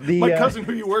 Anyway, My cousin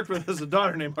who you worked with has a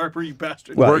daughter named Harper, you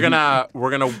bastard. Well, We're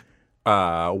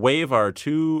gonna wave our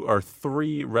 2 or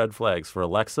 3 red flags for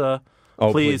Alexa.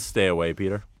 Oh, please stay away,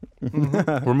 Peter.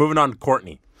 We're moving on to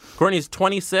Courtney. Courtney's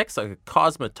 26, a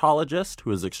cosmetologist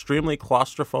who is extremely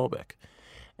claustrophobic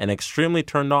and extremely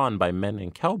turned on by men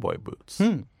in cowboy boots.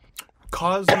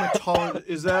 Cosmetologist.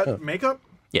 Is that makeup?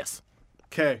 Yes.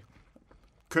 Okay.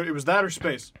 It was that or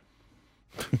space?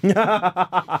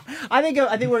 I think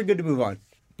we're good to move on.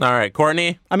 All right,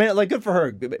 Courtney, I mean, like, good for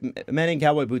her. Men in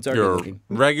cowboy boots are good you're a looking.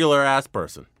 regular ass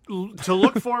person. To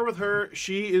look for with her,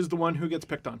 she is the one who gets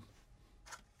picked on.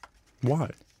 Why?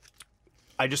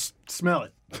 I just smell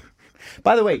it.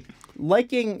 By the way,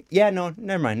 liking. Yeah, no,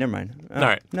 never mind. All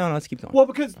right. No, let's keep going. Well,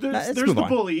 because Let's there's move the on.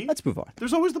 bully. Let's move on.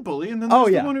 There's always the bully, and then Oh,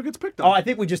 there's yeah. the one who gets picked on. Oh, I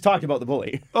think we just talked about the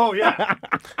bully. Oh, yeah.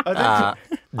 I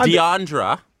think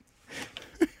Deandra,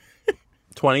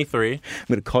 23. I'm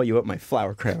gonna call you up my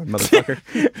flower crown, motherfucker.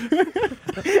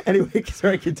 Anyway,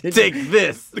 sorry, continue. Take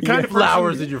this. The kind of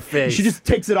flowers person- in your face. She just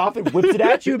takes it off and whips it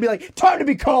at you and be like, "Time to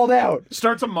be called out."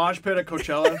 starts a mosh pit at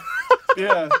Coachella.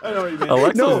 Yeah, I know what you mean.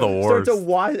 Alexa's No, the worst.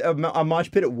 starts a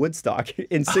mosh pit at Woodstock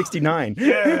in '69.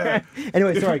 Yeah.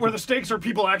 Anyway, sorry. Where the stakes are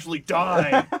people actually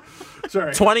die.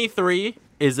 Sorry. 23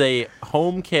 is a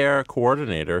home care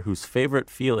coordinator whose favorite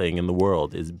feeling in the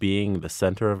world is being the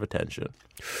center of attention.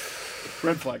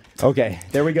 Red flag. Okay,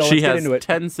 there we go. She Let's get has into it.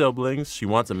 10 siblings. She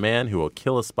wants a man who will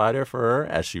kill a spider for her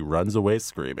as she runs away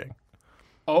screaming.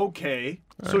 Okay.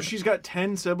 So she's got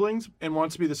 10 siblings and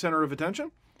wants to be the center of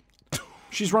attention?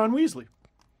 She's Ron Weasley.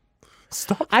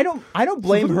 Stop. I don't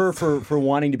blame her for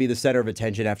wanting to be the center of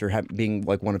attention after being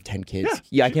like one of 10 kids.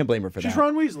 Yeah, I can't blame her for She's that.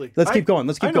 Ron Weasley. Let's keep going.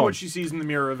 Let's keep I know going. what she sees in the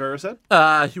mirror of Erised.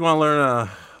 You want to learn a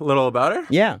little about her?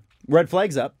 Yeah, red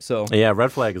flag's up. So Yeah,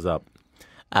 red flag is up.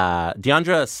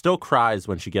 Deandra still cries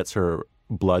when she gets her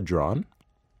blood drawn.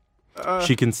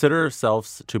 She considers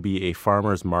herself to be a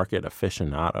farmer's market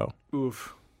aficionado.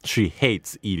 Oof. She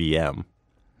hates EDM.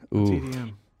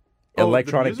 TDM.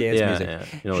 electronic the dance Yeah, music.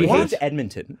 yeah. You know She what hates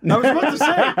Edmonton. I was about to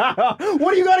say.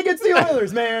 What do you got against the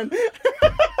Oilers, man?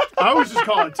 I was just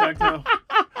calling techno.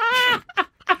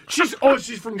 She's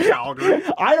from Calgary.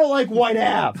 I don't like White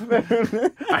Ave.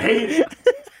 I hate it.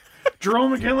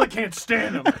 Jerome McGinley can't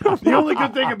stand him. The only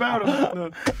good thing about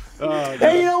him.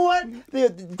 Hey, you know what? The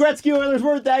Gretzky Oilers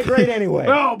weren't that great anyway.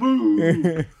 Oh,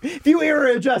 boo. If you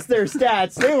era adjust their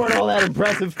stats, they weren't all that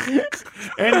impressive.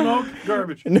 Animal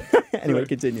garbage. Anyway,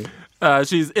 continue.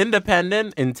 She's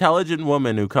independent, intelligent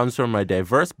woman who comes from a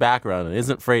diverse background and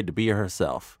isn't afraid to be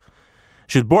herself.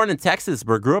 She was born in Texas,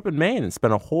 but grew up in Maine and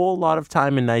spent a whole lot of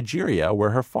time in Nigeria, where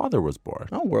her father was born.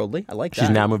 Oh, worldly. I like that. She's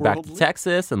now moved back to Worldly.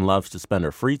 Texas and loves to spend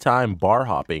her free time bar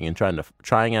hopping and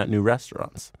trying out new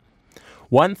restaurants.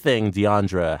 One thing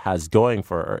Deandra has going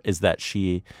for her is that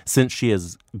since she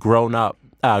has grew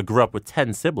up with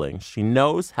 10 siblings, she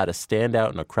knows how to stand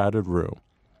out in a crowded room.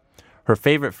 Her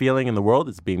favorite feeling in the world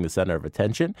is being the center of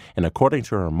attention, and according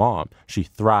to her mom, she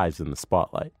thrives in the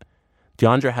spotlight.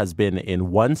 Deandra has been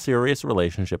in one serious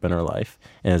relationship in her life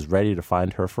and is ready to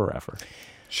find her forever.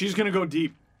 She's going to go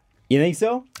deep. You think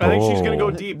so? I think she's going to go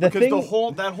Oh. deep The because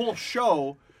thing- that whole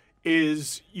show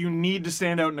is you need to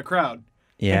stand out in a crowd.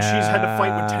 Yeah. And she's had to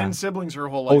fight with 10 siblings her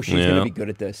whole life. Oh, she's going Yeah. to be good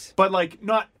at this. But like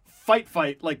not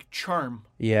fight, like charm.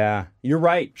 Yeah. You're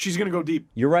right. She's going to go deep.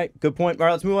 You're right. Good point. All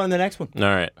right, let's move on to the next one. All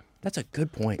right. That's a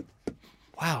good point.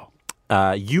 Wow.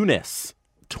 Eunice,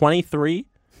 23,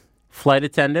 flight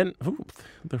attendant. Ooh,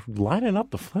 they're lining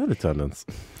up the flight attendants.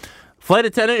 Flight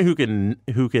attendant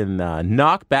who can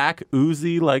knock back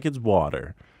Uzi like it's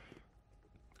water.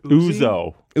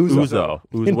 Uzo. Uzo.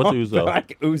 What's Uzo?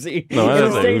 Like Uzi. No, I In don't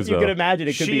the say States, you Uzo. could imagine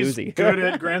it could She's be Uzi. good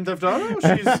at Grand Theft Auto.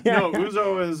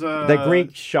 Uzo is The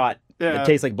Greek shot. yeah. It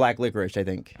tastes like black licorice, I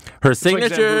think. Her like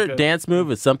signature Zambuca. dance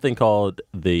move is something called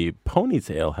the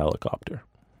ponytail helicopter.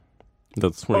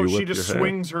 That's where Oh, you she whip just your hair.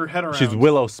 swings her head around. She's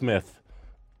Willow Smith.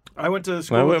 I went to I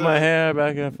school whip with my hair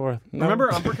back and forth. Remember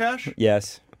Umbercash?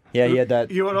 Yes. Yeah, he had that.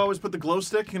 He would always put the glow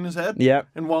stick in his head. Yep.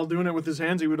 And while doing it with his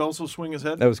hands, he would also swing his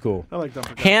head. That was cool. I like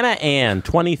that. Hannah Ann,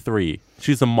 23.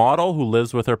 She's a model who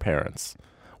lives with her parents,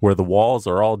 where the walls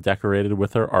are all decorated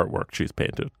with her artwork she's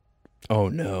painted. Oh,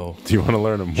 no. Do you want to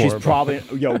learn more? She's about probably,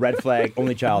 red flag,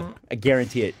 only child. I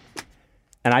guarantee it.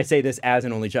 And I say this as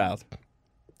an only child.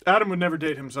 Adam would never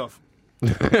date himself.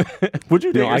 Would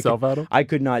you date yourself, Adam? I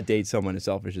could not date someone as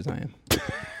selfish as I am.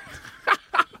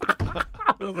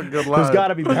 That's a good line. There's got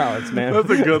to be balance, man. That's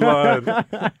a good line.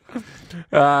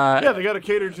 Yeah, they got to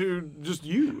cater to just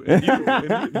you. And you,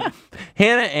 and you.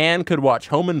 Hannah Ann could watch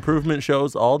home improvement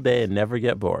shows all day and never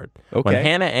get bored. Okay. When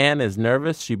Hannah Ann is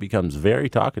nervous, she becomes very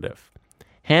talkative.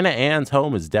 Hannah Ann's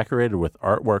home is decorated with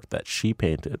artwork that she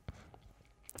painted.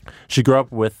 She grew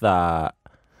up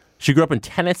in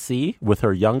Tennessee with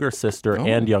her younger sister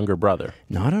and younger brother.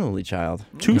 Not an only child.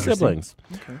 2 siblings.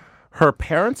 Okay. Her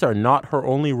parents are not her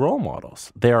only role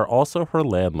models. They are also her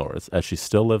landlords, as she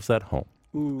still lives at home.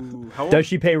 Ooh, how old? Does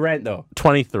she pay rent, though?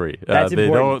 23. That's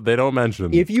important. They don't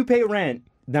mention. If you pay rent,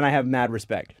 then I have mad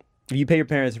respect. If you pay your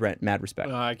parents rent, mad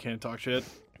respect. I can't talk shit.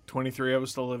 23, I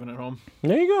was still living at home.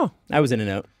 There you go. I was in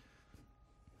and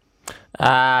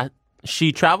out.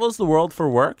 She travels the world for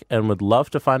work and would love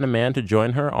to find a man to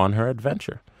join her on her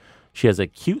adventure. She has a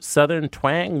cute southern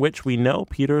twang, which we know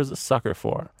Peter is a sucker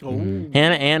for.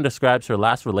 Hannah Ann describes her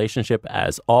last relationship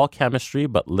as all chemistry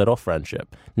but little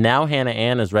friendship. Now Hannah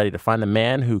Ann is ready to find a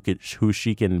man who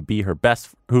can be her best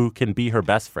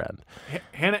friend.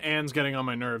 Hannah Ann's getting on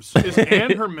my nerves. Is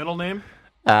Ann her middle name?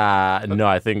 No,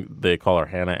 I think they call her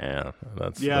Hannah Ann.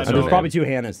 That's Yeah, that's no. her There's name. probably 2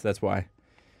 Hannahs. That's why.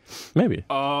 Maybe.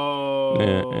 Oh.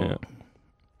 Yeah.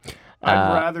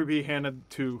 I'd rather be Hannah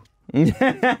 2.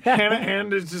 Hannah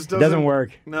Ann just Doesn't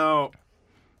work. No.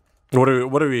 What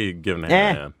are we giving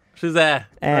Hannah Ann? She's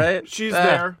right? She's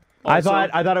there. I Also,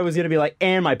 thought it was gonna be like,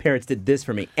 and my parents did this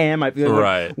for me, and my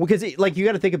Right. because you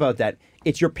got to think about that.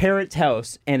 It's your parents'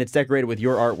 house, and it's decorated with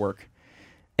your artwork.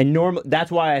 And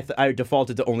that's why I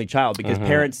defaulted to only child, because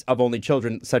parents of only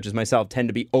children, such as myself, tend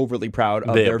to be overly proud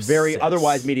of their very obsessed.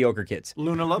 otherwise mediocre kids.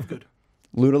 Luna Lovegood.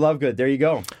 Luna Lovegood, there you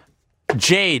go.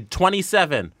 Jade,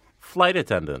 27, flight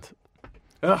attendant.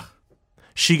 Ugh.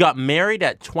 She got married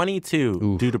at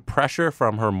 22 due to pressure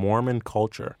from her Mormon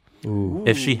culture. Ooh.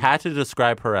 If she had to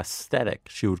describe her aesthetic,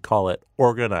 she would call it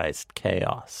organized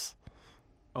chaos.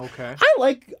 Okay.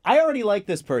 I already like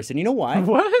this person. You know why?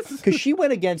 What? Because she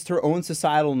went against her own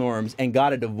societal norms and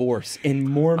got a divorce in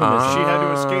Mormonism. She had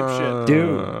to escape shit.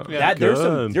 Dude, Yeah,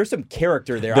 there's some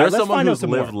character there. There's Let's someone find out who's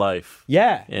some lived more. life.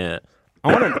 Yeah. Yeah.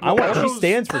 I want. She those-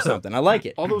 stands for something. I like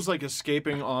it. All those like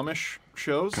escaping Amish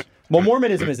shows. Well,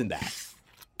 Mormonism isn't that.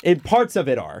 Parts of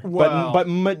it are, Well- but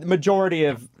majority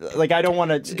of I don't want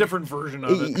to. It's a different version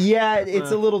of it. Yeah, it's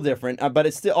a little different, but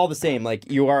it's still all the same.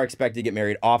 Like, you are expected to get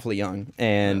married awfully young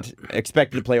and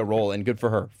expected to play a role, and good for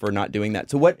her for not doing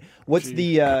that. So what's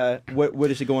the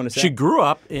what is she going to say? She grew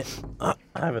up in... I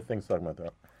have a thing stuck in my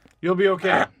throat. You'll be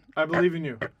okay. I believe in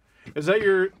you. Is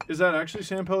that actually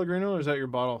San Pellegrino, or is that your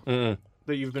bottle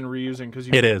that you've been reusing because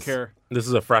you It don't is. care? This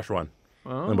is a fresh one.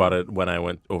 Oh. I bought it when I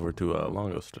went over to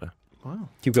Longos today. Wow.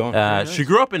 Keep going. She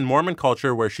grew up in Mormon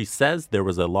culture where she says there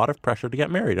was a lot of pressure to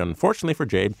get married. Unfortunately for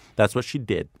Jade, that's what she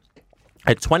did.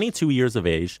 At 22 years of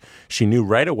age, she knew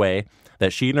right away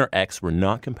that she and her ex were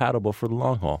not compatible for the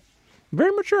long haul.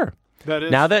 Very mature. That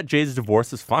is. Now that Jade's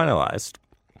divorce is finalized,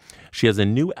 she has a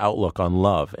new outlook on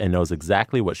love and knows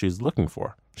exactly what she's looking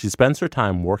for. She spends her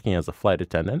time working as a flight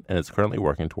attendant and is currently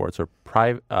working towards her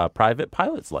private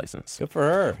pilot's license. Good for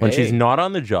her. When Hey. she's not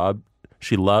on the job,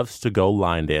 she loves to go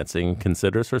line dancing and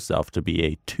considers herself to be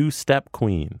a two-step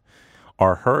queen.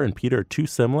 Are her and Peter too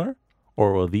similar?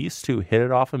 Or will these two hit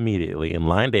it off immediately and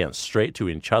line dance straight to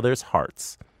each other's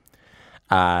hearts?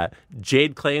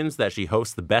 Jade claims that she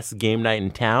hosts the best game night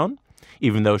in town.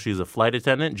 Even though she's a flight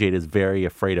attendant, Jade is very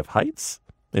afraid of heights.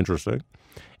 Interesting.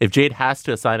 If Jade has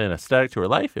to assign an aesthetic to her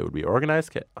life, it would be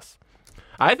organized chaos.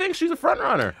 I think she's a front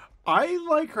runner. I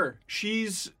like her.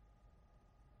 She's,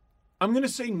 I'm going to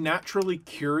say, naturally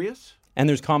curious. And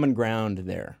there's common ground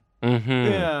there.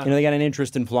 Yeah. They got an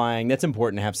interest in flying. That's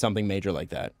important to have something major like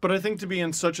that. But I think to be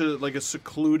in such a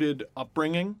secluded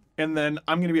upbringing, and then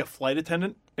I'm going to be a flight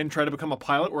attendant and try to become a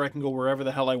pilot where I can go wherever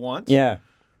the hell I want. Yeah.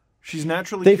 She's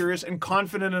naturally curious and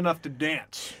confident enough to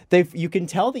dance. You can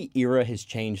tell the era has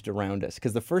changed around us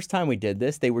because the first time we did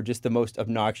this, they were just the most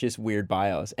obnoxious, weird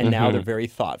bios, and now they're very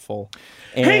thoughtful.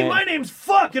 And Hey, my name's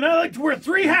Fuck, and I like to wear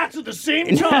 3 hats at the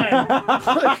same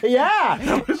time.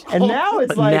 yeah, and now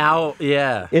it's like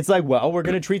it's like, well, we're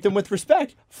gonna treat them with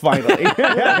respect. Finally,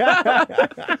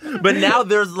 But now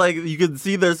there's like you can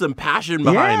see there's some passion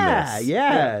behind this.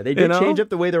 Yeah, they did change up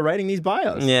the way they're writing these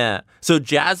bios. Yeah. So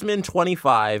Jasmine,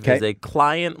 25, is a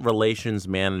client relations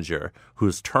manager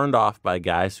who's turned off by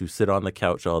guys who sit on the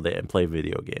couch all day and play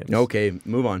video games. Okay,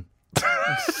 move on.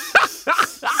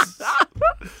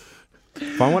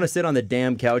 If I want to sit on the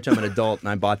damn couch, I'm an adult, and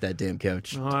I bought that damn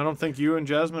couch. Oh, I don't think you and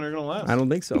Jasmine are going to last. I don't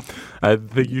think so. I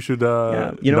think you should You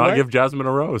know not what? give Jasmine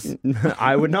a rose.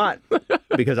 I would not,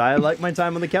 because I like my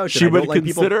time on the couch. She and I would don't like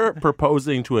consider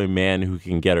proposing to a man who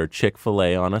can get her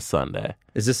Chick-fil-A on a Sunday.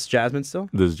 Is this Jasmine still?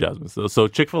 This is Jasmine. So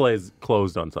Chick-fil-A is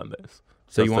closed on Sundays.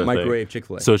 So That's you want their microwave thing.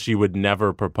 Chick-fil-A? So she would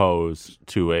never propose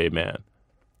to a man.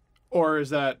 Or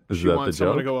is that she that wants the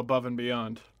someone to joke? go above and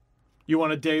beyond? You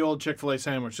want a day-old Chick-fil-A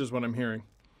sandwich is what I'm hearing.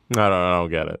 I don't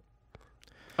get it.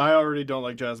 I already don't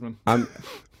like Jasmine.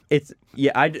 It's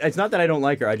not that I don't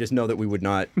like her. I just know that we would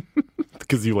not.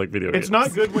 Because you like video games. It's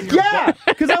not good when you're... Yeah,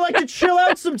 because I like to chill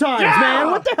out sometimes,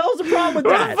 man. What the hell's the problem with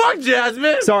What that? the fuck,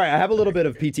 Jasmine? Sorry, I have a little bit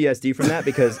of PTSD from that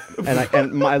because,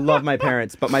 I love my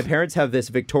parents, but my parents have this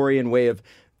Victorian way of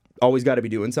always got to be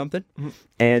doing something,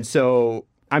 and so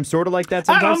I'm sort of like that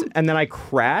sometimes, and then I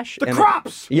crash. The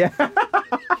crops! Yeah.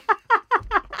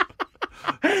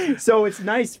 So it's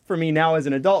nice for me now as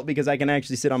an adult because I can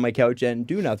actually sit on my couch and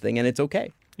do nothing, and it's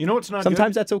okay. You know what's not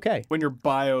Sometimes good? that's okay. When your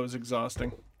bio is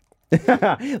exhausting.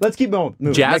 Let's keep moving.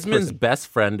 Next Jasmine's person. best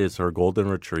friend is her golden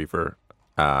retriever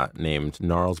named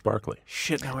Gnarls Barkley.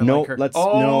 Shit, now I No, like her. let's-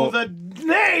 oh, no. the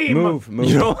name! Move.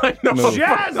 You know what? No. Move.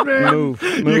 Jasmine!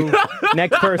 Move.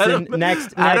 Next person.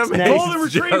 Next. Adam Next. Golden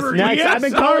retriever. Next. Yes, I've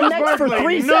been calling Gnarls next for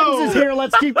Barkley. 3 No. sentences here.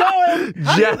 Let's keep going.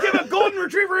 How do you give a golden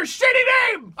retriever a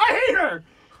shitty name? I hate her!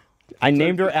 I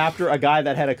named her after a guy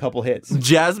that had a couple hits.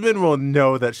 Jasmine will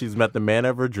know that she's met the man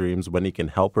of her dreams when he can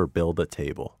help her build a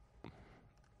table.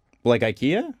 Like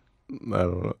IKEA? I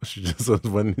don't know. She just says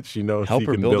when she knows Help she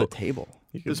her can build a table.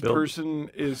 This person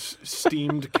is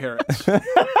steamed carrots.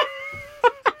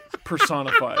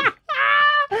 Personified.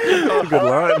 Good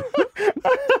line.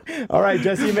 All right,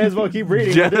 Jesse, you may as well keep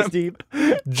reading. Jenna- This deep.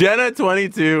 Jenna,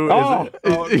 22.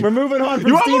 We're moving on from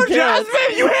You want Steve more Carrots.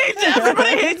 Jasmine? You hate Jasmine.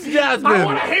 Everybody hates Jasmine. I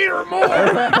want to hate her more! All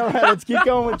right, let's keep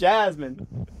going with Jasmine.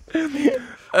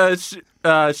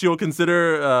 She will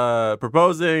consider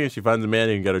proposing. If she finds a man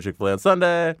who can get her Chick-fil-A on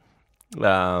Sunday.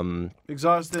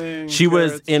 Exhausting. She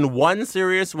was carrots. in one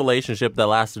serious relationship that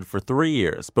lasted for 3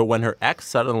 years, but when her ex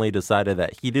suddenly decided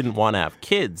that he didn't want to have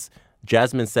kids,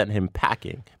 Jasmine sent him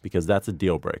packing because that's a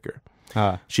deal breaker.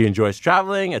 She enjoys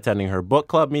traveling, attending her book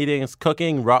club meetings,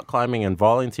 cooking, rock climbing, and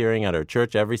volunteering at her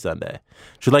church every Sunday.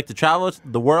 She'd like to travel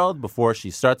the world before she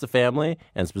starts a family,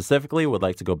 and specifically would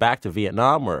like to go back to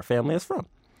Vietnam, where her family is from.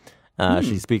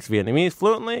 She speaks Vietnamese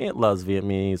fluently, loves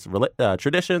Vietnamese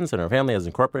traditions, and her family has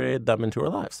incorporated them into her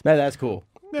lives. Man, that's cool.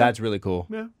 That's really cool.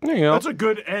 Yeah. There you go. That's a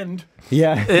good end.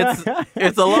 Yeah.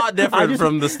 It's a lot different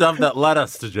from the stuff that led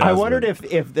us to Jasmine. I wondered if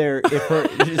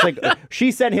she's like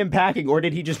she sent him packing, or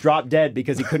did he just drop dead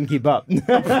because he couldn't keep up?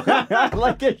 That's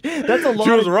a lot.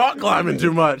 she was rock climbing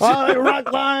too much. I rock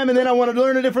climb, and then I want to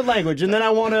learn a different language, and then I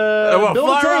want to build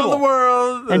a fly around table. the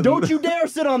world. And don't you dare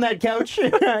sit on that couch.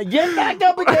 Get back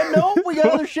up again. No, we got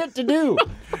other shit to do.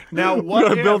 Now, We're what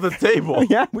gonna if build a table.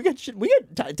 Yeah, we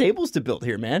got tables to build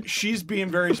here, man. she's being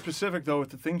very specific, though, with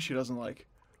the things she doesn't like?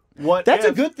 What That's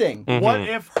if, a good thing. What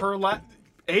if her...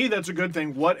 that's a good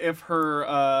thing. What if her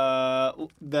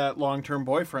that long-term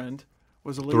boyfriend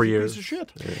was a 3 lazy years. piece of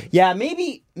shit? Yeah,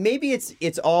 maybe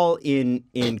it's all in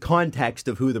context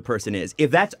of who the person is.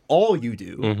 If that's all you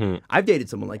do, I've dated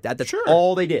someone like that. That's Sure.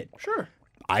 all they did. Sure.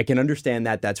 I can understand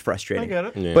that. That's frustrating. I get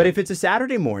it. Yeah. But if it's a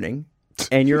Saturday morning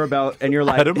and you're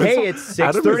like, Adam is- hey, it's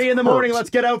Adam is 6:30 in the morning. hurt. Let's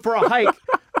get out for a hike.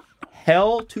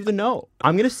 Hell to the no.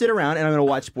 I'm gonna sit around and I'm gonna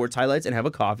watch sports highlights and have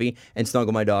a coffee and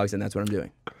snuggle my dogs, and that's what I'm doing.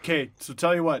 Okay, so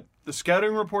tell you what. The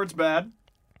scouting report's bad.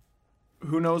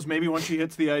 Who knows? Maybe once she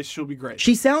hits the ice, she'll be great.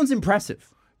 She sounds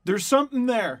impressive. There's something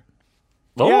there.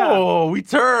 Oh, we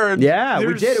turned. Yeah, we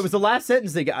There's- did. It was the last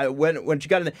sentence they got when she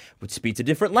got in. Speaks a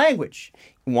different language.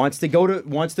 Wants to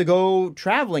go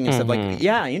traveling and stuff like.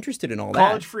 Yeah, interested in all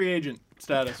College that. free agent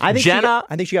status. I think Jenna-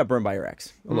 I think she got burned by her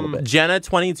ex a little bit. Jenna,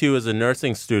 22, is a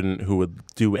nursing student who would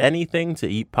do anything to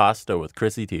eat pasta with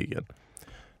Chrissy Teigen.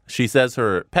 She says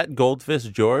her pet goldfish,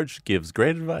 George, gives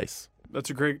great advice. That's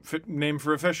a great name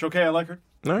for a fish. Okay, I like her.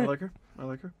 All right. I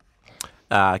like her.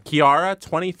 Kiara,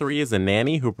 23, is a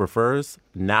nanny who prefers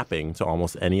napping to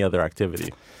almost any other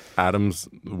activity. Adam's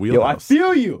wheelhouse. Yo, I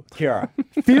feel you, Kiara.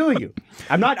 Feel you.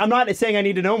 I'm not saying I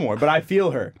need to know more, but I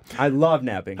feel her. I love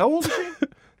napping. How old is she?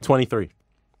 23.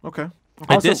 Okay.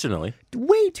 Also, Additionally,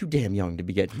 way too damn young to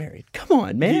be getting married. Come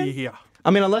on, man. Yeah. I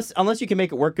mean, unless you can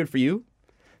make it work good for you,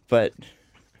 but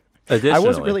additionally, I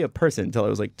wasn't really a person until I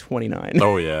was like 29.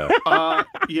 Oh yeah.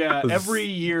 Yeah. Every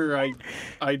year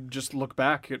I just look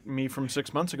back at me from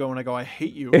 6 months ago and I go, I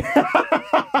hate you.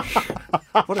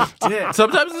 What a dick.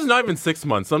 Sometimes it's not even 6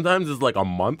 months. Sometimes it's like a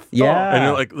month. Yeah. And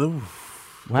you're like, ooh.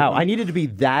 Wow, I needed to be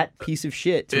that piece of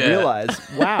shit to realize,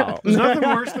 wow. There's nothing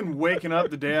worse than waking up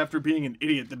the day after being an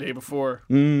idiot the day before.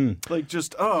 Like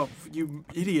just, oh, you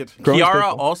idiot.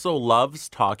 Kiara also loves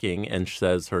talking and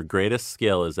says her greatest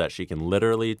skill is that she can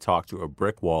literally talk to a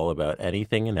brick wall about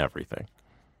anything and everything.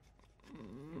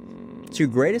 It's your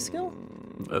greatest skill?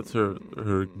 That's her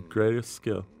greatest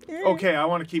skill. Okay, I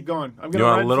want to keep going. I'm You going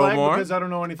want a to red little flag more? because I don't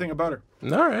know anything about her.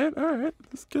 All right.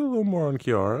 Let's get a little more on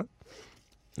Kiara.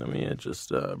 Let me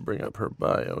just bring up her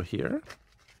bio here.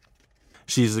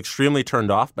 She's extremely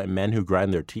turned off by men who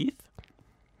grind their teeth.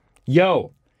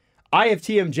 Yo, I have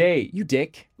TMJ, you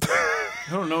dick. I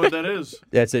don't know what that is.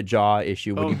 That's a jaw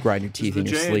issue when you grind your teeth Is in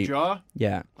the your J a sleep. jaw?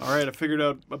 Yeah. All right, I figured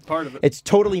out a part of it. It's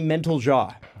totally mental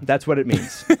jaw. That's what it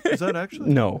means. Is that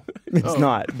actually? No, it's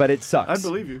not, but it sucks. I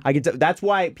believe you. I can that's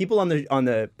why people on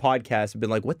the podcast have been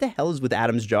like, what the hell is with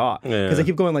Adam's jaw? Because I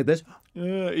keep going like this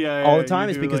Yeah, all the time. you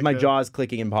It's do because like my jaw is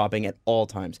clicking and popping at all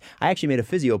times. I actually made a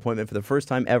physio appointment for the first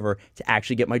time ever to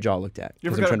actually get my jaw looked at. You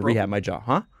ever Because I'm got trying it to rehab broken? my jaw.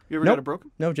 Huh? You ever Nope. got it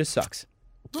broken? No, it just sucks.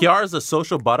 Kiara's a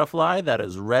social butterfly that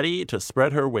is ready to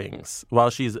spread her wings. While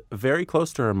she's very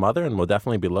close to her mother and will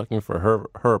definitely be looking for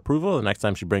her approval the next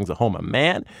time she brings home a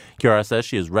man, Kiara says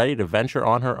she is ready to venture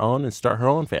on her own and start her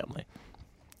own family.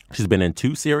 She's been in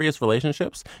 2 serious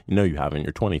relationships. You know you haven't.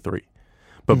 You're 23.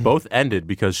 But both ended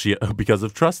because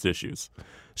of trust issues.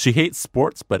 She hates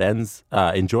sports but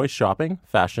enjoys shopping,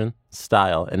 fashion,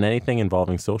 style, and anything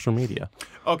involving social media.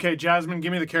 Okay, Jasmine,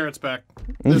 give me the carrots back.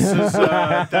 This is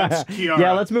that's Kiara.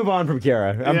 Yeah, let's move on from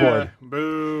Kiara. I'm bored.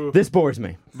 Boo. This bores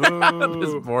me. Boo.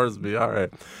 This bores me. All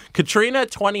right. Katrina,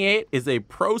 28, is a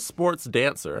pro sports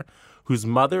dancer whose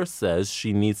mother says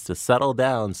she needs to settle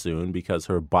down soon because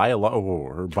her biological...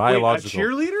 Wait, a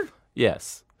cheerleader?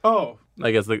 Yes. Oh.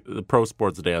 I guess the pro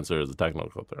sports dancer is a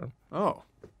technical term. Oh.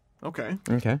 Okay.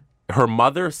 Okay. Her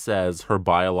mother says her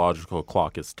biological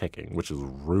clock is ticking, which is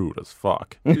rude as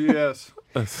fuck. Yes.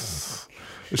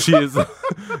 She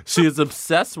is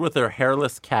obsessed with her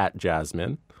hairless cat,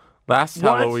 Jasmine. Last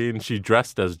Halloween, she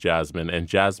dressed as Jasmine, and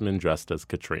Jasmine dressed as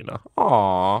Katrina.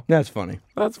 Aww. That's funny.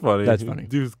 That's funny. That's funny.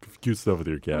 Do cute stuff with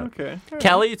your cat. Okay.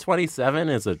 Kelly, 27,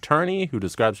 is an attorney who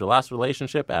describes her last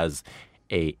relationship as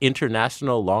a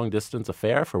international long-distance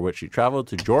affair for which she traveled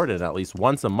to Jordan at least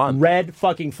once a month. Red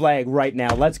fucking flag right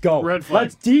now. Let's go. Red flag.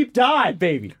 Let's deep dive,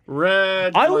 baby.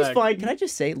 Red I always flag. find, can I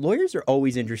just say, lawyers are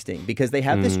always interesting because they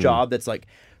have this job that's like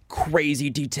crazy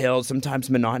detailed, sometimes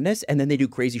monotonous, and then they do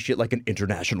crazy shit like an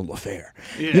international affair.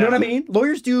 You know what I mean?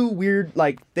 Lawyers do weird,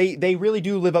 like, they really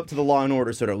do live up to the Law and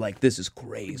Order sort of like, this is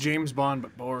crazy. James Bond,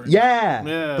 but boring.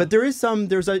 Yeah. But there's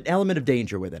an element of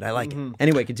danger with it. I like it.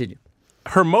 Anyway, continue.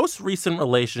 Her most recent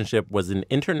relationship was an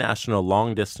international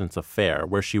long-distance affair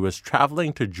where she was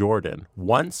traveling to Jordan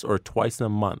once or twice a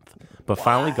month, but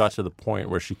finally got to the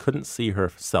point where she couldn't see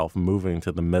herself moving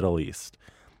to the Middle East.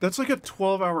 That's like a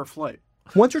 12-hour flight.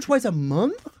 Once or twice a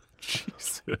month?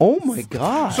 Jesus. Oh my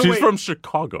God. She's wait. from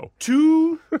Chicago.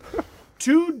 2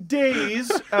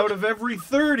 days out of every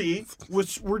 30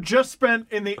 were just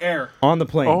spent in the air, On the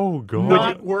plane. Oh, God.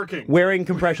 not working. Wearing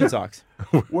compression socks.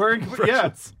 Wearing,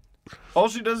 yeah. All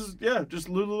she does is, just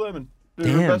Lululemon.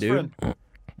 They're her Damn, best dude. friend.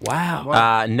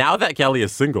 Wow. Now that Kelly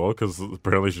is single, because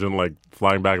apparently she didn't like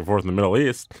flying back and forth in the Middle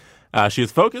East, she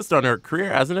is focused on her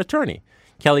career as an attorney.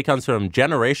 Kelly comes from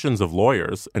generations of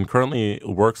lawyers and currently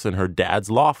works in her dad's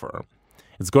law firm.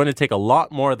 It's going to take a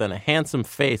lot more than a handsome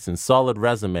face and solid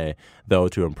resume, though,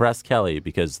 to impress Kelly,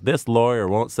 because this lawyer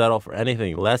won't settle for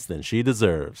anything less than she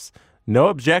deserves. No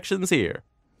objections here.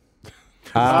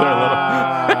 Did you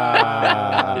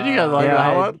guys like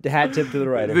that one? Hat tip to the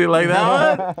writer. Do you like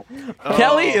that one?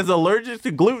 Kelly is allergic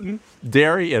to gluten,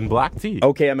 dairy, and black tea.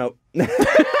 Okay, I'm out.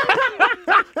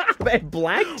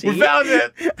 Black tea? We found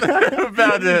it. We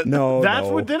found it. No, That's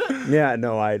no. what did it? Yeah,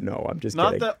 no, I'm just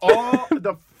Not kidding. that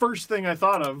the first thing I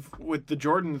thought of with the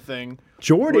Jordan thing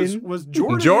Jordan? was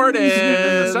Jordan. Jordan. And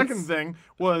then the second thing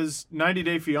was 90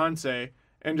 Day Fiancé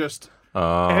and just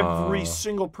every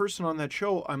single person on that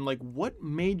show, I'm like, what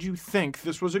made you think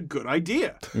this was a good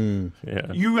idea?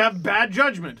 Yeah. You have bad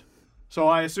judgment. So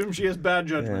I assume she has bad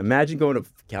judgment. Imagine going to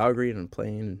Calgary on a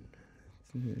plane.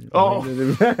 Oh,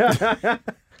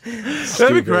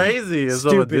 That'd be crazy if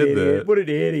someone Stupid did idiot. that. What an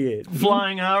idiot.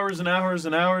 flying hours and hours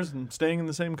and hours and staying in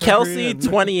the same country. Kelsey, and-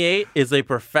 28, is a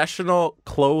professional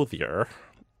clothier.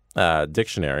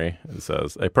 Dictionary, it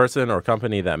says, a person or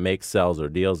company that makes, sells, or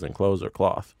deals in clothes or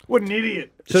cloth. What an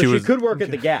idiot. So she was- could work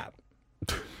at the Gap.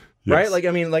 Right? Yes. Like, I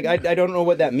mean, like, I don't know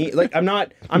what that means. Like, I'm not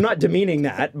demeaning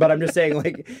that, but I'm just saying,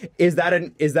 like, is that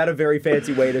a very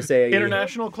fancy way to say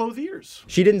International clothiers.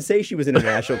 She didn't say she was an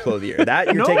international clothier. That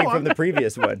you're No, taking I'm- from the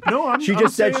previous one. No, she I'm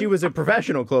just said saying- she was a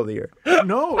professional clothier.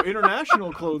 No,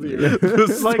 international clothier.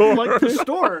 like the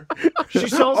store. She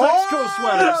sells Exco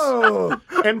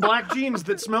sweaters and black jeans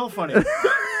that smell funny.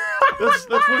 That's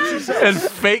what she sells. And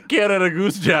fake Canada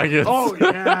Goose jackets. Oh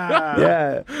yeah.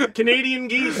 Yeah. Canadian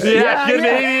geese. yeah,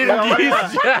 Canadian yeah.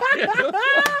 geese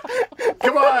jackets.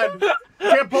 Come on.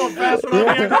 Can't pull it fast enough.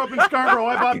 I grew up in Scarborough.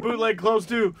 I bought bootleg clothes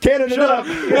too. Canada Shut Duck. up.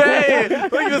 Hey,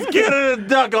 look at this Canada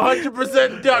Duck,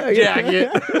 100% duck jacket.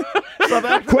 Stop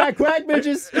acting, Quack, quack,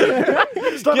 bitches.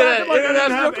 stop Get acting like I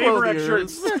didn't have international Averex clothiers.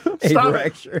 shirts. Stop Averex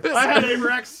it. shirts. I had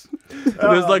Averex.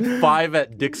 There's like 5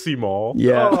 at Dixie Mall.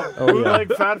 Yeah. Oh,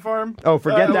 bootleg Fat Farm. Oh,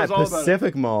 forget That that was all about it.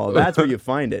 Pacific Mall. That's where you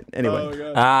find it. Anyway.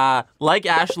 Oh, God. Like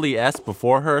Ashley S.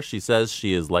 before her, she says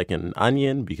she is like an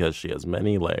onion because she has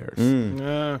many layers.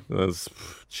 Yeah. That's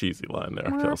cheesy line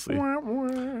there, Kelsey.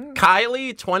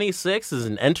 Kylie, 26, is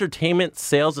an entertainment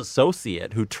sales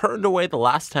associate who turned away the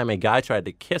last time a guy tried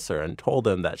to kiss her and told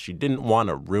him that she didn't want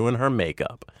to ruin her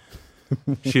makeup.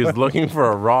 She is looking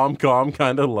for a rom-com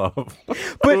kind of love.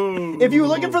 But if you're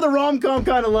looking for the rom-com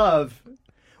kind of love,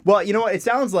 well, you know what? It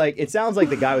sounds like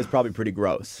the guy was probably pretty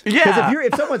gross. Yeah. Because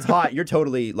if someone's hot, you're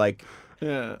totally like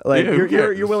Yeah. Like Yeah, who you're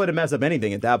cares? willing to mess up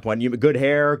anything at that point. You good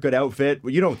hair, good outfit.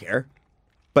 Well, you don't care.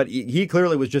 But he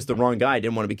clearly was just the wrong guy.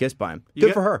 Didn't want to be kissed by him. Good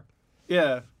get- for her.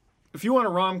 Yeah. If you want a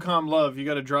rom-com love, you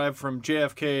got to drive from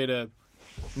JFK to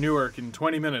Newark in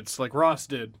 20 minutes, like Ross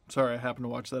did. Sorry, I happened to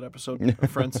watch that episode of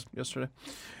Friends yesterday.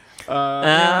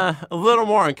 A little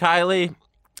more on Kylie.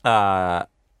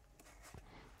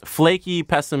 Flaky,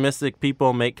 pessimistic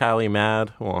people make Kylie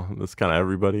mad. Well, that's kind of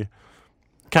everybody.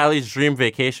 Kylie's dream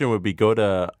vacation would be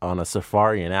on a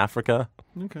safari in Africa.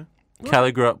 Okay.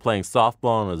 Kylie grew up playing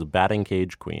softball and was a batting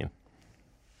cage queen.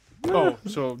 Oh,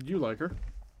 so you like her?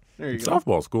 There you go.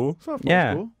 Softball's cool. Softball's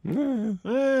Yeah.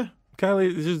 cool.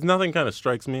 Kylie, just nothing kind of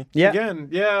strikes me. Yeah. Again,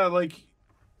 yeah, like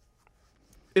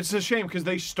it's a shame because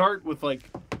they start with like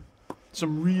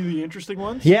some really interesting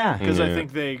ones. Yeah. Because I Yeah.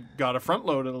 think they got to front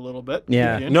load it a little bit.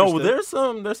 Yeah. Be No,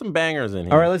 interested. there's some bangers in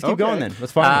here. All right, let's keep Okay. going then.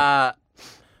 Let's find it.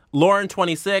 Lauren,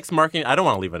 26, marketing. I don't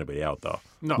want to leave anybody out, though.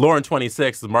 No. Lauren,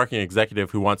 26, is a marketing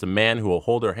executive who wants a man who will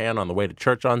hold her hand on the way to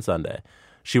church on Sunday.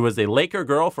 She was a Laker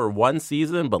girl for one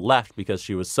season, but left because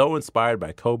she was so inspired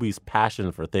by Kobe's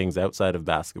passion for things outside of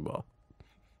basketball.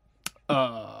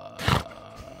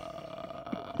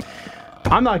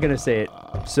 I'm not gonna say it.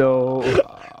 So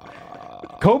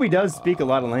Kobe does speak a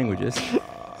lot of languages.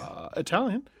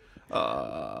 Italian.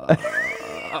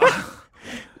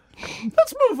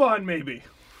 Let's move on, maybe.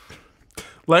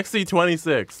 Lexi,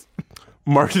 26,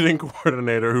 marketing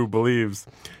coordinator who believes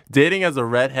dating as a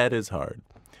redhead is hard.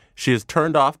 She is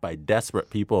turned off by desperate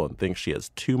people and thinks she has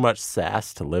too much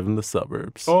sass to live in the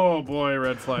suburbs. Oh boy,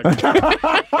 red flag.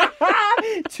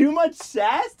 Too much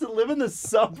sass to live in the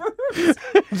suburbs?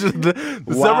 Just the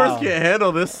Wow. suburbs can't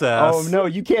handle this sass. Oh no,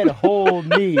 you can't hold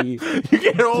me. You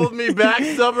can't hold me back,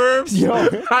 suburbs. Yo.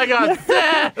 I got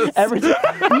sass. Every time.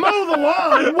 Mow the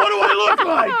lawn. What do I look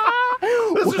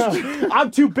like?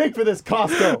 I'm too big for this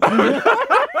Costco.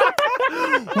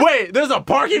 Wait, there's a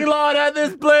parking lot at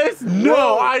this place?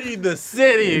 No, I need the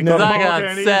city because I got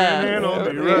Can't even sass.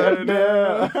 handle me right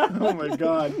now. Oh my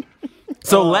god.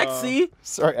 So Lexi,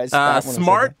 Sorry, I spat when I said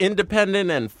smart,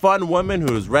 independent, and fun woman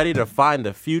who is ready to find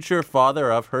the future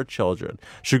father of her children.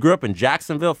 She grew up in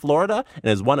Jacksonville, Florida,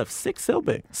 and is one of 6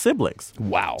 siblings.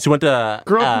 Wow. She went to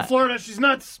Grew up in Florida. She's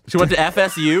nuts. She went to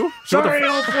FSU. She went Sorry, to,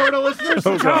 all Florida listeners.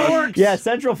 That's how it works. Yeah,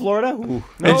 Central Florida. Ooh.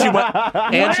 and she went to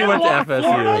Landlocked FSU.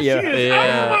 Florida, Yeah. She is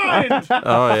out of mind.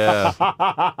 Oh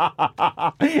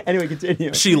yeah. Anyway,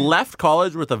 continue. She left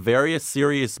college with a very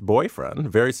serious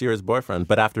boyfriend,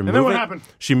 but after then moving, what happened?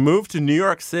 she moved to New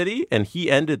York City, and he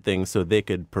ended things so they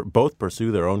could both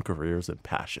pursue their own careers and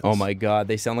passions. Oh my God,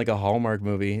 they sound like a Hallmark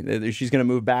movie. She's gonna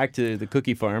move back to the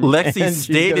cookie farm. Lexi and she's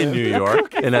stayed gonna- in New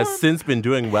York and has since been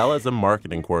doing well as a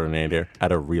marketing coordinator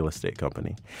at a real estate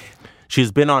company. She's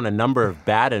been on a number of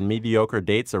bad and mediocre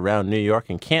dates around New York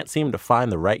and can't seem to find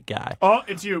the right guy. Oh,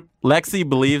 it's you. Lexi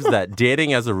believes that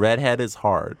dating as a redhead is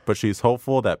hard, but she's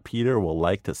hopeful that Peter will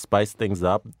like to spice things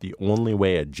up the only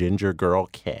way a ginger girl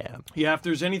can. Yeah, if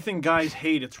there's anything guys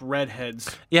hate, it's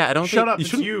redheads. Yeah, I don't Shut think up,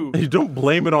 it's you. You don't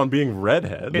blame it on being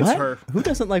redhead. It's What? her. Who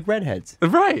doesn't like redheads?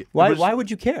 Right. Why would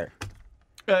you care?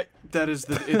 That is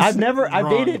the. It's I've wrong.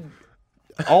 dated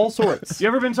all sorts. You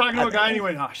ever been talking to a guy and you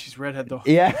went, she's redhead though?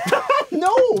 Yeah.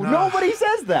 No, nobody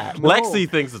says that. Lexi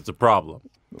thinks it's a problem,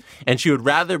 and she would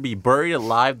rather be buried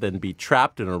alive than be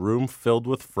trapped in a room filled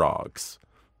with frogs.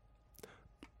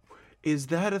 Is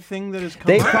that a thing that is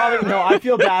coming? They probably no. I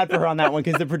feel bad for her on that one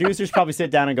because the producers probably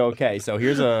sit down and go, "Okay, so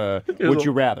here's a. Would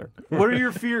you rather? What are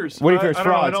your fears? What are your fears? I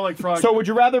Frogs. don't like frogs. So would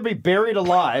you rather be buried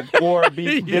alive or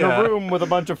be in Yeah. a room with a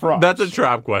bunch of frogs? That's a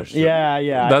trap question. Yeah. I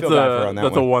feel bad for her on that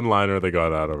that's one. a one-liner they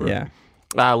got out of her. Yeah.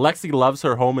 Lexi loves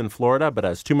her home in Florida, but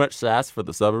has too much sass for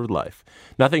the suburb life.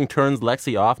 Nothing turns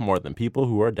Lexi off more than people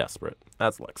who are desperate.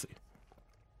 That's Lexi.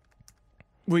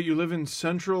 Wait, you live in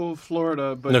Central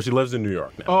Florida, but No, she lives in New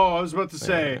York now. oh, I was about to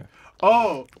say,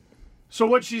 so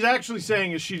what she's actually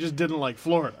saying is she just didn't like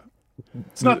Florida.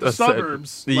 It's not the That's it.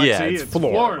 suburbs, Lexi, Yeah, it's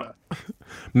Florida.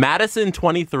 Madison,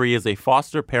 23, is a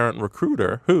foster parent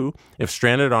recruiter who, if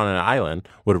stranded on an island,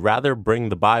 would rather bring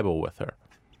the Bible with her.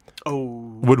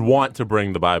 Oh, Would want to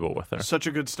bring the Bible with her. such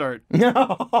a good start.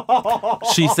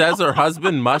 She says her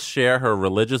husband must share her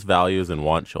religious values and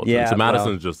want children. Yeah, so well.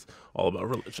 Madison's just all about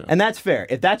religion. And that's fair.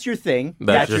 If that's your thing,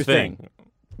 that's your thing.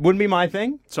 Wouldn't be my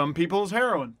thing. Some people's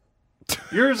heroin.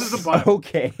 Yours is the Bible.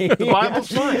 Okay. The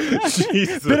Bible's fine.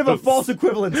 Jesus. Bit of a false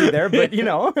equivalency there, but you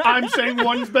know, I'm saying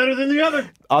one's better than the other.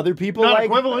 other people Not like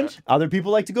equivalent. Other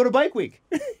people like to go to Bike Week.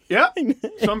 Yeah.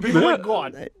 Some people like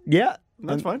God. Yeah,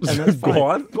 That's fine. And that's fine. Go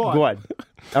on. Go on. Go on.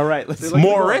 All right, let's. like-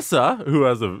 Marissa, who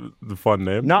has a fun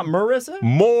name. Not Marissa.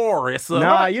 Marissa.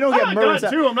 Nah, you don't get I got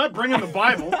Marissa. two. I'm not bringing the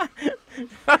Bible.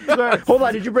 Hold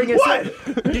on, did you bring Issa?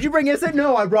 Did you bring Issa?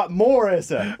 No, I brought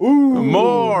Morissa. Ooh.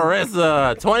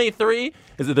 Marissa, 23.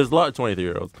 There's a lot of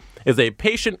 23-year-olds. Is a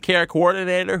patient care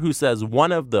coordinator who says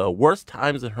one of the worst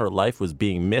times in her life was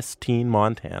being Miss Teen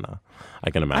Montana. I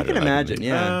can imagine. I can imagine,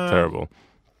 yeah. Terrible.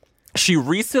 She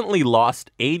recently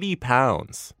lost 80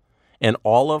 pounds, and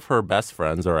all of her best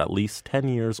friends are at least 10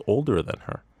 years older than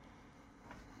her.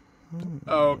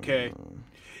 Okay.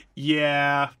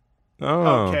 Yeah.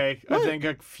 Oh. Okay. I think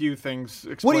a few things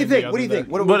explain What do you think? the What do you other think?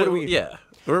 day. What do we? Yeah.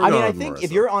 Where are we I mean, going I with think Marissa?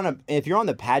 if you're on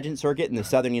the pageant circuit in the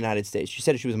southern United States, she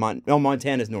said she was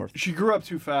Montana's north. She grew up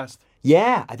too fast.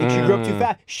 Yeah, I think she grew up too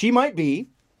fast. She might be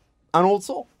an old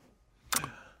soul.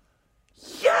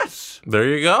 Yes. There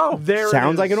you go. There.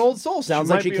 Sounds it like is. an old soul. Sounds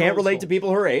might like she be an can't old relate soul. to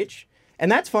people her age,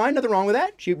 and that's fine. Nothing wrong with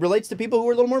that. She relates to people who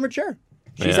are a little more mature.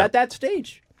 She's Yeah. at that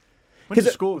stage. Went to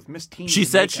 'Cause- school with Miss Teen. She in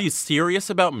said Jamaica. she's serious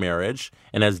about marriage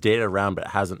and has dated around but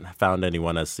hasn't found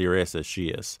anyone as serious as she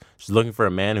is. She's looking for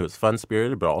a man who is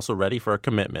fun-spirited but also ready for a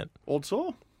commitment. old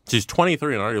soul. She's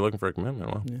 23 and already looking for a commitment.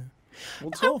 Well,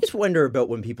 Old I soul. just wonder about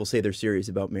when people say they're serious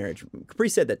about marriage. Capri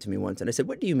said that to me once, and I said,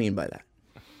 "What do you mean by that?"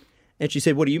 And she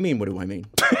said, "What do you mean? What do I mean?"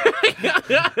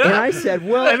 And I said,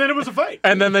 "Well, And then it was a fight.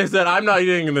 And then they said, I'm not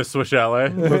eating in this Swiss chalet.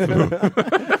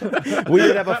 we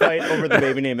did have a fight over the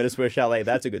baby name at a Swiss chalet.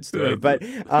 That's a good story." But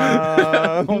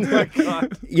Oh my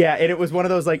god. yeah, and it was one of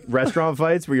those like restaurant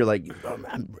fights where you're like,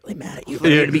 "I'm really mad at you. Yeah,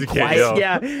 You're gonna be 'cause you can't quiet."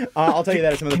 yell. Yeah, I'll tell you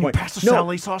that at some other point. Pass the No,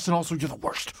 salad sauce, and also you're the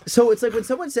worst. so it's like when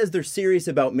someone says they're serious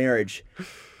about marriage.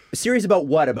 Serious about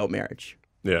what about marriage?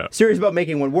 Yeah. Serious about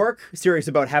making one work? Serious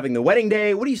about having the wedding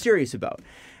day? What are you serious about?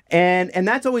 And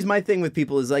that's always my thing with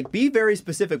people is like be very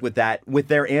specific with that with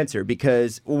their answer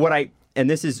because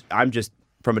I'm just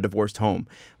from a divorced home.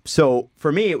 So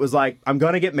for me it was like I'm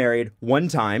going to get married one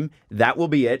time, that will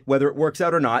be it, whether it works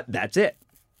out or not, that's it.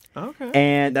 Okay.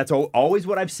 And that's always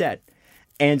what I've said.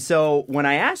 And so when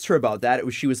I asked her about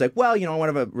that, she was like, well, I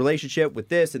want to have a relationship with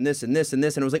this and this and this and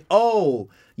this. And I was like, oh,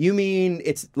 you mean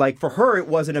it's like for her, it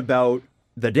wasn't about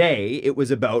the day. It was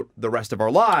about the rest of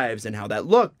our lives and how that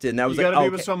looked. And I was You like, gotta be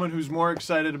okay. with someone who's more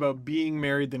excited about being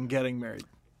married than getting married.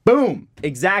 Boom.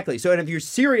 Exactly. So and if you're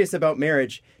serious about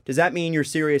marriage, does that mean you're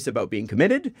serious about being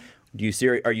committed?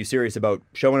 Are you serious about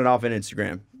showing it off on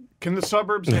Instagram? Can the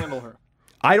suburbs handle her?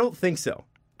 I don't think so.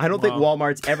 I don't think Wow.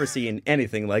 Walmart's ever seen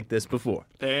anything like this before.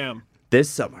 Damn. This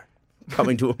summer,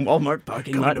 coming to a Walmart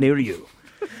parking lot near you.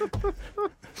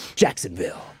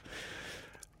 Jacksonville.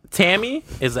 Tammy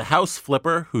is a house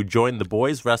flipper who joined the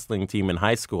boys wrestling team in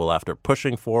high school after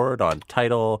pushing forward on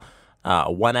Title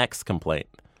 1X complaint.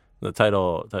 The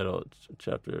title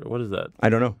chapter, what is that? I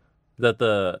don't know. That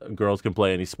the girls can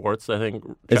play any sports, I think.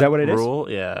 Is that what it is? Rule?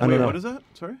 Yeah. I don't know. What is that?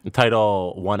 Sorry?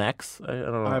 Title 1X? I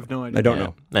don't know. I have no idea. I don't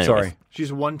know. Anyways. Sorry.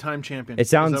 She's a one-time champion. It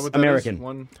sounds Is that what that American. is?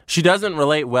 One... She doesn't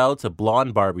relate well to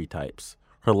blonde Barbie types.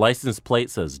 Her license plate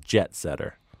says jet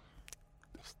setter.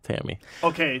 Tammy.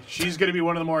 Okay, she's going to be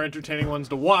one of the more entertaining ones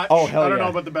to watch. Oh, hell I don't yeah. know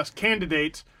about the best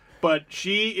candidates, but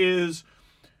she is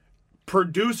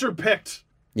producer-picked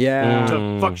Yeah.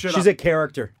 to fuck shit She's up. a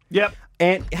character. Yep.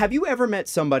 And have you ever met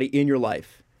somebody in your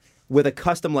life with a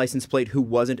custom license plate who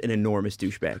wasn't an enormous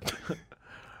douchebag?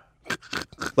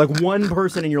 Like one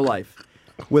person in your life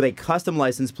with a custom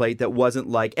license plate that wasn't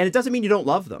like, and it doesn't mean you don't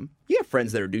love them. You have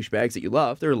friends that are douchebags that you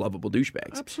love. They're lovable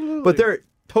douchebags. Absolutely. But they're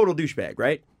total douchebag,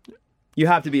 right? You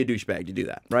have to be a douchebag to do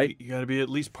that, right? You got to be at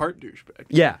least part douchebag.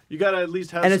 Yeah. You got to at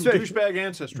least have And some it's very- douchebag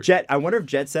ancestry. I wonder if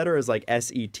jet setter is like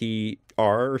SETR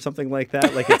or something like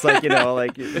that. Like it's like,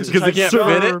 like Because they can't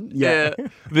fit it? Yeah.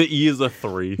 The E is a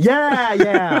 3.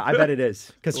 Yeah. I bet it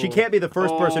is. Because she can't be the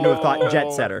first person to have thought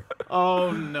jet setter.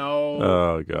 Oh, no.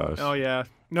 Oh, gosh. Oh, yeah.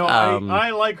 No, I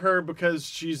like her because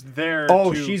she's there.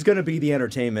 Oh, to... she's going to be the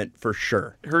entertainment for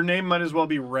sure. Her name might as well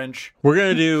be Wrench. We're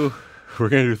going to do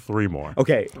 3 more.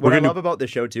 Okay, what I love about this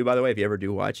show too, by the way, if you ever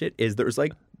do watch it, is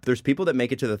there's people that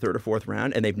make it to the 3rd or 4th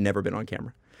round and they've never been on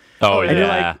camera. Oh, And yeah. you're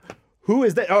like, who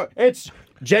is that? Oh, it's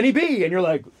Jenny B. And you're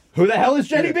like, who the hell is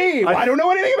Jenny B? I don't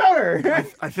know anything about her.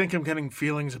 I think I'm getting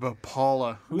feelings about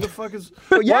Paula. Who the fuck is...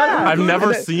 Yeah. I've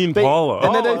never seen Paula.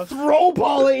 And then they throw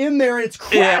Paula in there and it's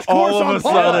crash course all on of a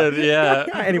Paula. sudden, yeah.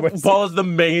 Anyways. Paula's the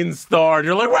main star, and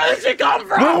you're like, where did she come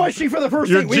from? Where was she for the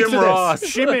first You're 8 weeks Jim of Ross.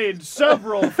 She made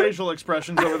several facial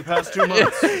expressions over the past 2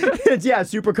 months. this? Yeah,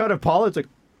 supercut of Paula. It's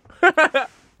like,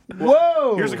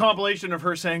 whoa. Here's a compilation of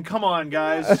her saying, "Come on,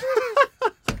 guys."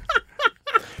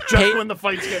 Just when the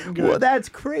fight's getting good. Well, that's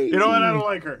crazy. You know what? I don't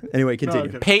like her. Anyway, continue.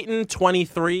 okay. Peyton,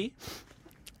 23,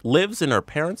 lives in her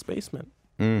parents' basement.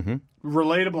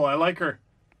 Relatable. I like her.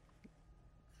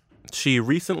 She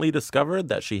recently discovered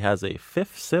that she has a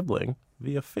 5th sibling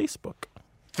via Facebook.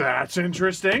 That's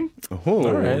interesting.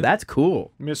 Oh, right. that's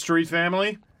cool. Mystery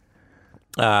family.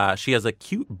 She has a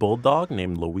cute bulldog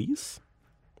named Louise.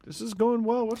 This is going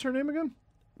well. What's her name again?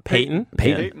 Peyton.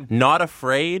 Peyton. Yeah. Not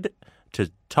afraid to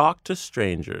talk to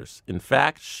strangers. In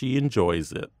fact, she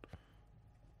enjoys it.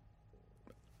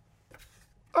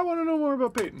 I want to know more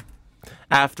about Peyton.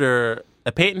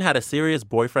 Peyton had a serious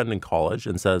boyfriend in college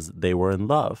and says they were in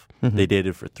love. They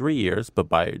dated for 3 years, but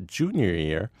by junior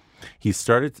year, he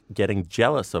started getting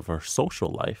jealous of her social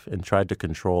life and tried to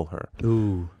control her.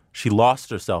 Ooh. She lost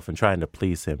herself in trying to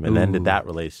please him and ended that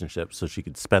relationship so she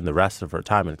could spend the rest of her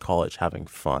time in college having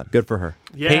fun. Good for her.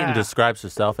 Yeah. Peyton describes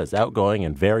herself as outgoing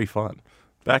and very fun.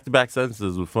 Back-to-back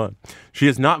sentences with fun. She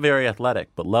is not very athletic,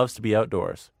 but loves to be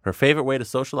outdoors. Her favorite way to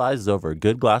socialize is over a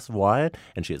good glass of wine,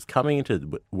 and she is coming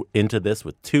into this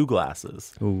with 2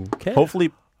 glasses. Okay.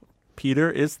 Hopefully,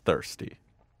 Peter is thirsty.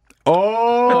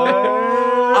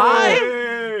 Oh.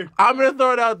 I'm going to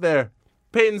throw it out there.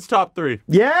 Peyton's top 3.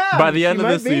 Yeah. By the end she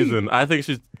of this might be. season, I think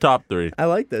she's top 3. I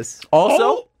like this.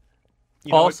 Also,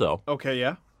 You know also, what? Okay,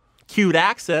 yeah. cute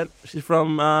accent. She's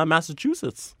from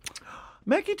Massachusetts.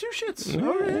 Mackie Two Shits.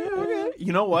 Okay.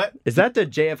 You know what? Is that the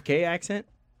JFK accent?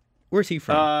 Where's he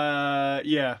from?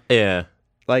 Yeah. Yeah.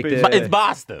 like the, But it's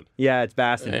Boston. Yeah, it's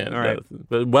Boston. Yeah, All right.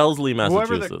 but Wellesley, Massachusetts.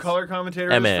 Whoever the color commentator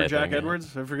is M.A., for Jack I think, yeah.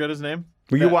 Edwards, I forget his name.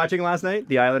 Were you watching last night?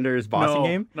 The Islanders Boston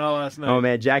game? No, last night. Oh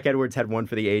man, Jack Edwards had one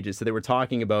for the ages. So they were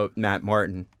talking about Matt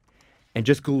Martin and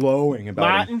just glowing about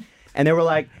Martin? him. And they were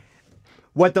like,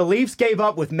 what the Leafs gave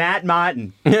up with Matt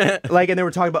Martin. Like, and they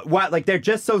were talking about what? Like, they're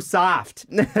just so soft.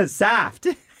 Soft.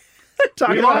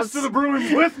 Talking We about lost to the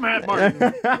Bruins with Matt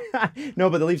Martin. No,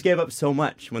 but the Leafs gave up so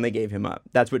much when they gave him up.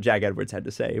 That's what Jack Edwards had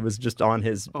to say. It was just on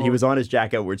his. He was on his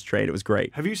Jack Edwards train. It was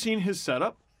great. Have you seen his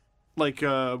setup? Like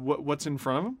what's in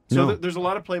front of him? So No. there's a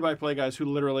lot of play-by-play guys who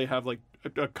literally have like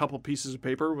a couple pieces of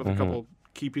paper with a couple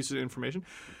key pieces of information.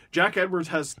 Jack Edwards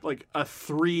has like a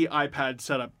 3 iPad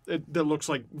setup that looks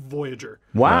like Voyager.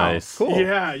 Wow, Nice. cool.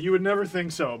 Yeah, you would never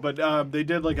think so. But they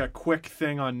did like a quick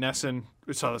thing on Nesson.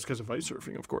 We saw this because of ice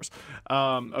surfing, of course.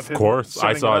 Of course.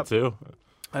 I saw it too.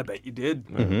 I bet you did.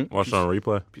 Watched it on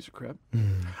replay. Piece of crap.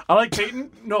 I like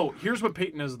Peyton. No, here's what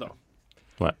Peyton is, though.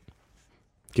 What?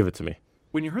 Give it to me.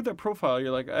 When you heard that profile, you're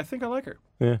like, I think I like her.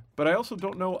 Yeah. But I also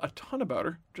don't know a ton about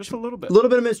her. Just a little bit. A little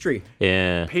bit of mystery.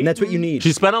 Yeah. And that's what you need.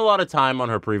 She spent a lot of time on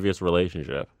her previous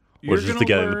relationship. You're Was just to gonna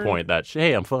get to the learn- point that,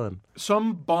 hey, I'm fun.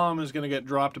 Some bomb is going to get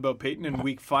dropped about Peyton in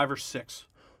week 5 or 6.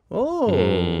 Oh,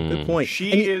 good point.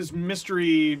 She And is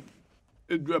mystery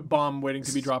a bomb waiting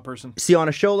to be dropped person. See, on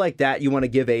a show like that, you want to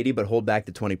give 80, but hold back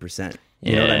the 20%.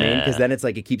 You know what I mean? Because then it's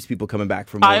like it keeps people coming back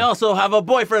for more. I also have a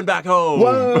boyfriend back home.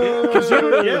 Whoa! You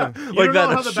don't Like know that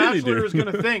how the shitty Bachelor dude. is going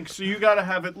to think, so you got to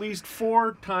have at least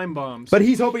 4 time bombs. But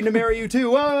he's hoping to marry you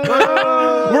too. Whoa!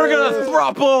 We're gonna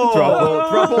throuple.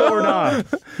 Throuple or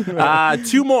not?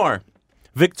 2 more.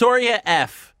 Victoria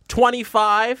F.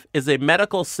 25 is a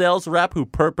medical sales rep who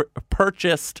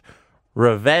purchased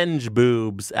revenge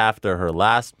boobs after her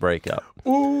last breakup.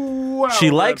 Ooh, wow, She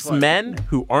red likes flag. men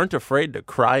who aren't afraid to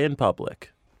cry in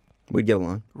public. We'd get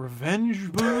along.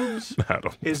 Revenge boobs I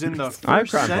don't. is in the first I've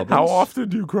cried in sentence. public. How often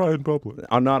do you cry in public?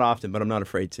 I'm not often, but I'm not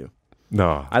afraid to.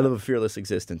 No. I live a fearless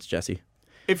existence, Jesse.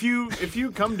 If you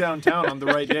come downtown on the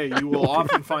right day, you will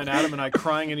often find Adam and I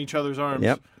crying in each other's arms.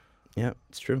 Yep,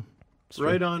 it's true.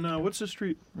 Right on, what's the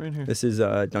street? Right here. This is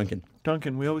Duncan.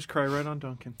 Duncan. We always cry right on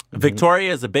Duncan.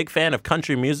 Victoria is a big fan of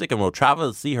country music and will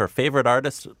travel to see her favorite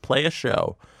artist play a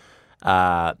show.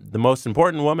 The most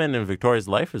important woman in Victoria's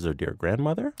life is her dear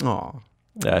grandmother.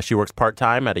 Aw. She works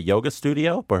part-time at a yoga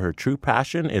studio, but her true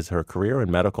passion is her career in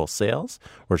medical sales,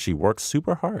 where she works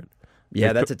super hard.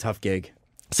 Yeah, that's a tough gig.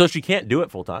 So she can't do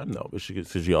it full-time, though, because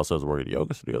she also has to work at a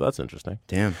yoga studio. That's interesting.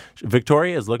 Damn.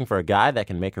 Victoria is looking for a guy that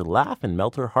can make her laugh and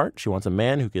melt her heart. She wants a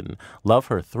man who can love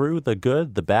her through the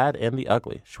good, the bad, and the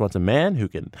ugly. She wants a man who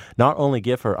can not only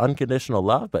give her unconditional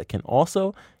love, but can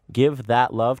also give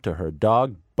that love to her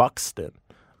dog, Buxton,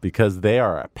 because they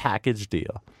are a package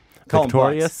deal. Call him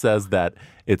Victoria Bucks. says that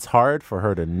it's hard for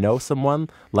her to know someone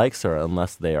likes her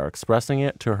unless they are expressing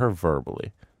it to her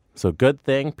verbally. So good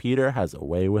thing Peter has a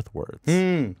way with words.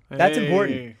 That's Hey.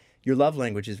 important. Your love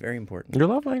language is very important. Your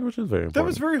love language is very important. That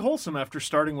was very wholesome after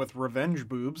starting with revenge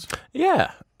boobs.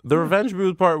 Yeah. The revenge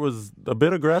mood part was a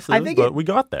bit aggressive, I think but we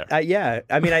got there. Yeah,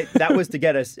 I mean, that was to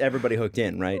get us everybody hooked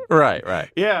in, right? Right.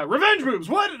 Yeah, revenge boobs.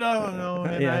 What? No,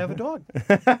 and Yeah. I have a dog.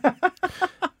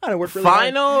 I worked really hard.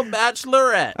 Final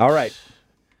Bachelorette. All right.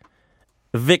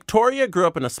 Victoria grew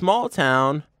up in a small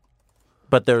town,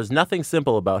 but there was nothing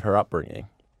simple about her upbringing.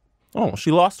 Oh,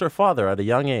 she lost her father at a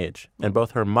young age, and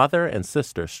both her mother and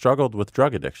sister struggled with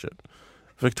drug addiction.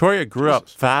 Victoria grew up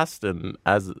fast, and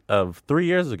as of 3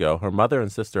 years ago, her mother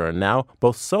and sister are now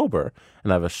both sober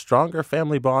and have a stronger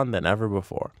family bond than ever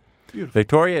before. Beautiful.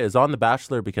 Victoria is on The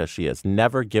Bachelor because she has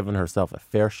never given herself a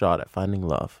fair shot at finding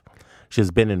love. She has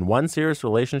been in one serious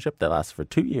relationship that lasted for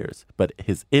 2 years, but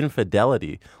his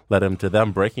infidelity led him to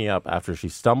them breaking up after she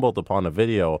stumbled upon a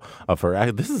video of her.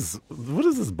 What is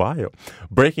this bio?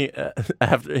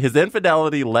 After his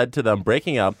infidelity led to them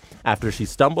breaking up after she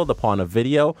stumbled upon a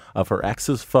video of her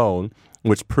ex's phone,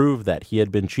 which proved that he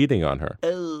had been cheating on her.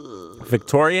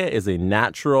 Victoria is a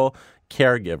natural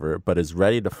caregiver, but is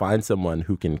ready to find someone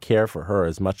who can care for her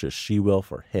as much as she will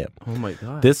for him. Oh my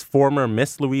God. This former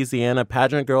Miss Louisiana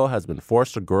pageant girl has been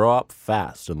forced to grow up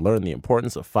fast and learn the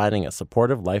importance of finding a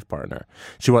supportive life partner.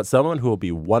 She wants someone who will be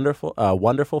a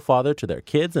wonderful father to their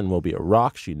kids and will be a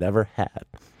rock she never had.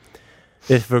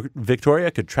 If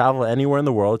Victoria could travel anywhere in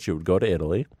the world, she would go to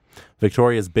Italy.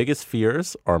 Victoria's biggest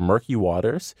fears are murky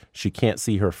waters she can't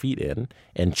see her feet in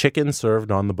and chicken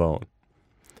served on the bone.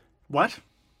 What?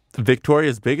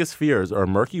 Victoria's biggest fears are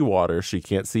murky waters she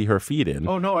can't see her feet in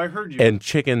Oh no, I heard you. and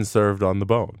chicken served on the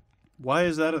bone. Why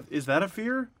is that? Is that a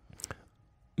fear?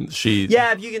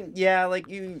 Yeah, if you can, like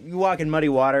you walk in muddy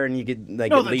water and you could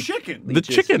like No, get the chicken. The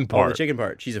chicken Oh, part. the chicken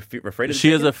part. She's afraid of the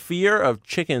She has chicken? a fear of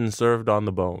chicken served on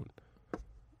the bone.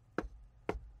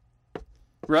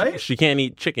 Right? She can't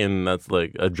eat chicken that's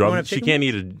like a drum. have She chicken can't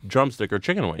eat a drumstick or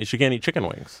chicken wing. She can't eat chicken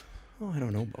wings. Oh, I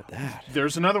don't know about that.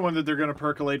 There's another one that they're going to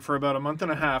percolate for about a month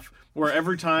and a half, where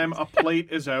every time a plate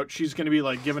is out, she's going to be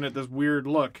like giving it this weird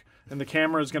look, and the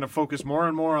camera is going to focus more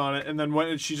and more on it, and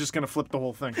then she's just going to flip the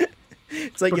whole thing.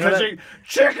 It's like Because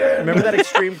chicken. remember that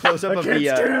extreme close up of can't the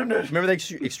stand it. remember that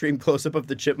extreme close up of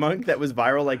the chipmunk that was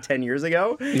viral like 10 years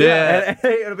ago? Yeah.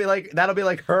 And that'll be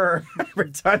like her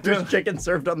every time there's chicken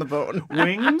served on the bone.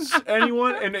 Wings?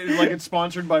 Anyone? And it's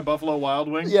sponsored by Buffalo Wild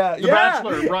Wings. Yeah, The yeah.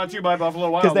 Bachelor brought to you by Buffalo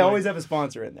Wild Because Wings. they always have a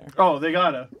sponsor in there. Oh, they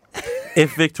gotta.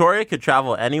 If Victoria could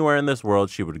travel anywhere in this world,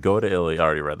 she would go to Italy. I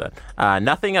already read that.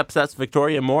 Nothing upsets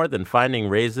Victoria more than finding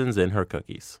raisins in her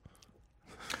cookies.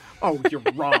 Oh, you're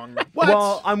wrong. What?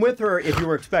 Well, I'm with her if you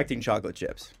were expecting chocolate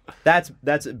chips. That's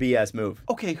a BS move.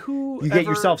 okay, who? You get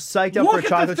yourself psyched up for a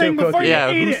chocolate chip cookie. Yeah,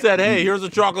 Eat who it. said, hey, here's a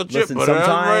chocolate chip, Listen, but it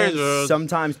has raisins?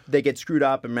 sometimes they get screwed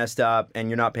up and messed up, and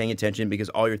you're not paying attention because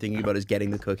all you're thinking about is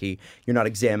getting the cookie. You're not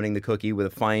examining the cookie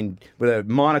with a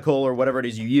monocle or whatever it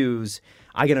is you use.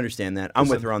 I can understand that. I'm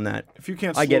with her on that. If you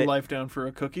can't I slow get it. life down for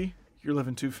a cookie, you're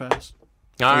living too fast.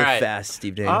 All You're right, fast,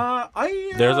 Steve Dane.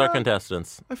 I there's our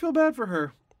contestants. I feel bad for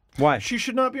her. Why? She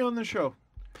should not be on the show.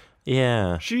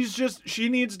 Yeah. She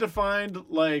needs to find,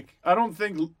 like, I don't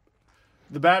think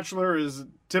The Bachelor is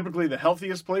typically the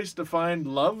healthiest place to find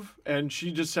love, and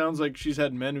she just sounds like she's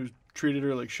had men who treated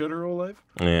her like shit her whole life.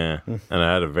 Yeah. And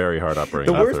I had a very hard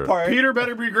upbringing. The worst part. Peter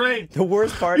better be great. The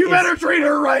worst part. You is better treat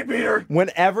her right, Peter.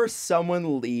 whenever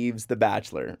someone leaves The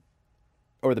Bachelor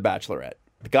or The Bachelorette,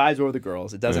 the guys or the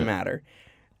girls, it doesn't matter.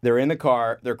 They're in the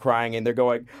car, they're crying, and they're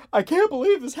going, I can't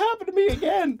believe this happened to me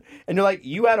again. And you're like,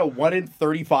 you had a 1 in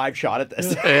 35 shot at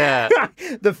this. Yeah.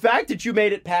 The fact that you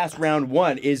made it past round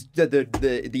 1 is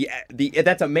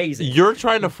that's amazing. You're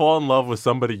trying to fall in love with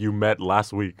somebody you met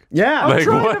last week. Yeah. Like,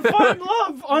 Trying what? to find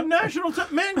love on national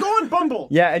man, go on Bumble.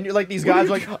 Yeah, and you're like, these guys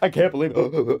are like, I can't believe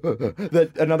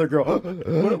that another girl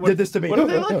did this to me. what are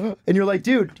they like? And you're like,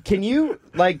 dude, can you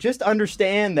like just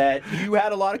understand that you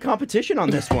had a lot of competition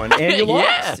on this one and you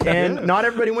lost. Yeah. And not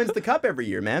everybody wins the cup every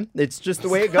year, man. It's just the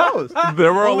way it goes.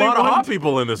 There were a Only lot of one hot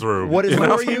people in this room. What is you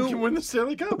know? for You you? can win the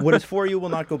Stanley Cup. What is for you will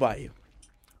not go by you.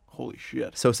 Holy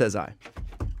shit. So says I.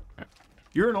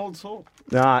 You're an old soul.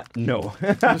 No, I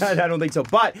don't think so.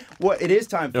 But what it is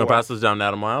time You want for to pass this down to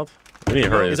Adam Wild? We need to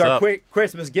hurry is this our up. quick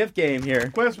Christmas gift game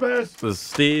here. Christmas. This is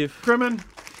Steve. Crimin.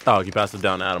 Oh, you pass it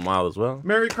down to Adam Wild as well.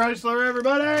 Merry Chrysler,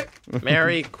 everybody.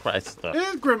 Merry Chrysler.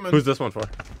 It's Crimin. Who's this one for?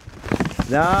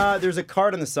 There's a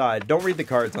card on the side. Don't read the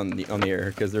cards on the air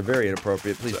because they're very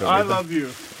inappropriate. Please don't. I read them. love you.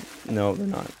 No, they're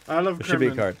not. I love There should be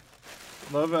a Crimin. card.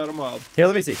 Love Adam Wild. Here,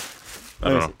 let me see. I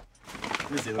don't know.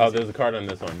 Let me see. Oh, there's a card on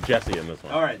this one. Jesse in this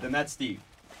one. All right, then that's Steve.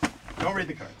 Don't read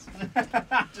the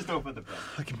cards. Just open the present.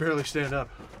 I can barely stand up.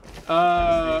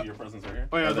 Your presents are here.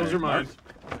 Oh yeah, those are mine.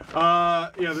 Yeah,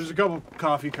 there's a couple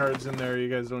coffee cards in there. You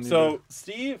guys don't need. So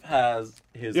Steve has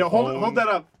his hold that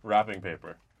up. wrapping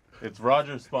paper. It's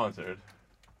Rogers sponsored.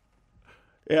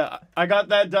 Yeah, I got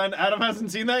that done. Adam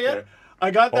hasn't seen that yet. Here. I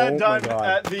got that Oh my done God.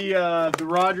 at the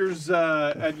Rogers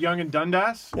at Young and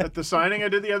Dundas at the signing I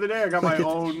did the other day. I got my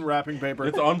own wrapping paper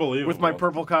It's unbelievable. with my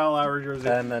purple Kyle Lowry jersey.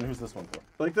 And then who's this one for?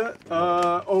 Like that?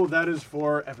 Oh, that is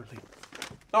for Everly.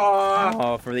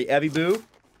 Oh, for the Evie Boo.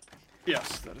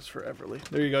 Yes, that is for Everly.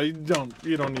 There you go. You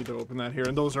don't need to open that here.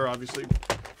 And those are obviously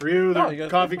for you. They're you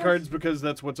got coffee it. cards because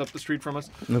that's what's up the street from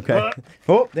us. Okay. But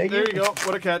Oh, thank there you go.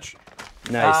 What a catch.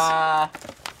 Nice.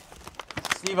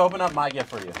 Steve, open up my gift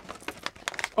for you.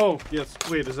 Oh, yes.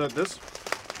 Wait, is that this?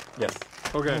 Yes.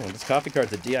 Okay. Oh, this coffee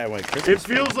card's a DIY Christmas. It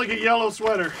feels like a yellow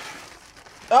sweater.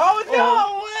 Oh,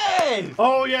 no way!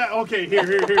 Oh, yeah. Okay, here.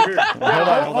 Yeah, hold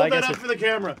on, hold I that guess up for the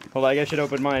camera. Hold on, I guess I should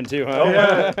open mine too, huh?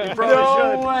 Yeah, you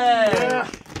probably should. way! Yeah.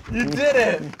 You did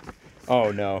it!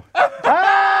 Oh no.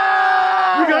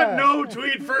 We got no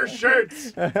tweet first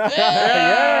shirts.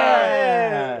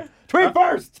 Yeah. Tweet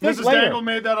first. Think Mrs. later. Dangle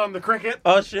made that on the cricket.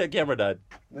 Oh shit, camera died.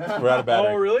 We're out of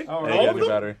battery. Oh, really? Oh, Yeah, really? you got a new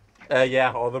battery.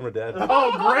 Yeah, all of them are dead.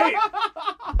 Oh, great.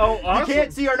 Oh, awesome. You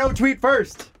can't see our no tweet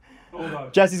first. Hold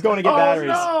on. Jesse's going to get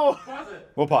batteries. Oh,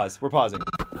 We'll pause. We're pausing.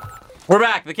 We're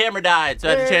back. The camera died, so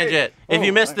I had to change it. If Oh,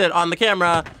 you missed it on the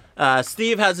camera,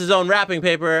 Steve has his own wrapping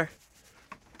paper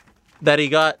that he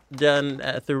got done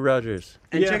through Rogers.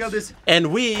 And Yes. check out this. And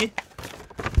we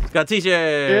got t-shirts.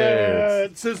 Yeah,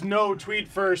 it says no tweet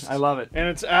first. I love it. And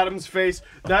it's Adam's face.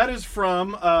 That is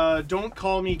from Don't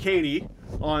Call Me Katie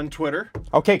on Twitter.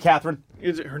 Okay, Catherine.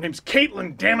 Her name's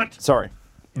Caitlin, damn it. Sorry.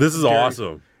 This is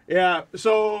awesome. Yeah,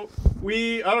 so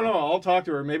I don't know, I'll talk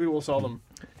to her. Maybe we'll sell them.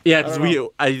 Yeah, because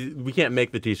I we can't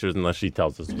make the t-shirts unless she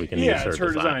tells us we can Yeah, use it's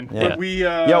her design. Yeah. But we,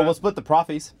 Yeah, we'll split the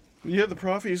profits. yeah, the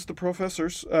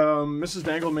professors. Mrs.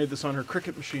 Dangle made this on her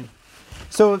cricket machine.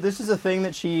 So this is a thing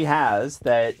that she has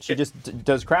that she just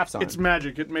does crafts on. It's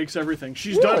magic. It makes everything.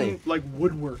 She's Really? done like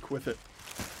woodwork with it.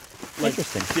 Like,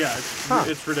 Interesting. Yeah,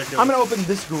 it's ridiculous. I'm gonna open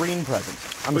this green present.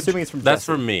 I'm assuming it's from That's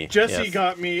Jesse. from me. Jesse yes.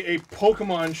 got me a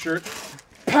Pokemon shirt.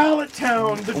 Pallet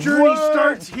Town. The journey What?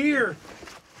 starts here.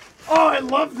 Oh, I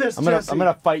love this, I'm Jesse.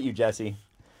 gonna fight you, Jesse.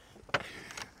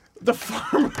 The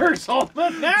Farmer's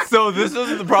Almanac. So this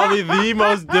is probably the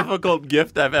most difficult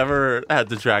gift I've ever had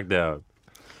to track down.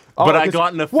 But I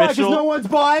got an Why? Because official. no one's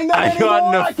buying that I anymore. got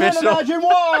an I can't official- imagine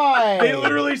why. They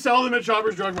literally sell them at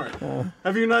Shoppers Drug Mart.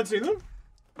 Have you not seen them?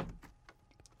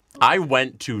 I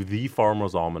went to the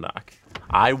Farmer's Almanac.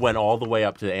 I went all the way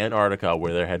up to Antarctica,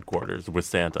 where their headquarters with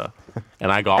Santa,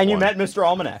 and I got And you one. met Mr.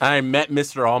 Almanac. I met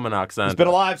Mr. Almanac Santa. He's been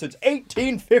alive since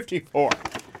 1854.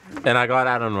 And I got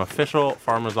out an official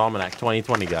Farmer's Almanac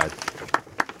 2020 guide.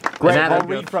 Great. that I'll a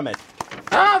read good- from it.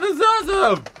 Ah, this is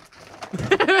awesome!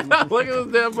 Look at this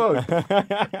damn book.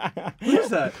 What is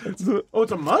that? Oh,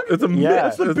 it's a mug? It's a Yeah.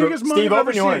 That's the biggest mug Steve, I've open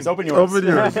ever yours. seen. Open yours. Open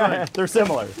yours. They're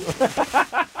similar.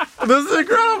 This is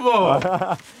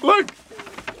incredible. Look.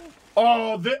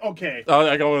 Oh, okay. Oh,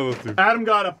 I got one of those too. Adam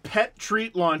got a pet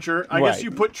treat launcher. I guess Right.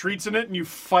 you put treats in it and you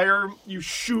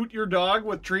shoot your dog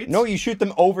with treats? No, you shoot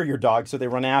them over your dog so they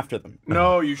run after them.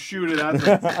 No, you shoot it at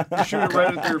them. You shoot it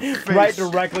right at their face. Right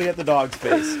directly at the dog's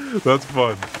face. That's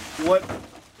fun.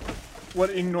 What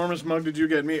enormous mug did you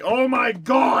get me? Oh my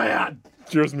god!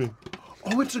 Cheers me.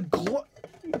 Oh, it's a glove.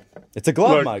 It's a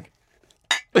glove Look. mug.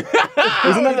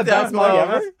 Isn't that the best mug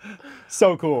ever?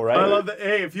 So cool, right? I love that.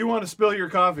 Hey, if you want to spill your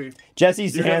coffee,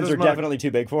 Jesse's You get hands this are mug. definitely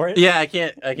too big for it. Yeah, I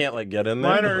can't like get in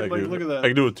there. Mine are, I like, do- look at that. I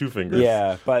can do it with 2 fingers.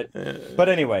 Yeah, but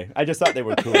anyway, I just thought they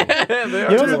were cool. They You are know,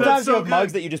 cool. sometimes That's so you have good.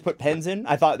 mugs that you just put pens in.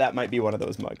 I thought that might be one of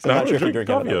those mugs. I'm I not sure if you drink drink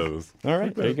out of coffee out those. of those. All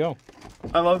right, there you go.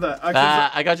 I love that.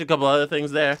 I got you a couple other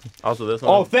things there. Also this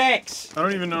one. Oh, thanks. I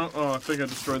don't even know. Oh, I think I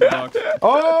destroyed the box.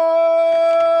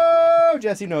 Oh,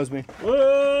 Jesse knows me.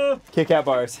 Kit Kat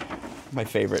bars, my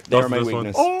favorite. They Also are my this one.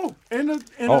 weakness. Oh, and a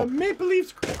Oh. Maple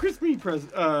Leafs Christmas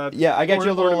present. Yeah, I got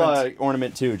you a little ornament.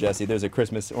 ornament too, Jesse. There's a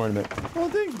Christmas ornament. Oh,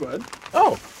 thanks, bud.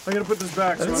 Oh, I gotta put this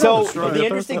back. So, I So don't destroy the it.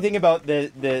 interesting thing about the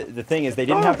thing is they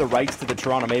didn't have the rights to the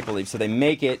Toronto Maple Leafs, so they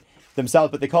make it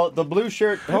themselves, but they call it the blue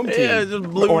shirt home team. yeah, just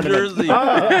blue ornament. jersey. They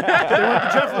went the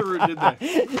Jeffler route, did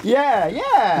they?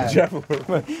 Yeah.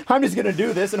 I'm just gonna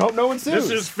do this and hope no one sues.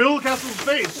 This is Phil Kessel's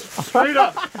face, straight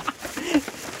up.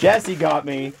 Jesse got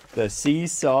me the sea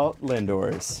salt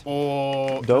Lindors.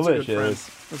 Oh, Delicious.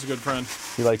 That's a good friend.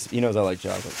 He knows I like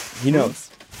chocolate. He knows.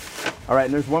 All right,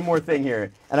 and there's one more thing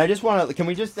here, and I just want to. Can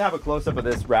we just have a close up of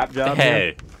this wrap job?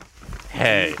 Hey, here?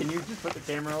 hey. Can you just put the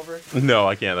camera over it? No,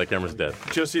 I can't. That camera's dead.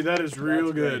 Jesse, that is real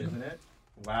That's great, good. isn't it?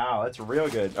 Wow, that's real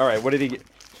good. All right, what did he get?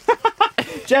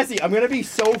 Jesse, I'm gonna be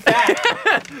so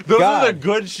fat. Those God. are the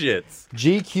good shits.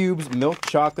 G Cube's milk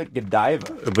chocolate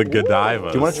Godiva. The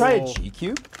Godiva. Do you want to try a Oh. G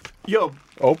Cube? Yo,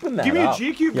 open that give me a up.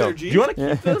 G cube Yo, there, G. Do you want to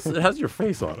keep this? It has your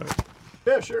face on it.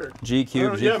 Yeah, sure. G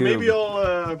Cube, G Yeah, Cube. maybe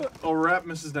I'll wrap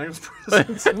Mrs. Dangle's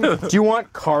presents. Do you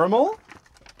want caramel?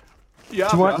 Yeah,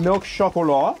 Do you want bro. milk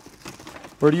chocolat?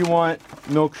 Or do you want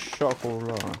milk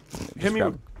chocolat? Hit me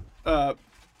with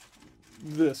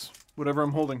this, whatever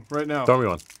I'm holding right now. Throw me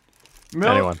one.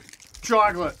 Milk Anyone.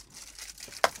 chocolate.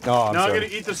 Oh, I'm Now I'm sorry.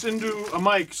 gonna eat this into a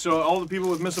mic so all the people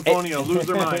with misophonia lose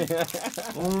their mind.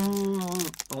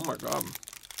 Oh my god,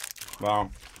 Wow.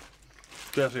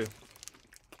 Jesse,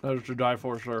 that is to die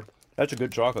for, sir. That's a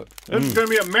good chocolate. This is gonna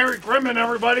be a Merry Christmas,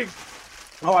 everybody.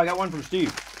 Oh, I got one from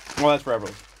Steve. Oh, that's for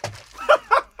everyone.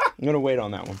 I'm gonna wait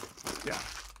on that one. Yeah.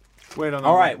 Wait on that.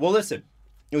 All right. Well, listen.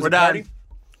 It was We're a party. done.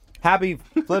 Happy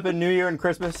flipping New Year and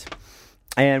Christmas,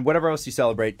 and whatever else you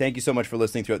celebrate. Thank you so much for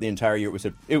listening throughout the entire year.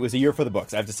 It was a year for the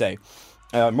books, I have to say.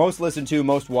 Most listened to,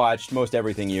 most watched, most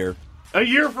everything year. A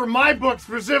year for my book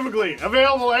specifically,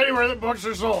 available anywhere that books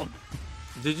are sold.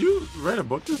 Did you write a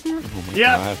book this year?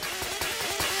 Yeah. Uh,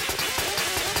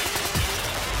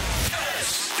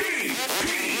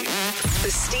 The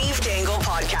Steve Dangle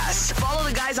Podcast. Follow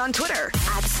the guys on Twitter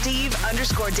at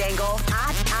Steve_Dangle,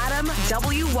 at Adam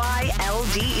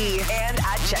WYLDE, and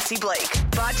at Jesse Blake.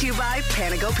 Brought to you by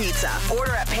Panago Pizza.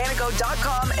 Order at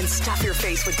panago.com and stuff your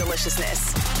face with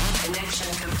deliciousness.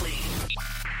 Connection complete.